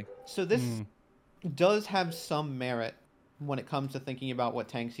buffs, I think. So this does have some merit when it comes to thinking about what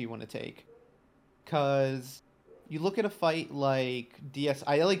tanks you want to take. Because you look at a fight like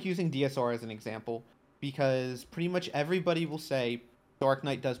I like using DSR as an example, because pretty much everybody will say Dark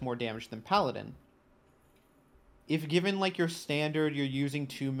Knight does more damage than Paladin. If given like your standard, you're using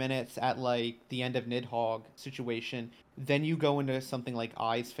 2 minutes at like the end of Nidhogg situation, then you go into something like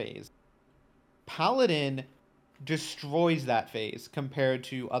Eyes phase. Paladin destroys that phase compared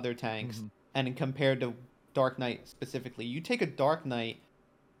to other tanks and compared to Dark Knight specifically. You take a Dark Knight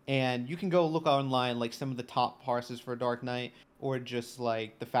and you can go look online like some of the top parses for Dark Knight or just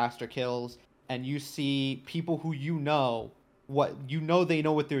like the faster kills, and you see people who they know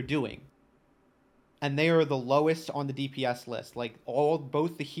what they're doing. And they are the lowest on the DPS list. Like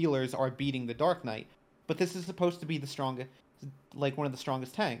both the healers are beating the Dark Knight, but this is supposed to be the strongest, like one of the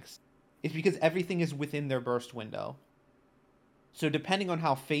strongest tanks. It's because everything is within their burst window. So depending on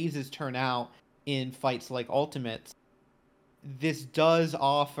how phases turn out in fights like Ultimates, this does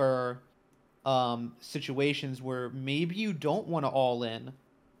offer situations where maybe you don't want to all in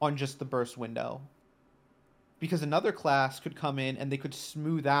on just the burst window. Because another class could come in and they could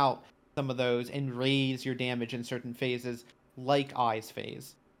smooth out some of those and raise your damage in certain phases, like Eyes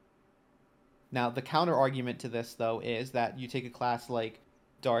phase. Now, the counter argument to this, though, is that you take a class like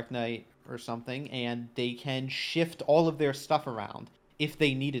Dark Knight or something, and they can shift all of their stuff around if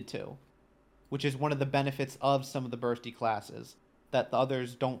they needed to, which is one of the benefits of some of the bursty classes that the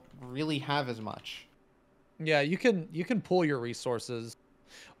others don't really have as much. Yeah, you can pull your resources.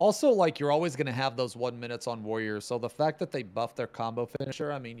 Also, like, you're always going to have those 1 minutes on warriors. So the fact that they buffed their combo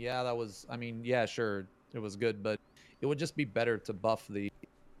finisher, yeah, sure, it was good, but it would just be better to buff the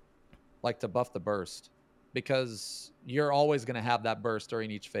burst, because you're always going to have that burst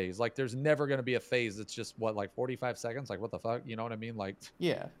during each phase. Like, there's never going to be a phase that's just like 45 seconds. Like, what the fuck? You know what I mean? Like,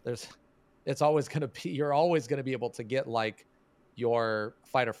 yeah, it's always going to be, you're always going to be able to get like your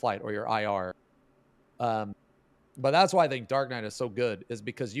fight or flight or your IR. But that's why I think Dark Knight is so good, is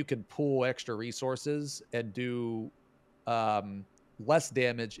because you can pool extra resources and do less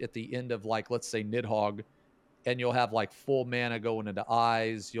damage at the end of, like, let's say Nidhogg, and you'll have like full mana going into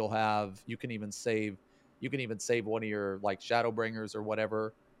Eyes. You can even save one of your like Shadowbringers or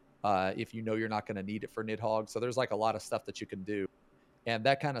whatever, if you know you're not going to need it for Nidhogg. So there's like a lot of stuff that you can do, and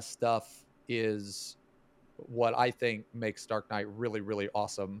that kind of stuff is what I think makes Dark Knight really, really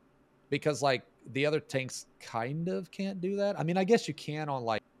awesome. Because like the other tanks kind of can't do that. I mean, I guess you can on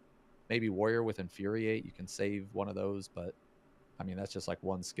like maybe Warrior with Infuriate. You can save one of those, but I mean, that's just like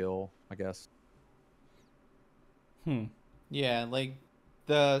one skill, I guess. Yeah, like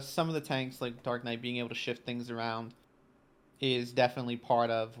some of the tanks like Dark Knight being able to shift things around is definitely part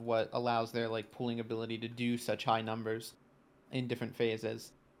of what allows their like pooling ability to do such high numbers in different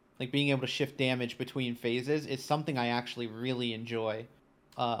phases. Like being able to shift damage between phases is something I actually really enjoy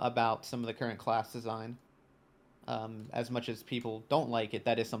about some of the current class design. As much as people don't like it,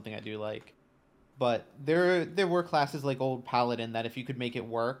 that is something I do like. But there were classes like old Paladin that if you could make it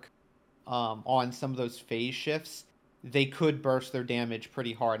work on some of those phase shifts, they could burst their damage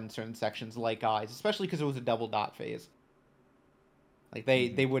pretty hard in certain sections like Eyes, especially because it was a double dot phase. Like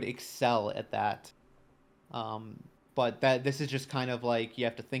they would excel at that. But this is just kind of like you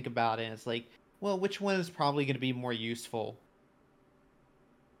have to think about it. And it's like, well, which one is probably going to be more useful?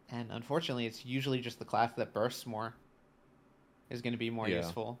 And unfortunately, it's usually just the class that bursts more is going to be more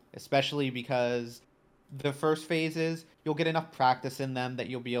useful, especially because the first phases, you'll get enough practice in them that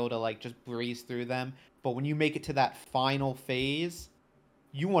you'll be able to like just breeze through them. But when you make it to that final phase,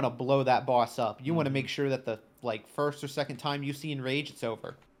 you want to blow that boss up. You want to make sure that the like first or second time you see Enrage, it's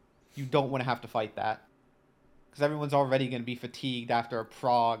over. You don't want to have to fight that, because everyone's already going to be fatigued after a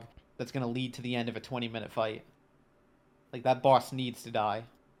prog that's going to lead to the end of a 20-minute fight. Like, that boss needs to die.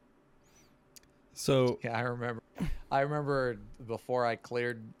 So yeah, I remember before I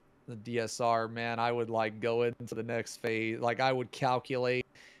cleared the DSR, man, I would like go into the next phase. Like, I would calculate,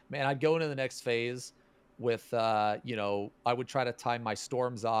 man, I'd go into the next phase with, I would try to time my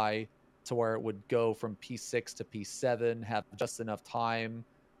Storm's Eye to where it would go from P6 to P7, have just enough time,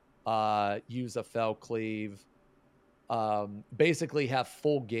 use a Fell Cleave, basically have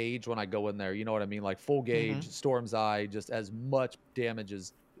full gauge when I go in there. You know what I mean? Like full gauge, Storm's Eye, just as much damage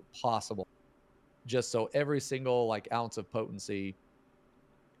as possible. Just so every single like ounce of potency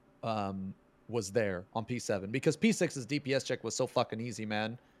was there on P7, because P6's DPS check was so fucking easy,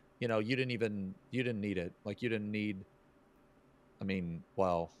 man. You didn't need it. Like, you didn't need, I mean,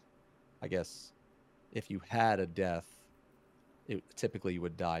 well, I guess if you had a death, typically you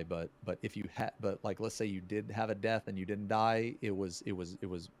would die. But if you had, but like let's say you did have a death and you didn't die, it was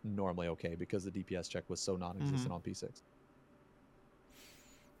normally okay because the DPS check was so non-existent on P6.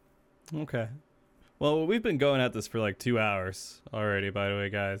 Okay. Well, we've been going at this for like 2 hours already, by the way,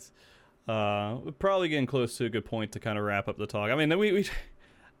 guys. We're probably getting close to a good point to kind of wrap up the talk. I mean,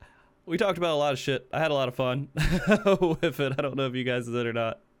 we talked about a lot of shit. I had a lot of fun with it. I don't know if you guys did or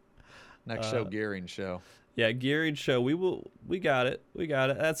not. Next show, gearing show. Yeah, gearing show. We got it.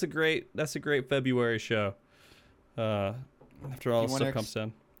 That's a great February show. After all stuff comes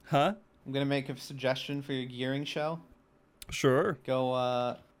down. Huh? I'm gonna make a suggestion for your gearing show. Sure.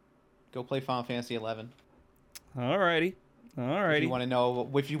 Go play Final Fantasy 11. Alrighty. If you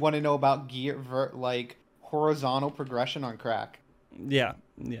want to know about like horizontal progression on crack. Yeah.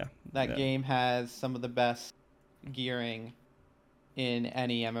 That game has some of the best gearing in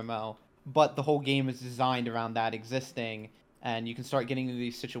any MMO, but the whole game is designed around that existing, and you can start getting into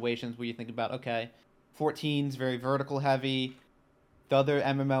these situations where you think about, okay, 14's very vertical heavy, the other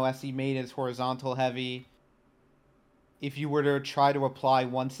MMO SE made is horizontal heavy. If you were to try to apply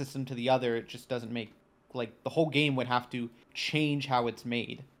one system to the other, it just doesn't make, like, the whole game would have to change how it's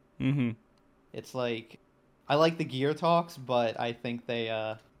made. Mm-hmm. It's like, I like the gear talks, but I think they,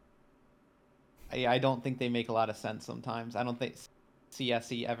 I don't think they make a lot of sense sometimes. I don't think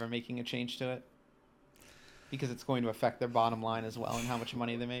CSE ever making a change to it, because it's going to affect their bottom line as well and how much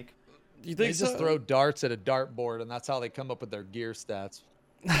money they make. You They think just so? throw darts at a dartboard, and that's how they come up with their gear stats.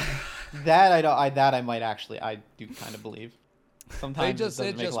 That I might actually, I do kind of believe. Sometimes They just it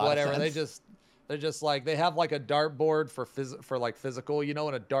doesn't make a lot whatever. of sense. They're just like, they have like a dartboard for like physical, and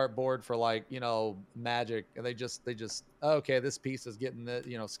a dartboard for like, magic, and they just okay, this piece is getting the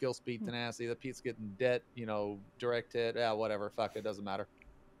skill, speed, tenacity, the piece is getting debt, direct hit, yeah, whatever, fuck it, doesn't matter.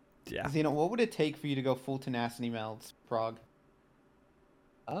 Yeah. Xeno, what would it take for you to go full tenacity melds, Prague?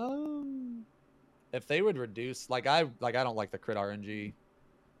 If they would reduce, I don't like the crit RNG.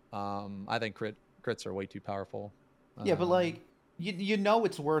 I think crits are way too powerful. Yeah, but like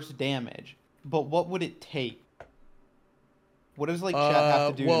it's worse damage. But what would it take? What does chat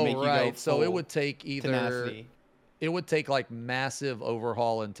have to do to make you go full So it would take tenacity? It would take like massive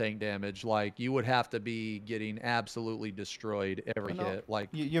overhaul and tank damage. Like you would have to be getting absolutely destroyed every hit. Like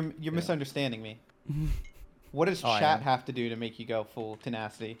you're misunderstanding me. What does chat have to do to make you go full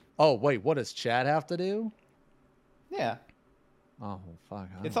tenacity? Oh wait, what does chat have to do? Yeah. Oh fuck.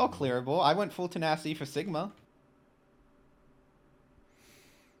 It's all clearable. I went full tenacity for Sigma.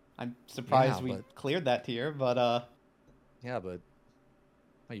 I'm surprised we cleared that tier, but yeah, but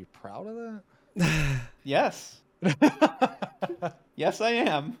are you proud of that? Yes. Yes, I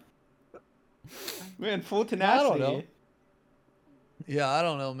am. Man, full tenacity. I don't know. Yeah, I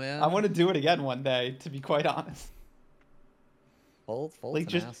don't know, man. I want to do it again one day, to be quite honest. Full like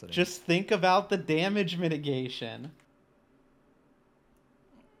tenacity. just think about the damage mitigation.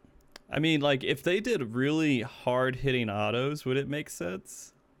 I mean, like, if they did really hard-hitting autos, would it make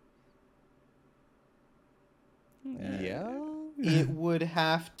sense? Yeah. It would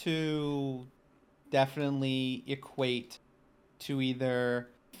have to definitely equate to either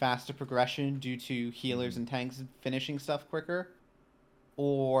faster progression due to healers and tanks finishing stuff quicker,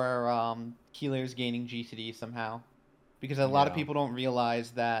 or healers gaining GTD somehow. Because a lot of people don't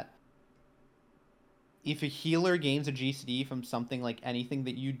realize that if a healer gains a GCD from something like anything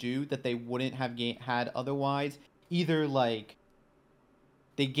that you do that they wouldn't have had otherwise, either like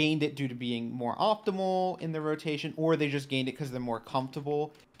they gained it due to being more optimal in their rotation, or they just gained it because they're more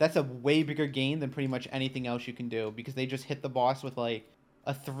comfortable, that's a way bigger gain than pretty much anything else you can do, because they just hit the boss with like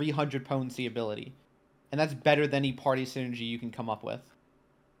a 300 potency ability. And that's better than any party synergy you can come up with.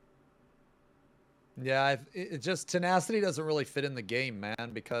 Yeah, it just tenacity doesn't really fit in the game,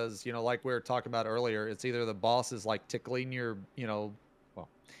 man, because, like we were talking about earlier, it's either the boss is like tickling your,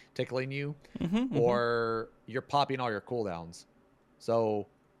 tickling you, or you're popping all your cooldowns. So,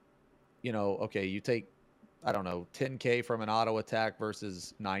 okay, you take, I don't know, 10K from an auto attack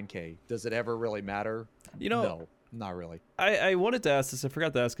versus 9K. Does it ever really matter? No, not really. I wanted to ask this. I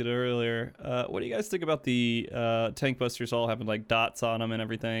forgot to ask it earlier. What do you guys think about the tank busters all having like dots on them and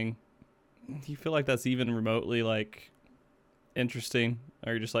everything? Do you feel like that's even remotely like interesting,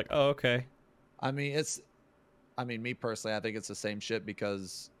 or you're just like, oh, okay? I mean, me personally, I think it's the same shit,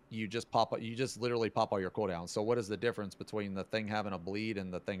 because you just literally pop all your cooldowns. So what is the difference between the thing having a bleed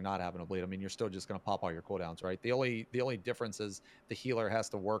and the thing not having a bleed? I mean, you're still just going to pop all your cooldowns, right? The only difference is the healer has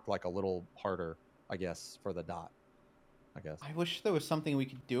to work like a little harder, I guess, for the dot, I guess. I wish there was something we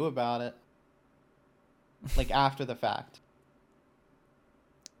could do about it. Like after the fact.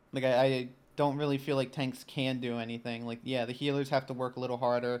 Like I don't really feel like tanks can do anything. Like, yeah, the healers have to work a little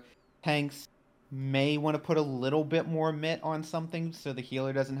harder. Tanks may want to put a little bit more mitt on something so the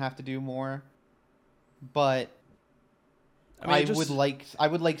healer doesn't have to do more. But I would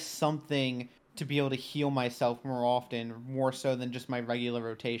like something to be able to heal myself more often, more so than just my regular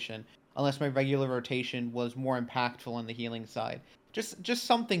rotation. Unless my regular rotation was more impactful on the healing side. Just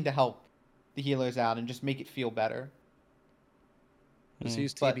something to help the healers out and just make it feel better. Just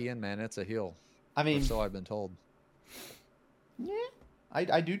use TBN, man. It's a heal. I mean, or so I've been told. Yeah,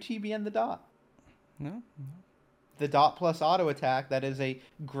 I do TBN the dot. No. The dot plus auto attack, that is a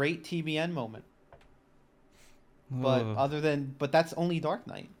great TBN moment. But but that's only Dark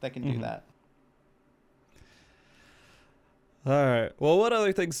Knight that can do that. All right. Well, what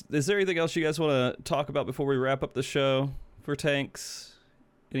other things? Is there anything else you guys want to talk about before we wrap up the show for tanks?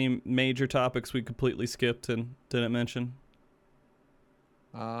 Any major topics we completely skipped and didn't mention?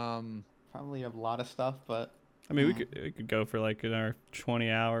 Probably a lot of stuff, but I mean, we could go for like another 20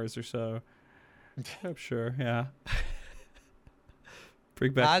 hours or so. I'm sure. Yeah.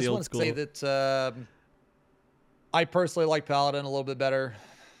 Bring back the old school. I just want to say that I personally like Paladin a little bit better.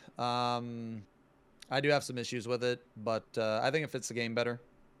 I do have some issues with it, but I think it fits the game better.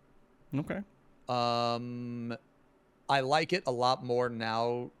 Okay. I like it a lot more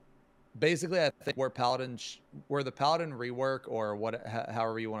now. Basically, I think where the Paladin rework, or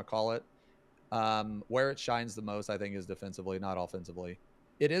however you want to call it, where it shines the most, I think, is defensively, not offensively.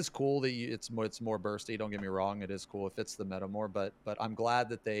 It is cool that it's more bursty. Don't get me wrong; it is cool. It fits the meta more, but I'm glad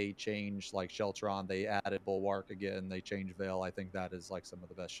that they changed like Sheltron. They added Bulwark again. They changed Veil. I think that is like some of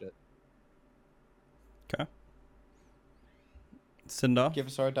the best shit. Okay. Sindalf? Give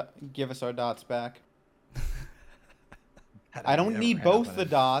us our dots back. I don't need both the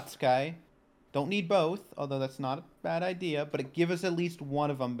dots, okay? Don't need both, although that's not a bad idea, but give us at least one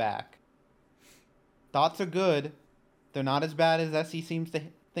of them back. Dots are good. They're not as bad as SE seems to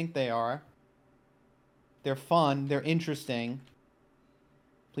think they are. They're fun. They're interesting.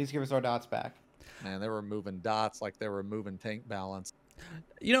 Please give us our dots back. Man, they were moving dots like they were moving tank balance.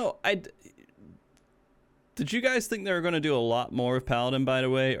 You know, did you guys think they were going to do a lot more with Paladin, by the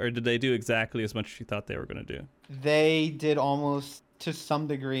way, or did they do exactly as much as you thought they were going to do? They did almost, to some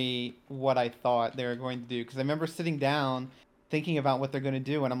degree, what I thought they were going to do. Because I remember sitting down, thinking about what they're going to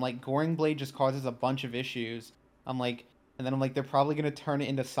do, and I'm like, Goring Blade just causes a bunch of issues. And then I'm like, they're probably going to turn it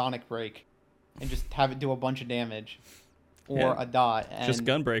into Sonic Break and just have it do a bunch of damage. Or a dot. And just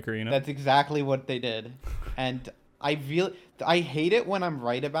Gunbreaker, you know? That's exactly what they did. And I hate it when I'm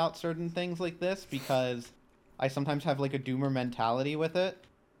right about certain things like this, because I sometimes have like a doomer mentality with it.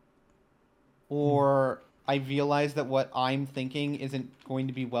 Or I realize that what I'm thinking isn't going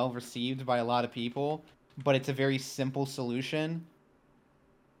to be well received by a lot of people, but it's a very simple solution.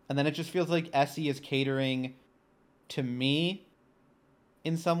 And then it just feels like SE is catering to me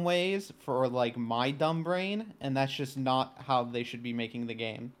in some ways for like my dumb brain, and that's just not how they should be making the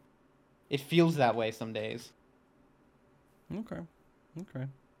game. It feels that way some days. Okay.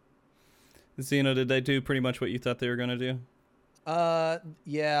 Xeno, did they do pretty much what you thought they were going to do?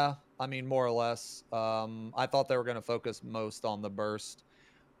 Yeah. I mean, more or less. I thought they were going to focus most on the burst,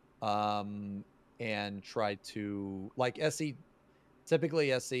 and try to like SE.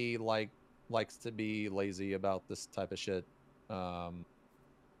 Typically, SE likes to be lazy about this type of shit.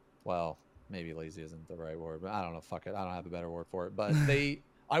 Well, maybe lazy isn't the right word, but I don't know. Fuck it. I don't have a better word for it. But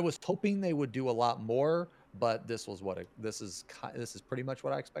I was hoping they would do a lot more, but this is pretty much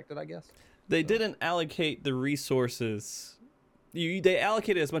what I expected, I guess. They didn't allocate the resources. They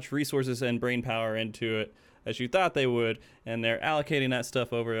allocated as much resources and brain power into it as you thought they would, and they're allocating that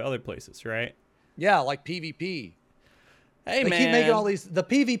stuff over to other places, right? Yeah, like PvP. Hey, they man. keep making all these. The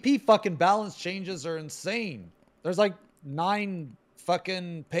PvP fucking balance changes are insane. There's like 9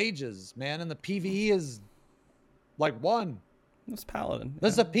 fucking pages, man, and the PvE is like 1. It's Paladin.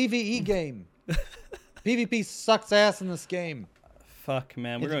 This is a PvE game. PvP sucks ass in this game. Fuck,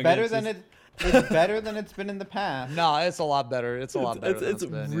 man. It's better than it's been in the past. No, it's a lot better. It's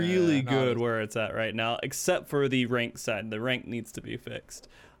really good where it's at right now, except for the rank side. The rank needs to be fixed.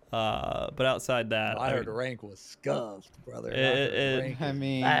 But outside that, I heard the rank was scuffed, brother. They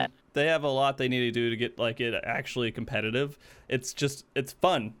have a lot they need to do to get like it actually competitive. It's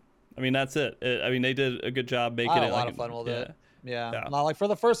fun. I mean, that's it. They did a good job making it. I had a lot of fun with it. Yeah. Not like for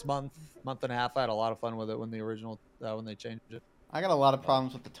the first month and a half, I had a lot of fun with it when they changed it. I got a lot of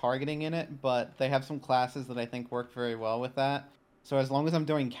problems with the targeting in it, but they have some classes that I think work very well with that. So as long as I'm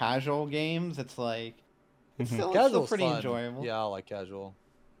doing casual games, it's like it's still pretty fun. enjoyable. Yeah, I like casual.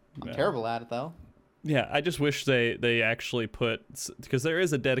 I'm terrible at it though. Yeah, I just wish they actually put, because there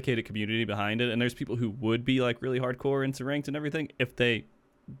is a dedicated community behind it, and there's people who would be like really hardcore into ranked and everything if they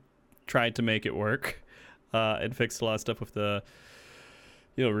tried to make it work, and fixed a lot of stuff with the,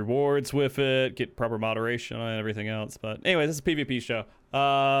 you know, rewards with it, get proper moderation and everything else. But anyway, this is a PvP show.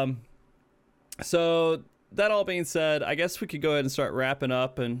 So that all being said, I guess we could go ahead and start wrapping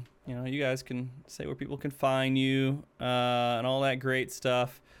up, and you know, you guys can say where people can find you, and all that great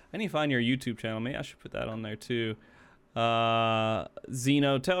stuff. I need to find your YouTube channel. Maybe I should put that on there too.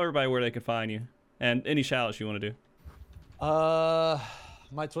 Xeno, tell everybody where they can find you, and any shout-outs you want to do.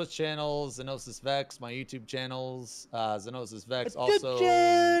 My Twitch channel, Xenosis Vex. My YouTube channels, Xenosis Vex. Also,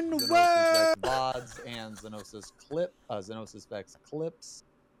 Xenosis Vex VODs and Xenosis Vex Clips.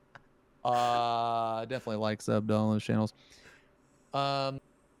 Definitely like subbed on those channels. I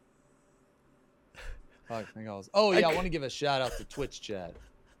want to give a shout out to Twitch chat.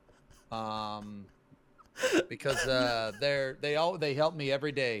 Because they help me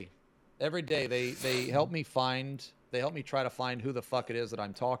every day. Every day they help me try to find who the fuck it is that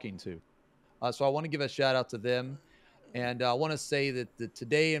I'm talking to. So I want to give a shout out to them, and I want to say that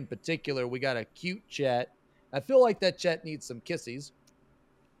today in particular we got a cute chat. I feel like that chat needs some kissies.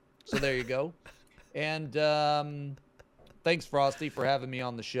 So there you go. And thanks Frosty for having me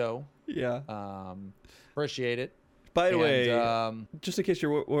on the show. Yeah. Appreciate it. By the way, just in case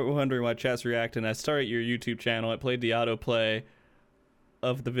you're wondering why chat's reacting, I started your YouTube channel. It played the autoplay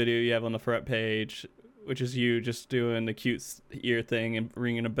of the video you have on the front page, which is you just doing the cute ear thing and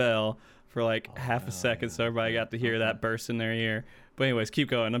ringing a bell for like half a second, so everybody got to hear that burst in their ear. But anyways, keep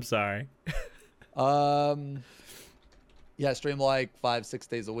going. I'm sorry. Yeah, I stream like 5-6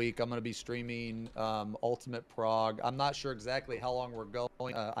 days a week. I'm going to be streaming Ultimate Prog. I'm not sure exactly how long we're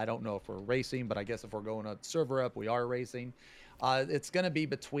going. I don't know if we're racing, but I guess if we're going a server up, we are racing. It's going to be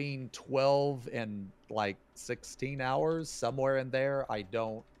between 12 and like 16 hours, somewhere in there. I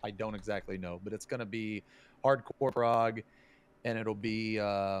don't exactly know, but it's going to be hardcore Prog, and it'll be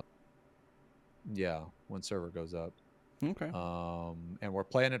when server goes up. Okay. And we're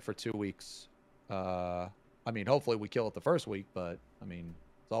planning for 2 weeks. I mean, hopefully we kill it the first week, but I mean,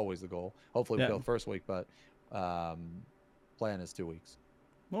 it's always the goal. Hopefully we kill it the first week, but plan is 2 weeks.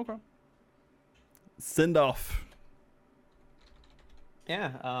 Okay. Sindalf. Yeah.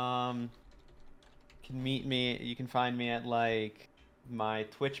 Can meet me. You can find me at like my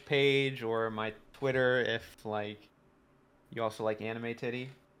Twitch page or my Twitter if like you also like anime titty.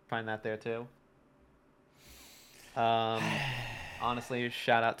 Find that there too. Honestly,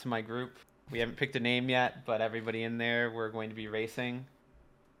 shout out to my group. We haven't picked a name yet, but everybody in there, we're going to be racing.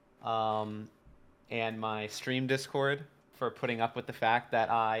 And my stream Discord for putting up with the fact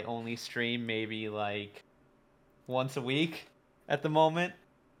that I only stream maybe like once a week at the moment.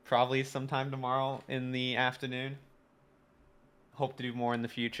 Probably sometime tomorrow in the afternoon. Hope to do more in the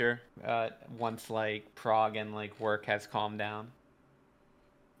future once like prog and like work has calmed down.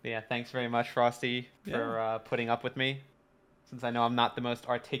 But yeah, thanks very much, Frosty, for putting up with me. Since I know I'm not the most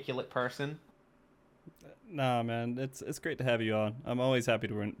articulate person. Nah, man, it's great to have you on. I'm always happy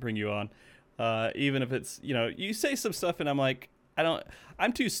to bring you on. Even if it's, you know, you say some stuff and I'm like,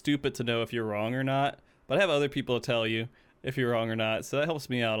 I'm too stupid to know if you're wrong or not, but I have other people to tell you if you're wrong or not, so that helps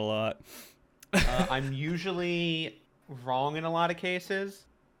me out a lot. I'm usually wrong in a lot of cases,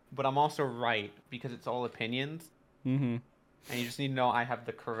 but I'm also right because it's all opinions. Mm-hmm. And you just need to know I have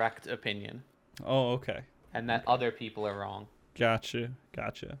the correct opinion. Oh, okay. And that other people are wrong. Gotcha.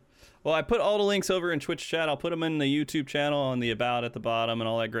 Well, I put all the links over in Twitch chat. I'll put them in the YouTube channel on the About at the bottom and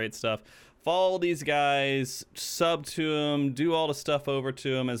all that great stuff. Follow these guys, sub to them, do all the stuff over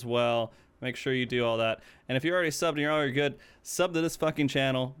to them as well. Make sure you do all that. And if you're already subbed and you're already good, sub to this fucking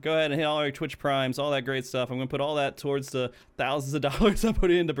channel. Go ahead and hit all your Twitch primes, all that great stuff. I'm going to put all that towards the thousands of dollars I put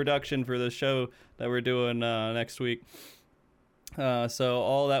into production for the show that we're doing next week. So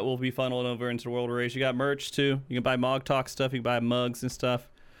all that will be funneled over into the World of Race. You got merch too. You can buy MogTalk stuff. You can buy mugs and stuff.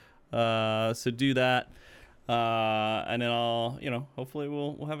 So do that. And then hopefully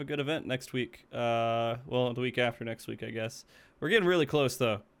we'll have a good event next week. The week after next week, I guess. We're getting really close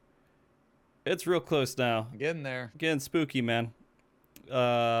though. It's real close now. Getting there. Getting spooky, man.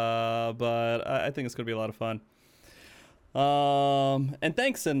 But I think it's gonna be a lot of fun. And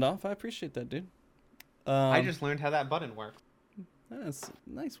thanks, Sindalf. I appreciate that, dude. I just learned how that button works. That's a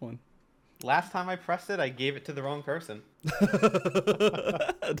nice one. Last time I pressed it, I gave it to the wrong person.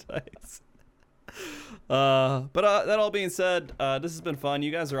 Nice. But that all being said, this has been fun.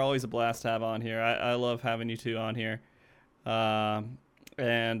 You guys are always a blast to have on here. I love having you two on here.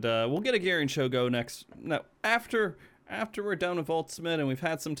 And we'll get a Garen show go after after we're done with Ultimate and we've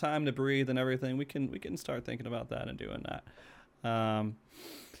had some time to breathe and everything, we can start thinking about that and doing that.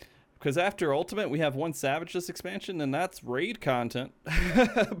 Because after Ultimate, we have one Savageless expansion, and that's raid content,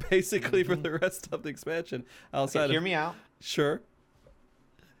 basically for the rest of the expansion. Outside hear me out. Sure.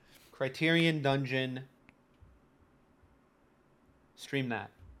 Criterion Dungeon. Stream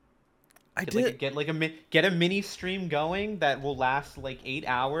that. Get a mini stream going that will last like 8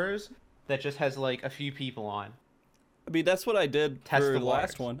 hours. That just has like a few people on. I mean, that's what I did Test for the the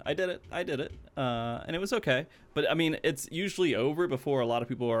last waters. one. I did it, and it was okay. But I mean, it's usually over before a lot of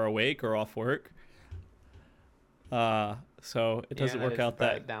people are awake or off work. So it doesn't work out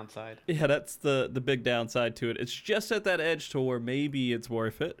that downside. Yeah, that's the big downside to it. It's just at that edge to where maybe it's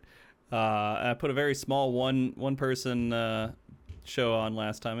worth it. I put a very small one person show on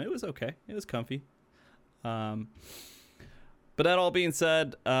last time. It was okay. It was comfy. But that all being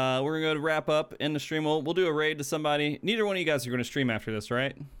said, we're going to wrap up in the stream. We'll do a raid to somebody. Neither one of you guys are going to stream after this,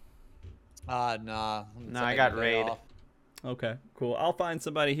 right? Nah. No, I got raid. Okay, cool. I'll find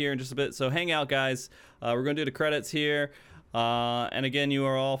somebody here in just a bit. So hang out, guys. We're going to do the credits here. And again, you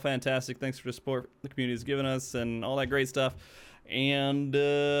are all fantastic. Thanks for the support the community has given us and all that great stuff. And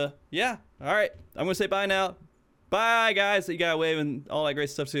yeah, all right. I'm going to say bye now. Bye, guys. You got to wave and all that great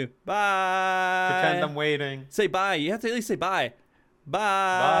stuff, too. Bye. Pretend I'm waiting. Say bye. You have to at least say bye.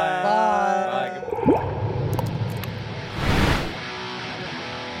 Bye. Bye. Bye. Goodbye.